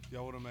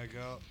 Y'all want to make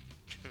out?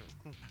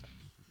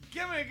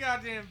 Give me a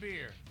goddamn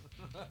beer.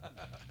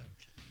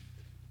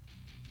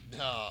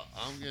 No,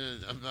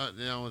 I'm not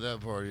down with that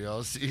party.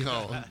 I'll see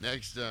y'all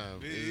next time.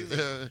 Me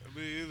either.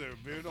 Me either.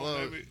 Beer don't Flo,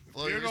 make me.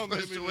 Flo, Beer you're don't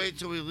make supposed me. to wait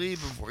till we leave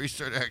before you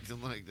start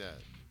acting like that.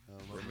 Oh,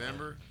 my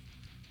Remember?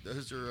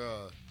 Those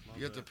are,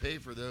 you have to pay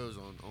for those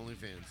on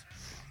OnlyFans.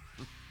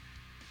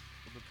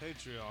 The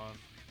Patreon.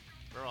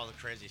 Remember all the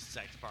crazy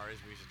sex parties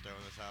we used to throw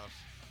in this house?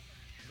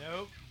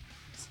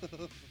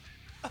 Nope.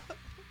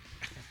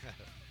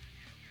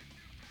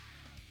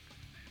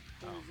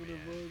 Oh,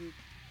 man.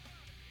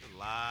 A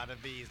lot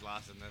of bees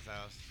lost in this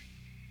house.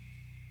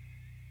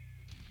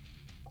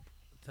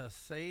 To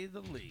say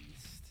the least.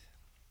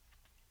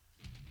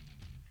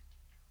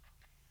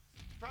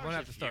 Probably We'll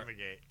have should to start.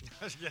 fumigate.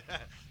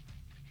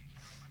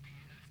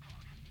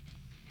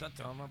 Touch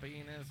on my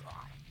penis. Oh.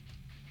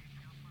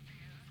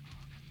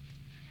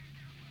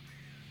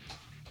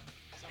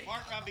 So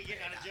Mark might be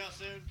getting out of jail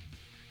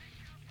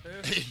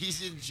soon.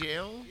 He's in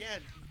jail? Yeah,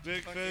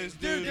 Big fucking- face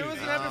Dude, dude. there was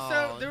an Oh,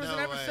 episode. There was no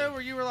an episode way.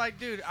 where you were like,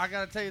 "Dude, I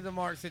gotta tell you the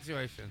Mark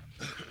situation,"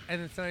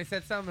 and then somebody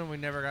said something, and we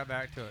never got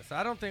back to it. So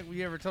I don't think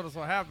we ever told us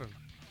what happened.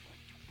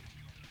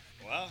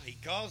 Well, he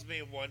calls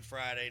me one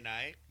Friday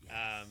night,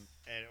 and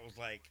it was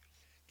like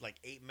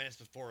 8 minutes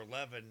before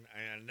 11,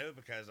 and I know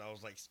because I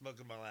was like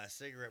smoking my last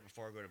cigarette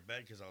before I go to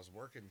bed because I was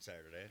working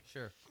Saturday,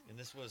 Sure. and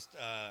this was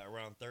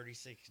around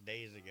 36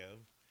 days ago.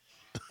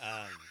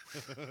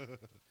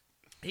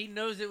 He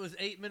knows it was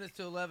 8 minutes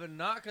to 11,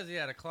 not because he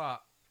had a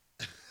clock.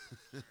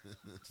 'Cause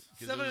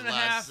Seven it was and a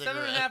last half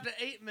cigarette.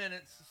 to 8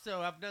 minutes.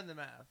 So I've done the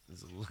math.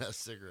 It's the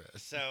last cigarette.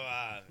 So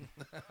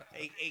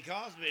he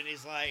calls me and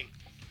he's like,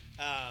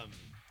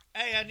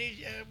 "Hey, I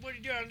need what are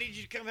you doing? I need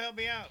you to come help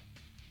me out."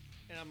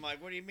 And I'm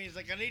like, "What do you mean?" He's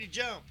like, "I need to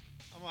jump."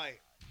 I'm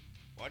like,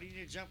 "Why do you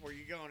need to jump? Where are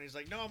you going?" He's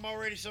like, "No, I'm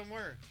already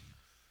somewhere."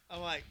 I'm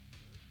like,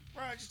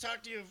 "Bro, I just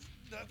talked to you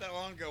not that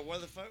long ago. Where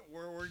the fuck?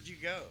 Where'd you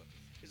go?"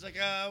 He's like,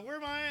 "Where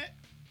am I at?"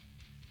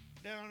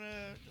 Down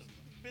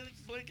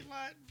blinking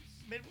light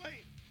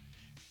midway.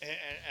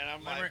 And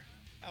I'm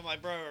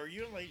like, "Bro, are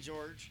you in Lake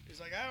George?" He's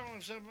like, "I don't know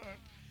something."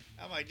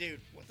 I'm like,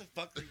 "Dude, what the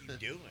fuck are you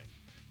doing?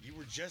 You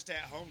were just at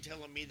home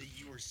telling me that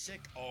you were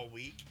sick all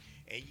week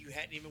and you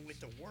hadn't even went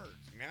to work.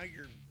 Now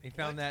you're." He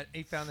found that.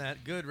 He found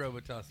that good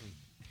Robitussin.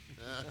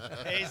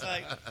 And he's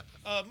like,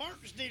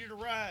 "Marcus needed a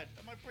ride."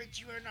 I'm like, "Brett,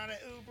 you are not an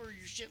Uber.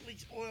 Your shit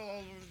leaks oil all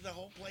over the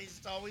whole place.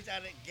 It's always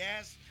out of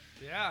gas."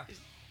 Yeah.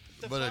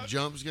 The But fuck? a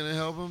jump's gonna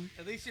help him.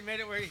 At least you made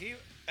it where he. At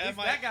I'm least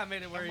like- that guy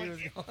made it where I'm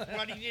he like, was going.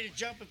 Why do you need to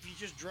jump if you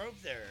just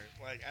drove there?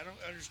 Like, I don't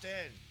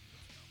understand.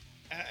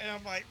 And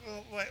I'm like,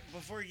 well, what?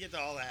 Before you get to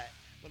all that,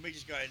 let me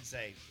just go ahead and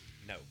say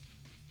no.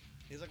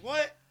 He's like,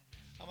 what?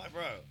 I'm like,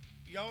 bro,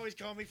 you always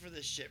call me for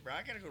this shit, bro.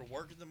 I gotta go to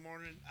work in the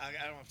morning. I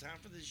don't have time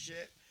for this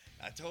shit.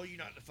 I told you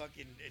not to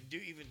fucking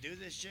do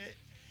this shit.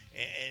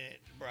 And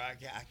bro, I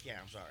can't.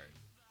 I'm sorry.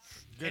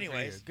 Good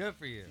Anyways, for you. Good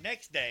for you.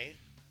 next day,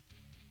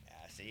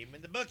 I see him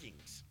in the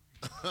bookings.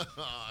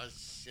 Oh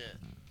shit.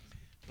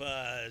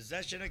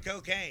 Possession of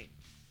cocaine.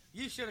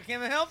 You should have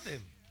came and helped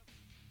him.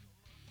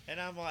 And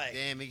I'm like,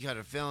 Damn, he got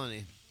a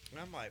felony. and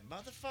I'm like,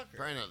 motherfucker.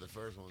 Probably not the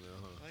first one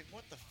though, huh? Like,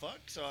 what the fuck?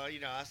 So, I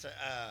said,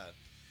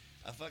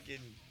 I fucking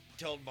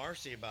told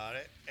Marcy about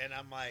it, and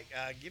I'm like,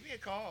 give me a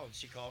call. And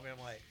she called me. I'm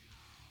like,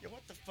 yo,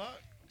 what the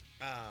fuck?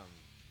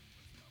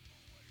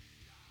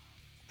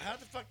 How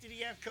the fuck did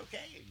he have cocaine?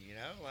 You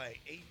know, like,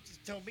 he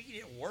just told me he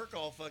didn't work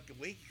all fucking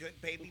week. He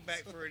couldn't pay me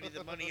back for any of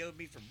the money he owed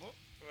me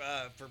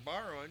for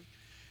borrowing.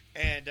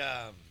 And,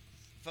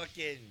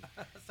 fucking.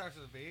 Starts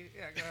with a B.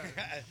 Yeah, go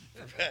ahead.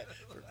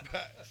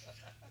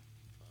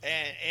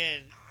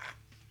 and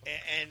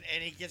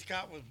he gets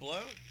caught with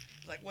blow.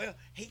 Like, well,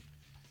 he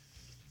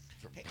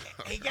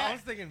I got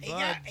was thinking he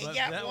blood, got but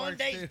that 1 works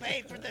day's too.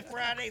 pay for the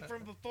Friday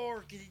from before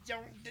because he's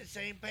on the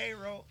same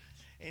payroll.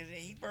 And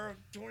he borrowed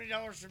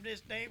 $20 from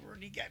this neighbor,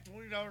 and he got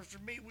 $20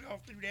 from me. We all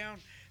threw down,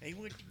 and he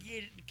went to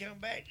get it and come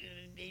back,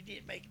 and he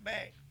didn't make it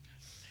back.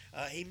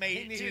 He made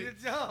He it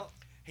needed too. a jump.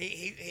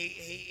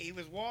 He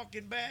was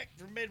walking back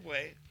from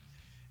Midway,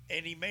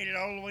 and he made it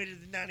all the way to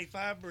the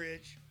 95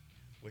 bridge,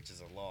 which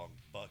is a long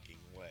fucking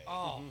way.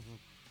 Oh,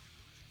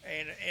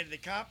 And the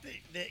cop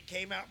that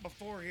came out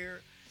before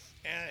here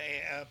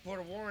put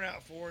a warrant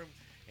out for him,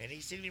 and he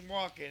seen him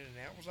walking, and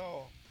that was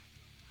all.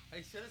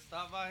 he should have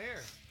stopped by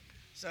here.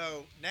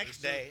 So next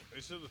day,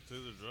 They should have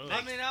threw the drugs.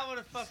 I mean, I would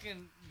have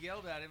fucking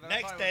yelled at him. But I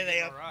next probably day would've they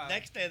given him a ride.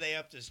 next day they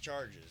upped his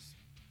charges.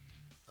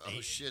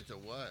 Oh shit, to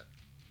what?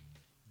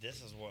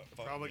 This is what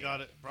fucked Probably me got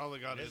up. it. Probably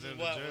got This it is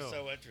into what jail. was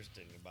so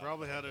interesting about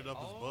Probably had it up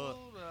his butt.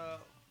 Hold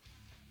up.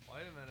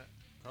 Wait a minute.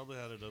 Probably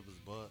had it up his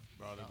butt.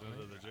 Brought it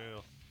into the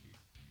jail.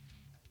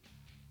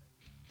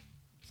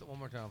 So one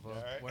more time, Flo. All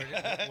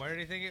right. Where did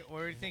he think it?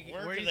 Where do you think?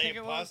 Where Where do could you they think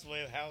it was? possibly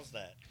have housed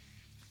that?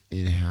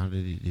 And how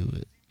did he do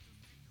it?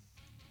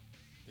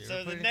 You So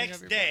ever put the anything next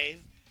up your day,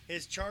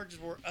 his charges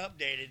were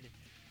updated,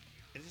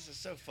 and this is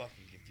so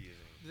fucking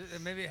confusing.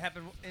 butt? Maybe it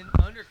happened in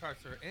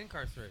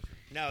incarceration.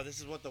 No, this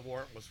is what the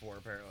warrant was for,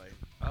 apparently.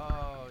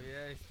 Oh,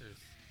 yesters.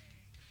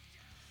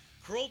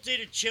 Cruelty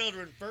to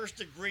children, first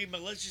degree,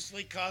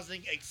 maliciously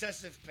causing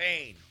excessive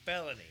pain,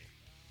 felony.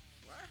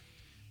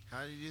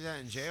 How did he do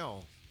that in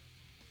jail?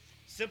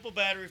 Simple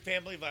battery,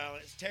 family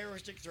violence,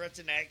 terroristic threats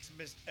and acts,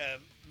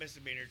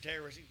 misdemeanor,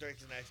 terroristic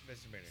threats and acts,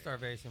 misdemeanor.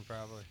 Starvation,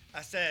 probably.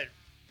 I said,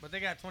 But they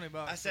got $20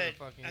 I said,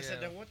 for the fucking I said,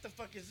 yeah. now what the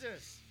fuck is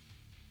this?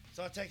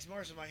 So I text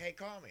Marcy, I'm like, hey,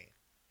 call me.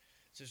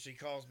 So she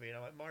calls me, and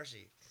I'm like,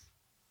 Marcy,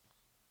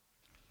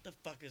 what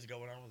the fuck is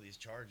going on with these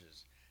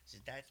charges? She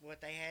said, that's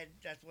what they had,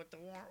 that's what the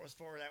warrant was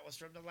for. That was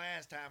from the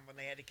last time when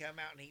they had to come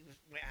out and he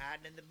went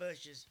hiding in the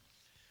bushes.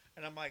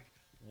 And I'm like,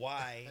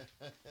 why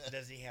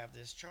does he have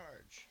this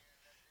charge?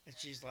 And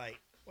she's like,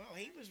 well,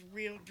 he was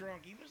real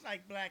drunk. He was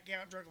like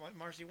blackout drunk. I'm like,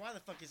 Marcy, why the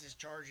fuck is this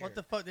charge here? What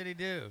the fuck did he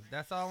do?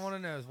 That's all I want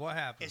to know is what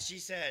happened. And she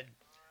said,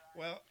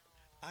 well,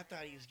 I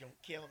thought he was going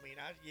to kill me.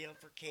 And I yelled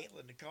for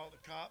Caitlin to call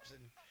the cops.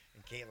 And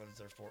Caitlin's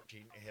her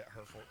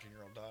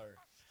 14-year-old daughter.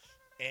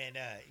 And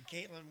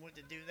Caitlin went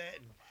to do that.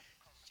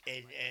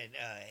 And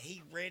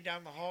he ran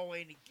down the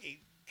hallway. And he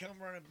come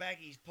running back.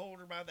 He's pulling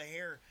her by the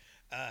hair.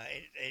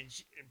 And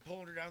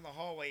pulling her down the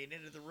hallway and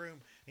into the room.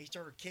 And he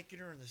started kicking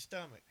her in the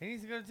stomach. He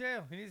needs to go to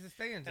jail. He needs to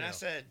stay in jail. And I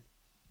said,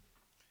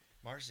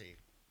 Marcy,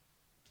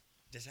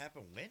 this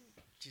happened when?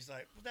 She's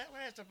like, well, that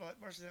last time,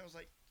 Marcy, that was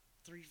like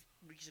 3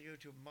 weeks ago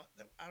to a month.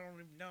 I don't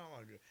even know how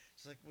long ago.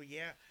 She's like, well,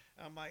 yeah.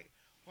 I'm like,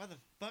 why the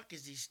fuck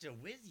is he still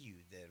with you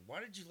then? Why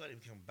did you let him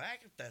come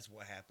back if that's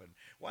what happened?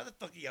 Why the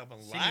fuck are y'all been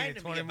She lying needed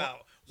to me 20 more- about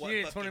she what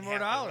needed fucking $20 more.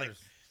 happened?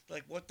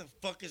 Like, what the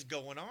fuck is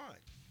going on?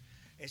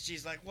 And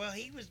she's like, well,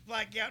 he was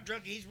blackout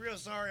drunk. He's real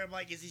sorry. I'm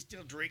like, is he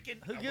still drinking?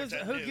 Who Which gives I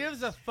Who knew.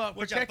 gives a fuck?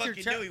 Which Protect I your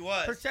fucking knew he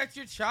was. Protect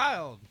your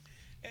child.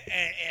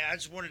 And I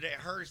just wanted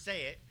her to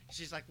say it.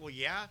 She's like, well,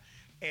 yeah.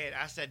 And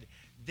I said,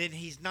 then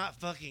he's not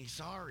fucking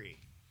sorry.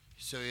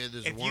 So he had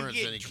this If you warrant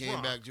get and he came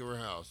drunk- back to her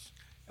house.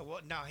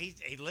 Well, no, he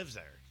lives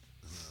there.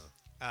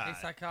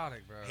 He's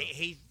psychotic, bro.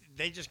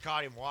 They just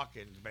caught him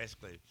walking,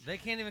 basically. They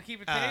can't even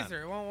keep a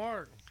taser. It won't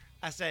work.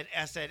 I said,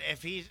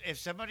 if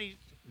somebody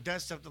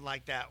does something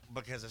like that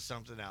because of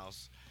something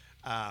else,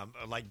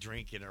 like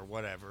drinking or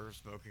whatever,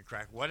 smoking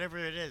crack, whatever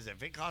it is,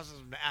 if it causes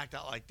them to act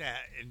out like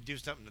that and do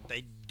something that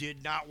they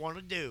did not want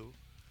to do,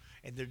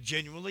 and they're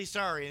genuinely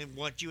sorry and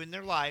want you in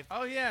their life,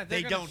 Oh yeah,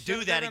 they they're gonna don't do show-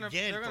 that they're gonna-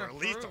 again they're for gonna at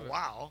least a prove it.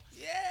 while.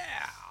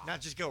 Yeah. Not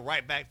just go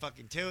right back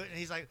fucking to it. And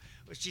he's like,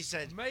 well, she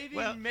said, Maybe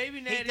well, maybe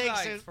he Natty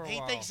thinks Lights for a he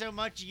while. thinks so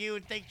much of you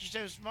and thinks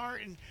you're so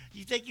smart and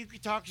you think you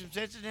could talk some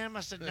sense into him.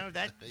 I said, no,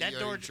 that You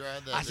door. already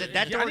tried that, I said didn't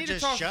that you? I door need to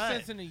just talk shut.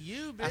 sense into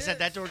you, bitch. I said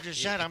that door just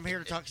shut. I'm here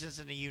to talk sense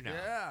into you now.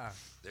 Yeah.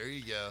 There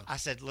you go. I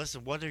said,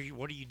 listen, what are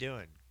you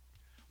doing?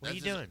 What are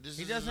you doing? This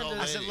He is doesn't his old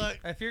do- I said, lady. look.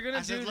 If you're I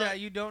gonna said, do look- that,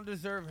 you don't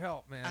deserve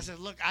help, man. I said,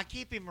 look, I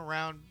keep him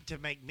around to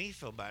make me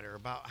feel better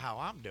about how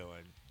I'm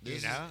doing.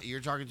 This you know? is,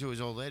 you're talking to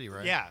his old lady,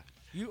 right? Yeah.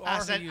 you I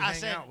are said- who you I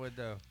hang said- out with,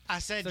 though. I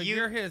said, So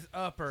you're his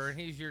upper and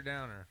he's your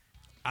downer.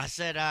 I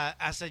said,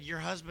 your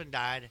husband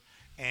died,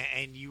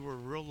 and you were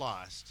real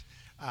lost.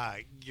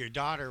 Your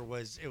daughter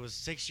it was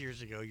 6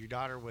 years ago. Your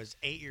daughter was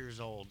 8 years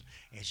old,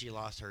 and she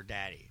lost her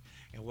daddy.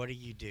 And what do?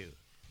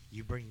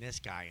 You bring this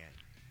guy in.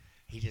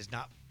 He does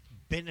not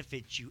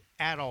benefits you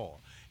at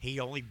all. He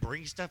only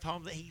brings stuff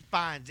home that he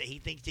finds that he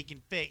thinks he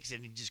can fix,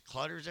 and he just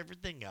clutters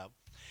everything up.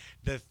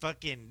 The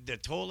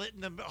toilet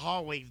in the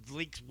hallway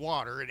leaks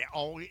water, and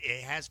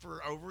it has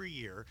for over a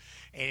year,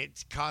 and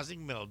it's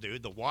causing mildew.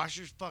 The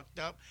washer's fucked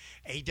up.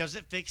 And he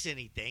doesn't fix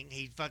anything.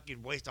 He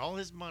fucking wastes all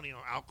his money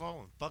on alcohol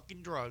and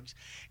fucking drugs,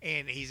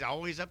 and he's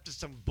always up to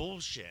some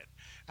bullshit.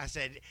 I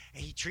said,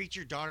 he treats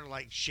your daughter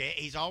like shit.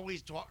 He's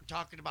always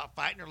talking about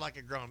fighting her like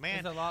a grown man.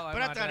 He's a lot like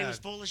but I my thought he dad. was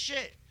full of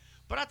shit.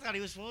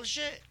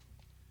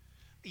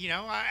 You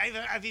know,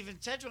 I've even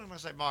said to him, I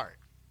said, Mark,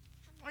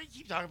 why do you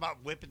keep talking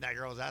about whipping that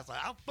girl's ass? Like,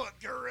 I'll fuck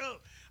her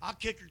up. I'll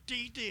kick her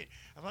teeth in.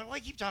 I'm like, why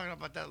you keep talking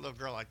about that little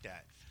girl like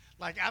that?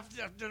 Like, I've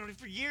done it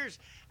for years.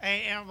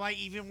 And I'm like,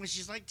 even when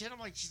she's like 10, I'm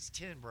like, she's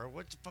 10, bro.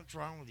 What the fuck's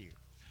wrong with you?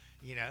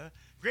 You know?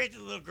 Granted,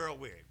 the little girl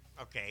weird.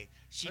 Okay.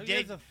 She Who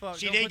did. gives a fuck?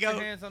 She Don't did put go.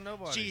 your hands on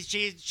nobody.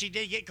 She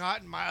did get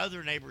caught in my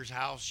other neighbor's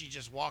house. She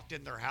just walked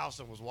in their house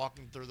and was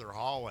walking through their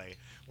hallway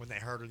when they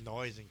heard a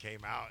noise and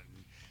came out.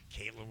 And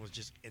Caitlin was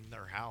just in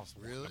their house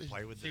wanting Really? to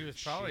play with She their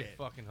was probably shit.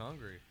 fucking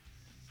hungry.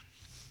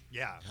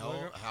 Yeah.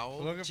 How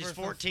old? Looking She's for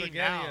some 14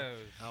 now. SpaghettiOs.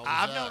 How old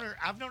I've is known that? her.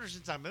 I've known her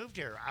since I moved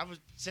here. I was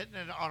sitting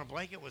on a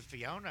blanket with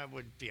Fiona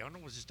when Fiona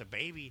was just a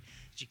baby.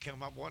 She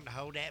come up wanting to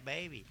hold that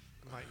baby.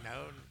 I'm like,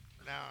 no,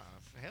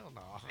 hell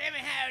no. Let me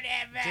hold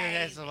that She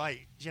had some,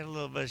 like, she had a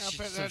little bit of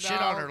some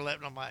shit on her lip,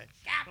 and I'm like,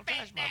 don't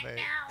touch my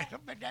baby.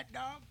 Don't pet that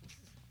dog.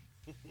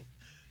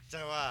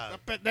 So,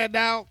 Put that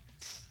down.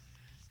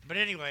 but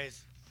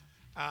anyways,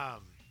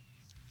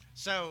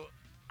 so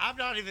I'm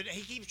not even.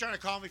 He keeps trying to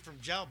call me from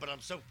jail, but I'm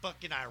so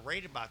fucking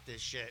irate about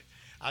this shit.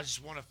 I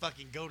just want to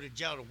fucking go to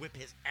jail to whip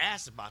his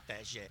ass about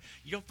that shit.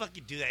 You don't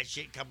fucking do that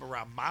shit. Come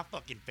around my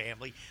fucking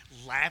family,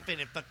 laughing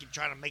and fucking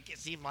trying to make it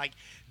seem like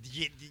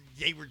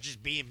they were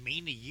just being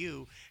mean to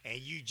you, and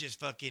you just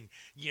fucking,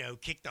 you know,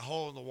 kicked the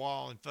hole in the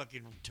wall and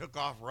fucking took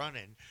off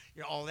running.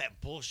 You know, all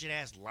that bullshit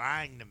ass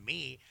lying to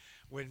me.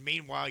 When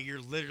meanwhile you're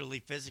literally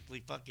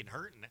physically fucking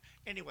hurting.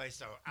 Anyway,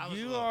 so I was.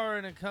 You are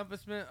an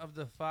encompassment of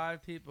the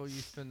 5 people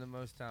you spend the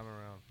most time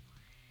around.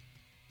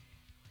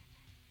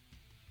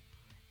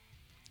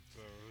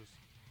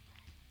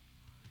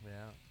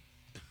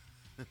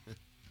 Yeah.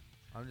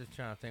 I'm just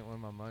trying to think when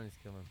my money's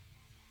coming.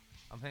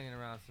 I'm hanging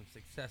around some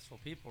successful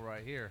people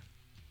right here.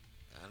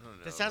 I don't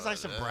know. That sounds like about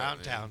some that,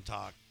 Browntown man.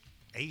 talk.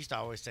 He used to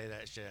always say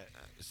that shit.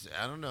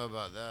 I don't know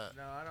about that.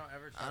 No, I don't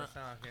ever try I to don't-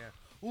 sound like that.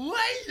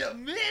 Wait a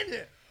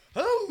minute!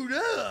 Hold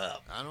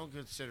up! I don't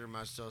consider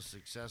myself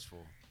successful.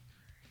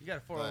 You got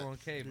a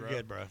 401k, You're bro.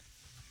 good, bro.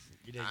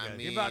 You did I good.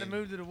 mean- You're about to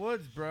move to the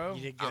woods, bro.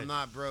 You did good. I'm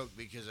not broke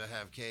because I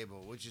have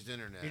cable, which is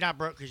internet. You're not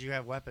broke because you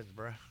have weapons,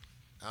 bro.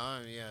 Oh,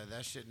 yeah,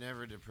 that shit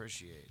never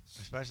depreciates.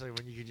 Especially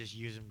when you can just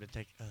use them to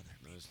take other.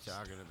 I was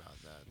talking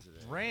about that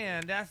today.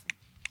 Rand, that's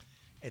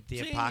At the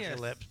Genius.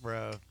 apocalypse,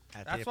 bro.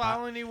 At that's the why I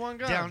only need one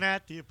gun. Down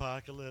at the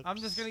apocalypse. I'm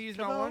just gonna use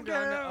Come my on one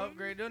gun to down.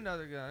 upgrade to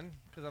another gun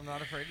because I'm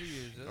not afraid to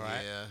use it.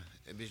 Right. Yeah.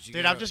 But you Dude,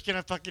 gotta- I'm just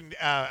gonna fucking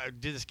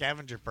do the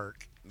scavenger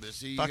perk. But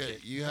see, Fuck you,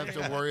 it. you have to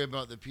worry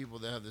about the people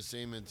that have the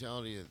same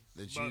mentality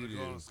that About you to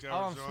go on do, a scavenger Oh,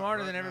 I'm hunt smarter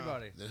right than now.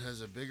 everybody. that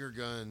has a bigger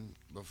gun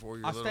before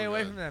your I'll little stay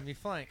away gun. from them. You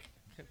flank.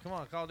 Come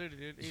on, Call of Duty,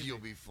 dude. Easy. You'll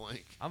be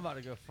flanked. I'm about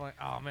to go flank.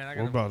 Oh man, I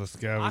We're got. about to I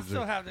scavenger.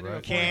 still have to do a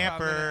right 45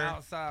 Camper. minute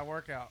outside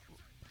workout.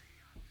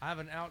 I have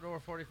an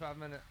outdoor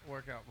 45-minute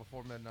workout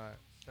before midnight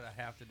that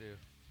I have to do.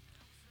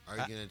 Are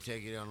you gonna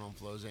take it out on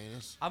Flo's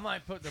anus? I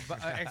might put the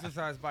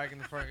exercise bike in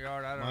the front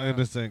yard. I don't My know.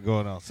 anus ain't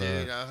going outside.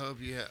 Dude, I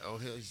hope you.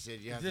 He said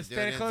you have Just to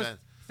do stay it close. inside.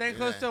 Stay Do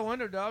close that. to a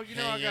window, dog. You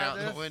know I Hanging got out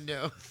this. the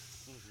window.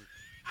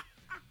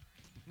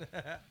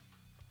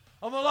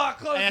 I'm a lot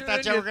closer Hey, I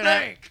thought than you you were gonna.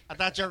 think. I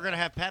thought you were gonna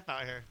have Pep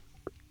out here.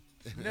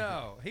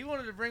 No, he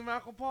wanted to bring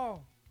Michael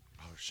Paul.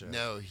 Oh shit.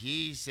 No,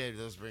 he said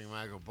let's bring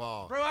Michael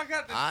Paul. Bro, I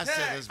got the I text.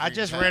 said let's I bring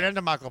just Pat. ran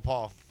into Michael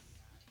Paul.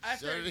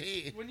 After, So did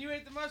he. when you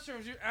ate the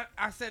mushrooms,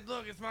 I said,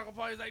 look, it's Michael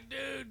Paul. He's like,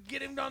 dude,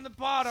 get him on the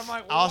pod. I'm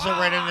like, I also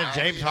ran why? into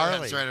James Oh, yeah, Harley.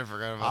 That's right, I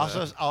forgot about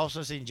that.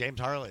 Also seen James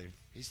Harley.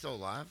 He's still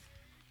alive?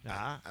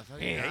 Nah, I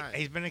thought he died.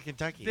 he's been in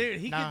Kentucky. Dude,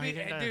 he No, could be.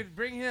 didn't die. Dude,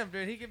 bring him,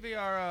 dude. He could be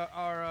our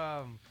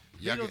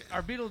Y'all Beetle, can-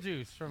 our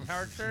Beetlejuice from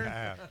Howard Stern.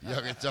 Yeah.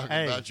 Y'all can talk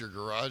Hey, about your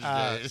garage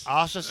days.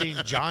 Also seen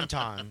John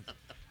Ton,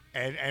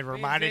 and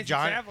reminded Jason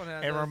John Chaplin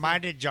had and those,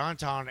 reminded John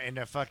Ton in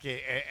the fucking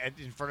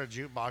in front of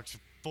jukebox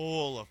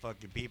full of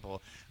fucking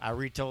people. I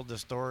retold the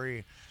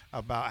story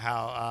about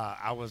how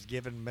I was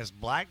giving Miss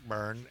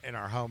Blackburn in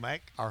our home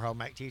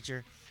ec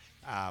teacher.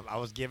 I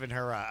was giving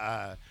her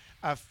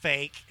a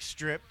fake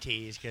strip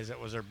tease because it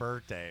was her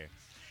birthday.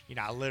 You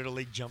know, I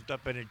literally jumped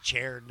up in a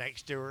chair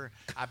next to her.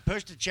 I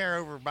pushed a chair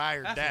over by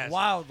her That's desk.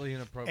 wildly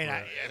inappropriate.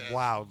 And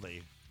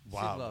wildly. She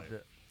loved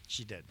it.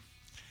 She did.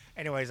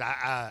 Anyways,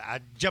 I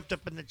jumped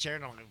up in the chair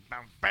and I'm like,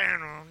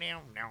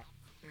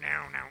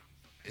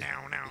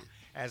 now,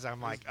 as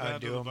I'm like It's bad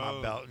to the undoing my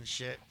bone. belt and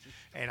shit,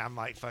 and I'm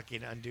like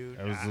fucking undo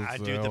That was I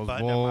just- do that the was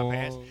button on my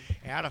pants, boy.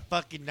 and out of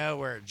fucking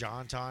nowhere,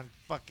 John Ton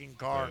fucking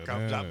car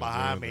comes up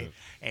behind me,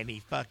 and he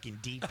fucking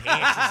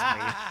de-pantses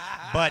me,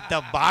 but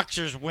the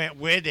boxers went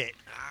with it.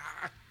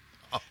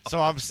 So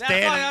I'm That's why I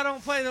standing.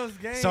 don't play those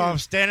games. So I'm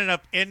standing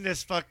up in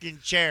this fucking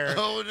chair.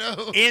 Oh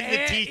no! In the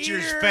Ant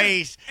teacher's eater,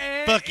 face,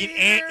 ant fucking eater.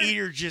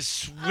 anteater just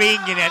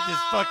swinging at this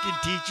fucking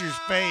teacher's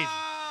face.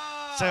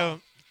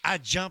 So I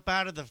jump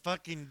out of the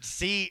fucking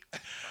seat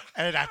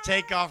and I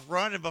take off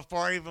running before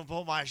I even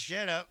pull my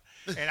shit up.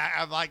 And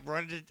I'm like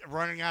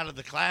running out of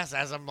the class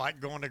as I'm like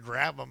going to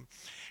grab them.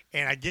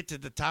 And I get to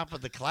the top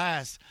of the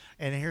class,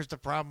 and here's the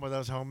problem with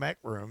those home ec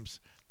rooms.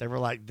 They were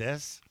like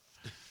this.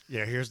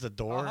 Yeah, here's the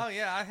door. Oh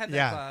yeah, I had that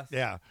Yeah, class.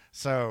 yeah.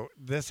 So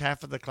this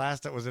half of the class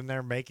that was in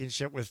there making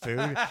shit with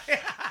food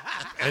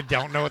and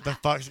don't know what the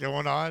fuck's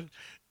going on.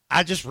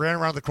 I just ran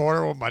around the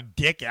corner with my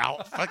dick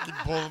out, fucking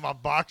pulling my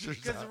boxers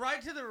Because up.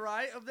 right to the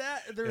right of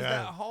that, there was Yeah.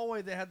 that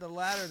hallway that had the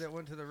ladder that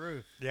went to the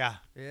roof. Yeah.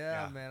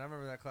 Yeah, Yeah. man, I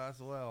remember that class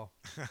well.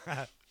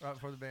 Right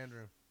before the band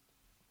room.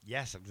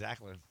 Yes,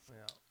 exactly. Yeah.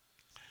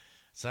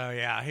 So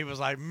yeah, he was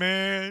like,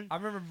 man. I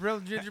remember real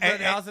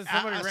gingerbread house and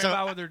somebody ran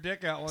by with their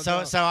dick out one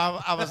time. So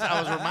I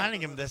was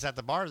reminding him this at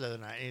the bar the other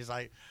night. And he's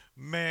like,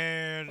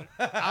 man,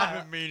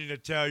 I've been meaning to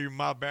tell you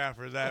my bad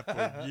for that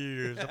for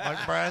years. I'm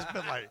like, bro, it's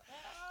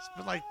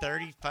been like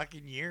 30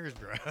 fucking years,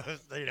 bro.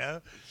 You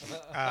know?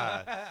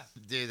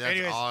 Dude, that's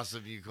anyways,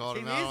 awesome. You called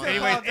him He out needs on to that.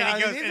 Anyways, apologize. and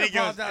he goes, He and needs he to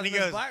goes, apologize and he to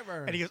Miss goes,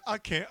 Blackburn. and he goes,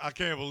 I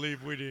can't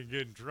believe we didn't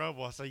get in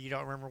trouble. I said, you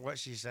don't remember what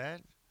she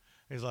said?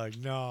 He's like,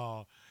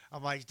 no.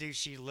 I'm like, dude,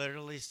 she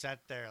literally sat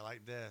there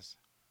like this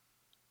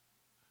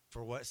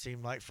for what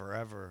seemed like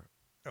forever.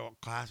 Oh,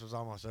 class was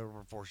almost over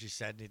before she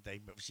said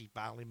anything, but she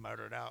finally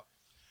muttered out,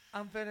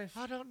 I'm finished.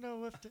 I don't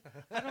know if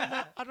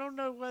I don't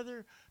know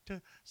whether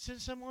to send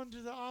someone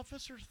to the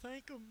office or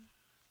thank them.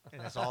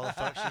 And that's all the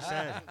fuck she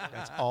said.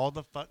 That's all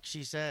the fuck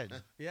she said.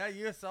 Yeah,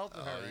 you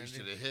assaulted her, Oh, you Randy.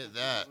 should have hit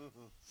that.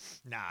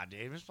 Nah,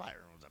 dude, Miss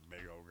Blackburn was a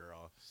big old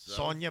girl. So?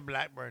 Sonia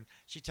Blackburn.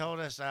 She told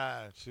us.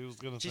 She was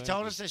gonna. She thank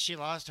told you. us that she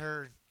lost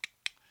her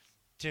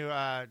to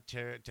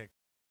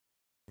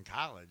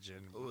college,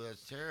 and Oh,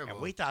 that's terrible.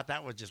 we thought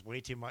that was just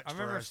way too much. I for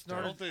remember us to-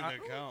 I don't think that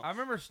counts. I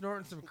remember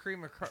snorting some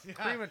cream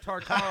of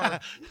tartar.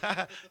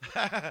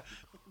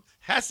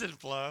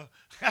 Hassenflow.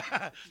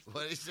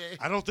 What did he say?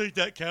 I don't think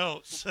that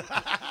counts.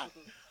 I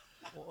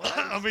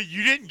mean,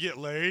 you didn't get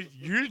laid.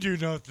 You didn't do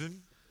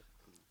nothing.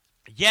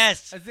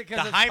 Yes, Is it the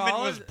 'cause it's hymen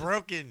college? was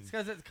broken. It's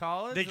because it's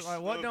college? They- Like,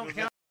 what don't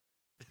count?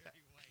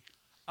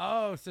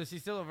 Oh, so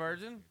she's still a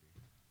virgin?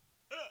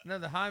 No,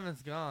 the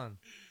hymen's gone.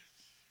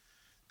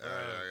 All right,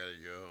 I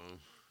gotta go home.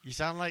 You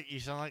sound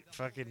like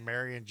fucking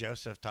Mary and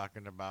Joseph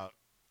talking about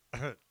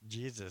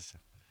Jesus.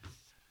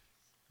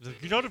 He's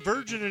like, you're not a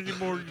virgin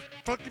anymore. You're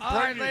fucking All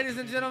right, pregnant. ladies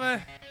and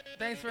gentlemen,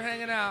 thanks for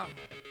hanging out.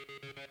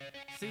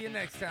 See you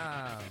next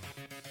time.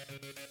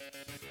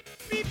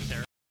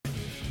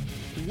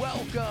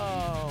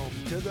 Welcome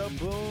to the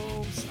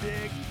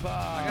Boomstick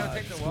Pod. I gotta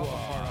take the welcome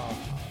part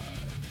off.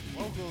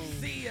 Welcome.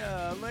 See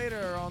ya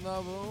later on the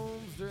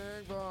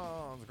Boomstick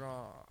Pod.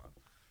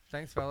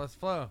 Thanks, fellas.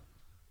 Flo,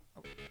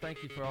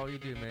 thank you for all you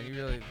do, man. You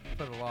really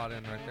put a lot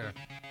in right there.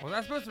 Was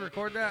I supposed to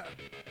record that?